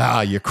part.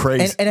 You're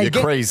crazy. And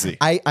you're crazy.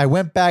 I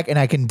went back and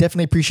I can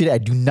definitely appreciate it. I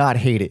do not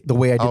hate it the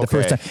way I did the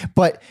first time.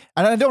 But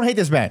I don't hate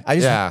this band.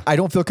 I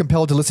don't feel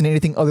compelled to listen to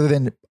anything other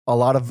than a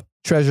lot of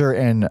Treasure,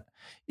 and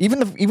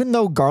even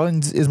though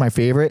Garland's is my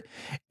favorite,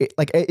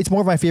 it's more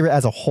of my favorite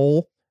as a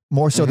whole,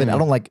 more so than I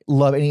don't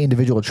love any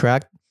individual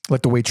track,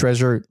 like the way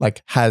Treasure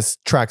has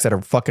tracks that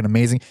are fucking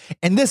amazing.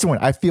 And this one,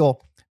 I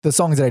feel the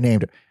songs that I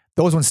named,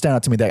 those ones stand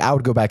out to me. That I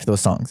would go back to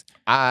those songs.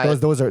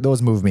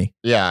 Those move me.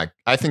 Yeah,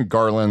 I think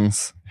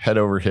Garland's, Head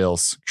Over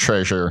Heels,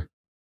 Treasure,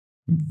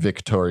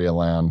 Victoria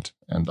Land,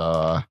 and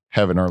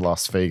Heaven or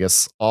Las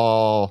Vegas,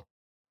 all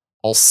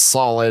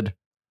solid,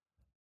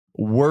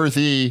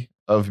 worthy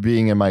of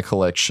being in my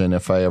collection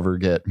if I ever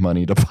get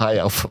money to buy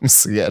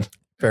albums again.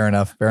 Fair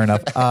enough.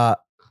 I'm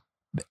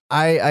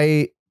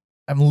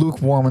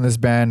lukewarm on this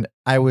band.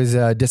 I was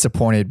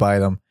disappointed by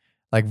them.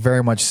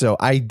 Very much so.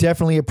 I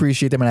definitely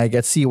appreciate them, and I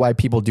get see why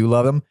people do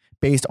love them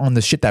based on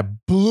the shit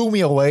that blew me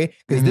away.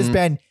 Because this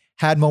band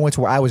had moments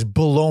where I was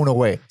blown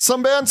away.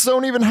 Some bands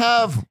don't even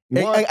have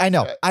one. I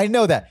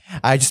know that.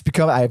 I've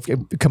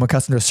become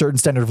accustomed to a certain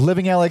standard of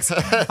living, Alex.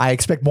 I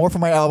expect more from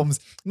my albums.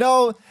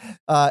 No,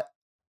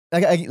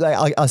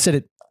 I'll say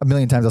it a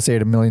million times. I'll say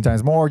it a million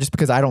times more. Just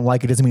because I don't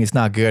like it doesn't mean it's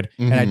not good.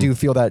 And I do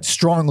feel that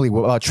strongly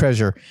about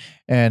Treasure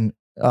and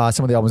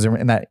some of the albums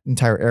in that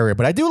entire area.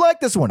 But I do like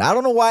this one. I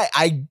don't know why.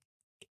 I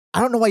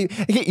don't know why.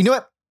 You know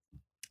what?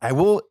 I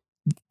will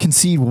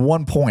concede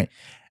one point,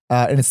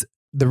 and it's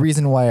the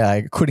reason why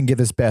I couldn't give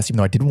this best, even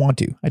though I did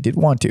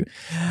want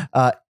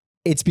to.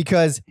 It's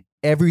because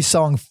every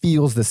song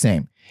feels the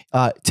same,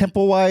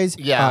 tempo wise,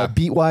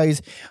 beat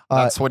wise.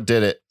 That's what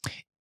did it.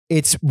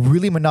 It's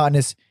really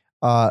monotonous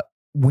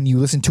when you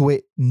listen to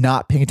it,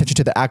 not paying attention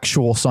to the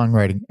actual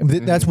songwriting. And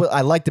that's what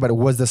I liked about it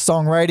was the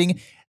songwriting.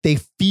 They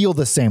feel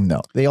the same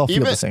though. They all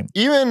feel the same.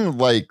 Even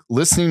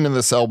listening to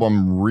this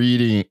album,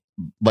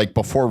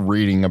 before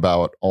reading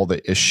about all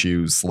the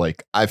issues,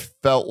 I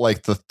felt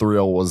like the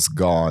thrill was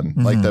gone.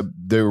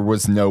 There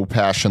was no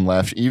passion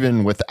left,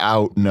 even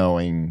without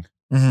knowing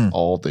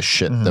all the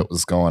shit that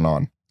was going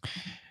on.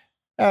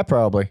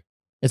 Probably.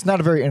 It's not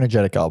a very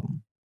energetic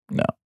album.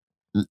 No.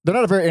 They're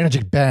not a very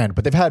energetic band,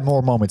 but they've had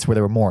more moments where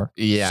they were more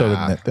so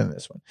than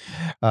this one.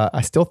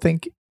 I still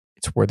think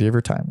it's worthy of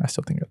your time. I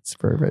still think it's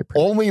very, very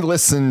pretty. Only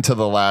listen to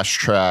the last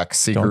track,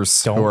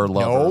 Seekers Who Are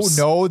Lovers.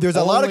 No, there's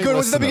a lot of good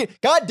ones in the beginning.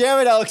 God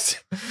damn it,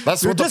 Alex.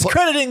 You're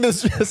discrediting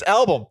this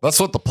album. That's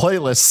what the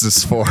playlist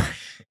is for.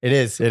 It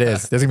is.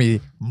 There's going to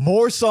be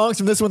more songs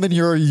from this one than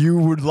you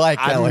would like,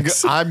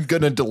 Alex. I'm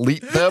going to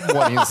delete them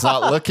when he's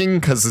not looking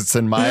because it's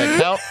in my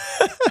account.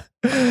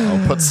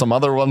 I'll put some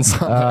other ones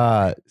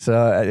on. So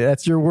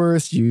that's your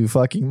worst, you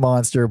fucking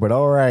monster. But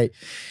all right.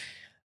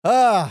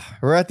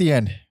 We're at the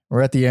end.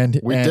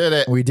 We did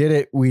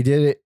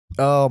it.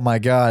 Oh my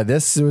God.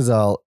 This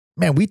was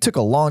we took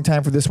a long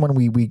time for this one.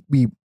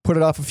 We put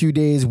it off a few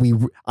days.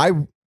 I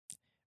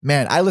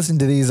listened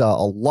to these a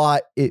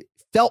lot. It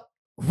felt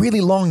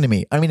really long to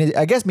me. I mean,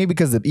 I guess maybe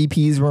because the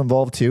EPs were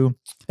involved too.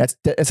 That's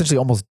essentially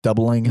almost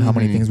doubling how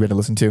many things we had to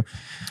listen to.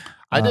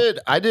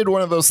 I did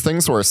one of those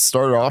things where I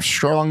started off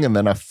strong and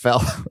then I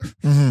fell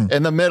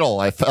in the middle.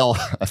 I fell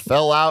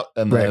out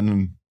and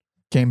then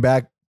came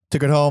back,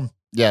 took it home.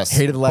 Yes.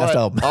 Hated the last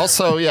album.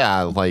 Also,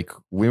 yeah, like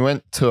we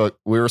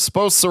were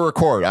supposed to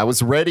record. I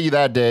was ready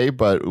that day,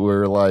 but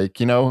we're like,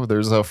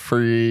 there's a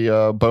free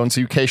Bones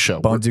UK show.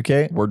 Bones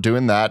UK. We're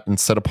doing that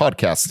instead of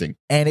podcasting.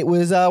 And it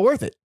was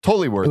worth it.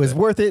 Totally worth it. It was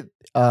worth it.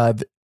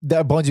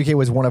 That Bones UK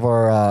was one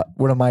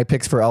of my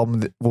picks for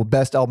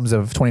best albums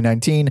of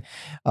 2019.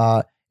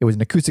 It was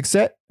an acoustic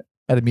set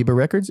at Amoeba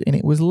Records, and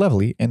it was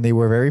lovely. And they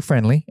were very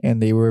friendly,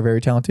 and they were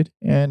very talented.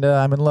 And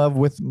I'm in love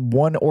with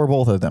one or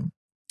both of them.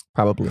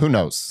 Probably. Who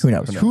knows?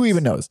 Who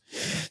even knows?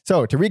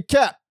 So to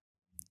recap,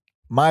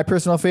 my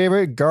personal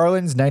favorite,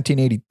 Garland's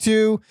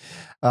 1982.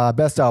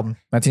 Best album,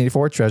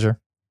 1984,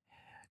 Treasure.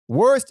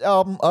 Worst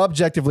album,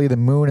 objectively, The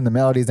Moon and the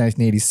Melodies,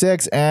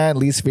 1986. And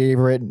least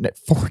favorite,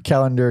 For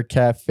Calendar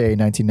Cafe,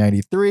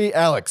 1993.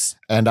 Alex.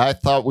 And I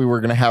thought we were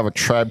going to have a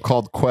Tribe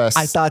Called Quest.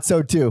 I thought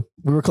so too.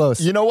 We were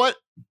close. You know what?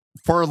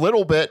 For a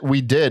little bit,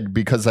 we did,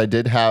 because I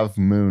did have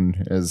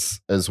Moon as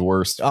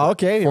worst. Oh,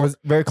 okay. It was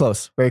very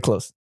close. Very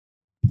close.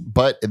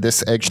 But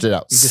this edged it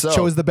out. You just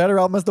chose the better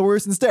album as the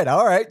worst instead.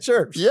 All right,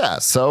 sure. Yeah.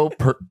 So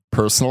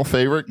personal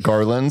favorite,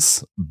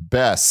 Garland's.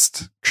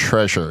 Best,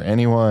 Treasure.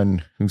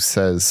 Anyone who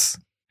says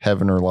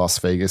Heaven or Las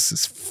Vegas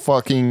is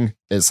fucking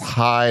as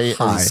high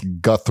as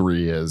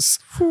Guthrie is.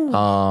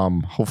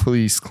 Hopefully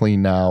he's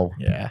clean now.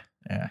 Yeah.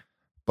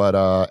 But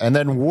and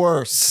then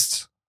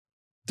worst,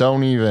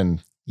 not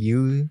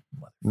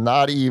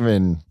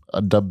even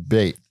a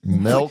debate.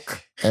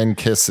 Milk and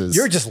Kisses.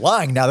 You're just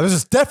lying now.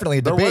 There's definitely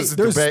a debate.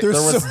 There's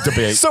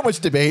debate. So much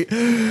debate.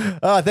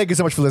 Thank you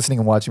so much for listening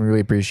and watching. We really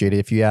appreciate it.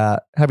 If you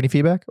have any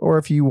feedback, or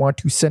if you want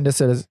to send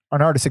us an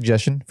artist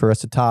suggestion for us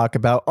to talk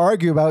about,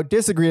 argue about,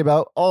 disagree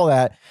about, all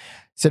that,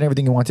 send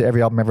everything you want to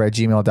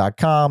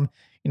everyalbumever@gmail.com.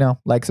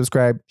 Like,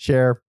 subscribe,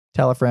 share,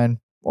 tell a friend,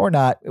 or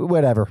not,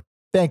 whatever.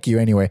 Thank you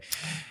anyway.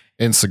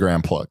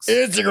 Instagram plugs.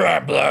 You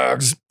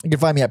can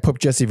find me at Pope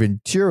Jesse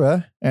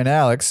Ventura, and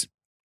Alex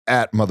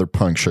at Mother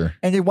Puncture.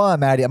 And while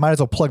I'm at it, I might as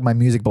well plug my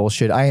music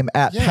bullshit. I am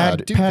at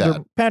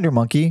Pander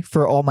Monkey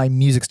for all my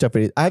music stuff.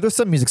 There's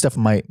some music stuff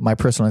on my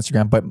personal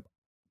Instagram, but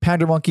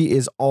Pander Monkey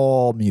is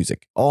all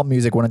music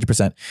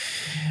 100%.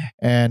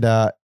 And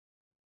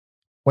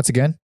once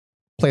again,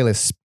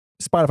 Spotify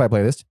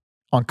playlist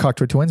on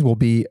Cocktail Twins will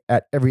be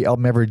at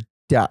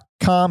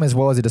everyalbumever.com, as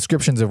well as the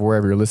descriptions of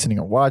wherever you're listening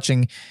or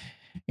watching.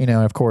 And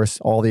of course,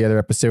 all the other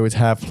episodes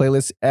have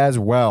playlists as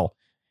well.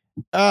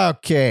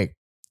 Okay.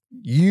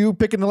 You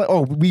picking the...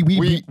 Oh, we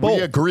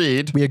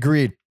agreed. We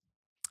agreed.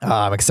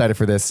 I'm excited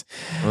for this.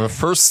 The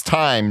first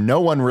time, no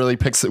one really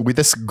picks it. We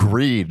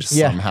disagreed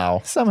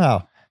somehow.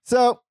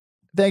 So,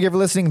 thank you for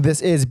listening.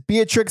 This is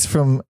Beatrix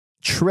from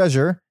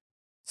Treasure.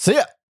 See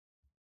ya.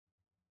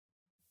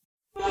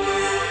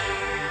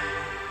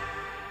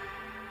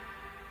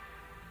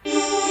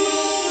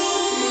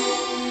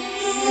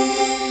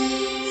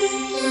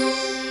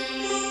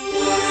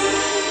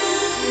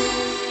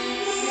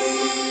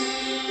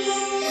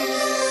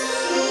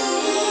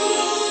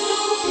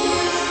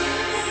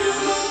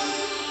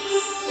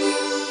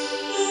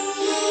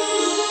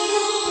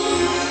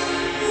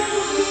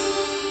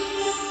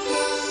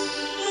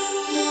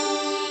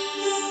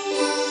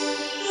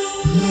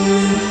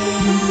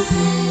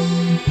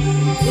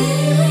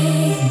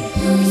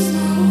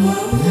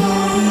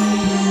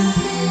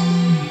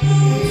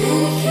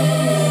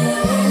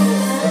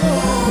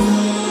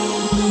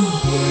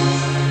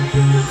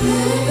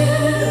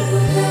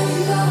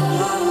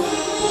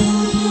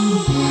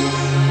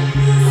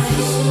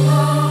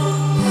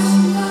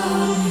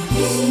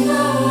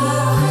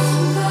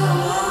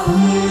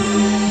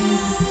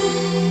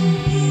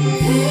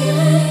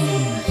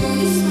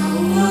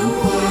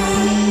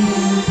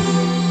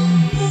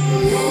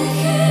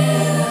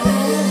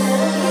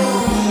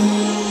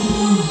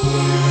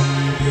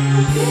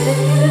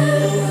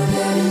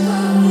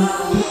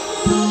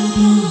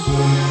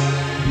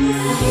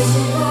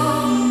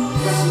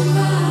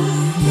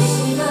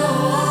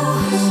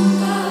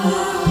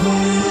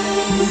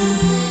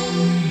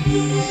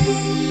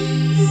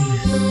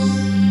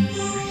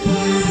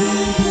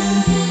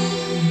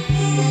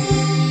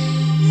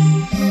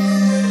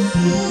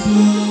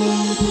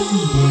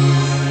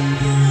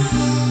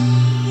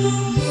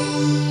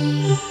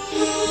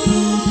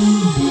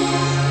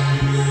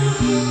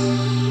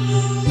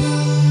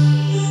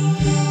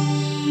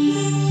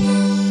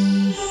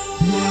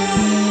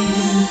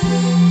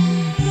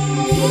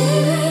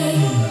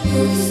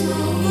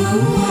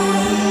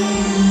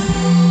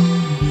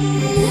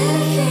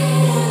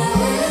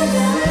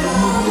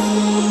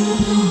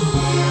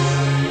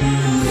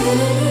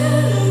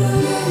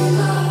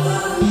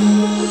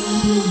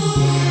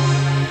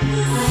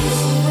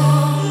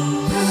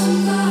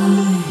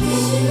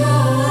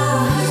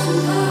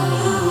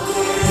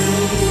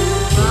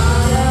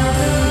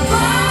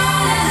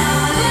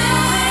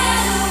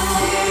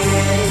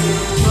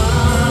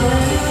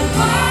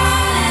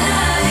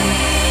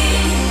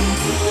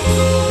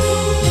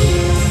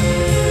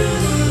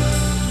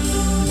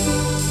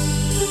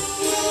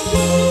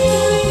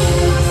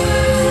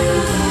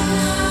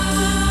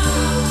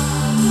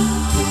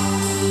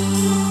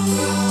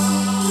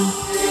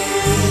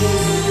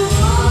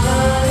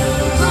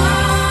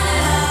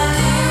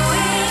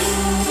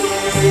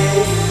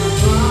 Bye.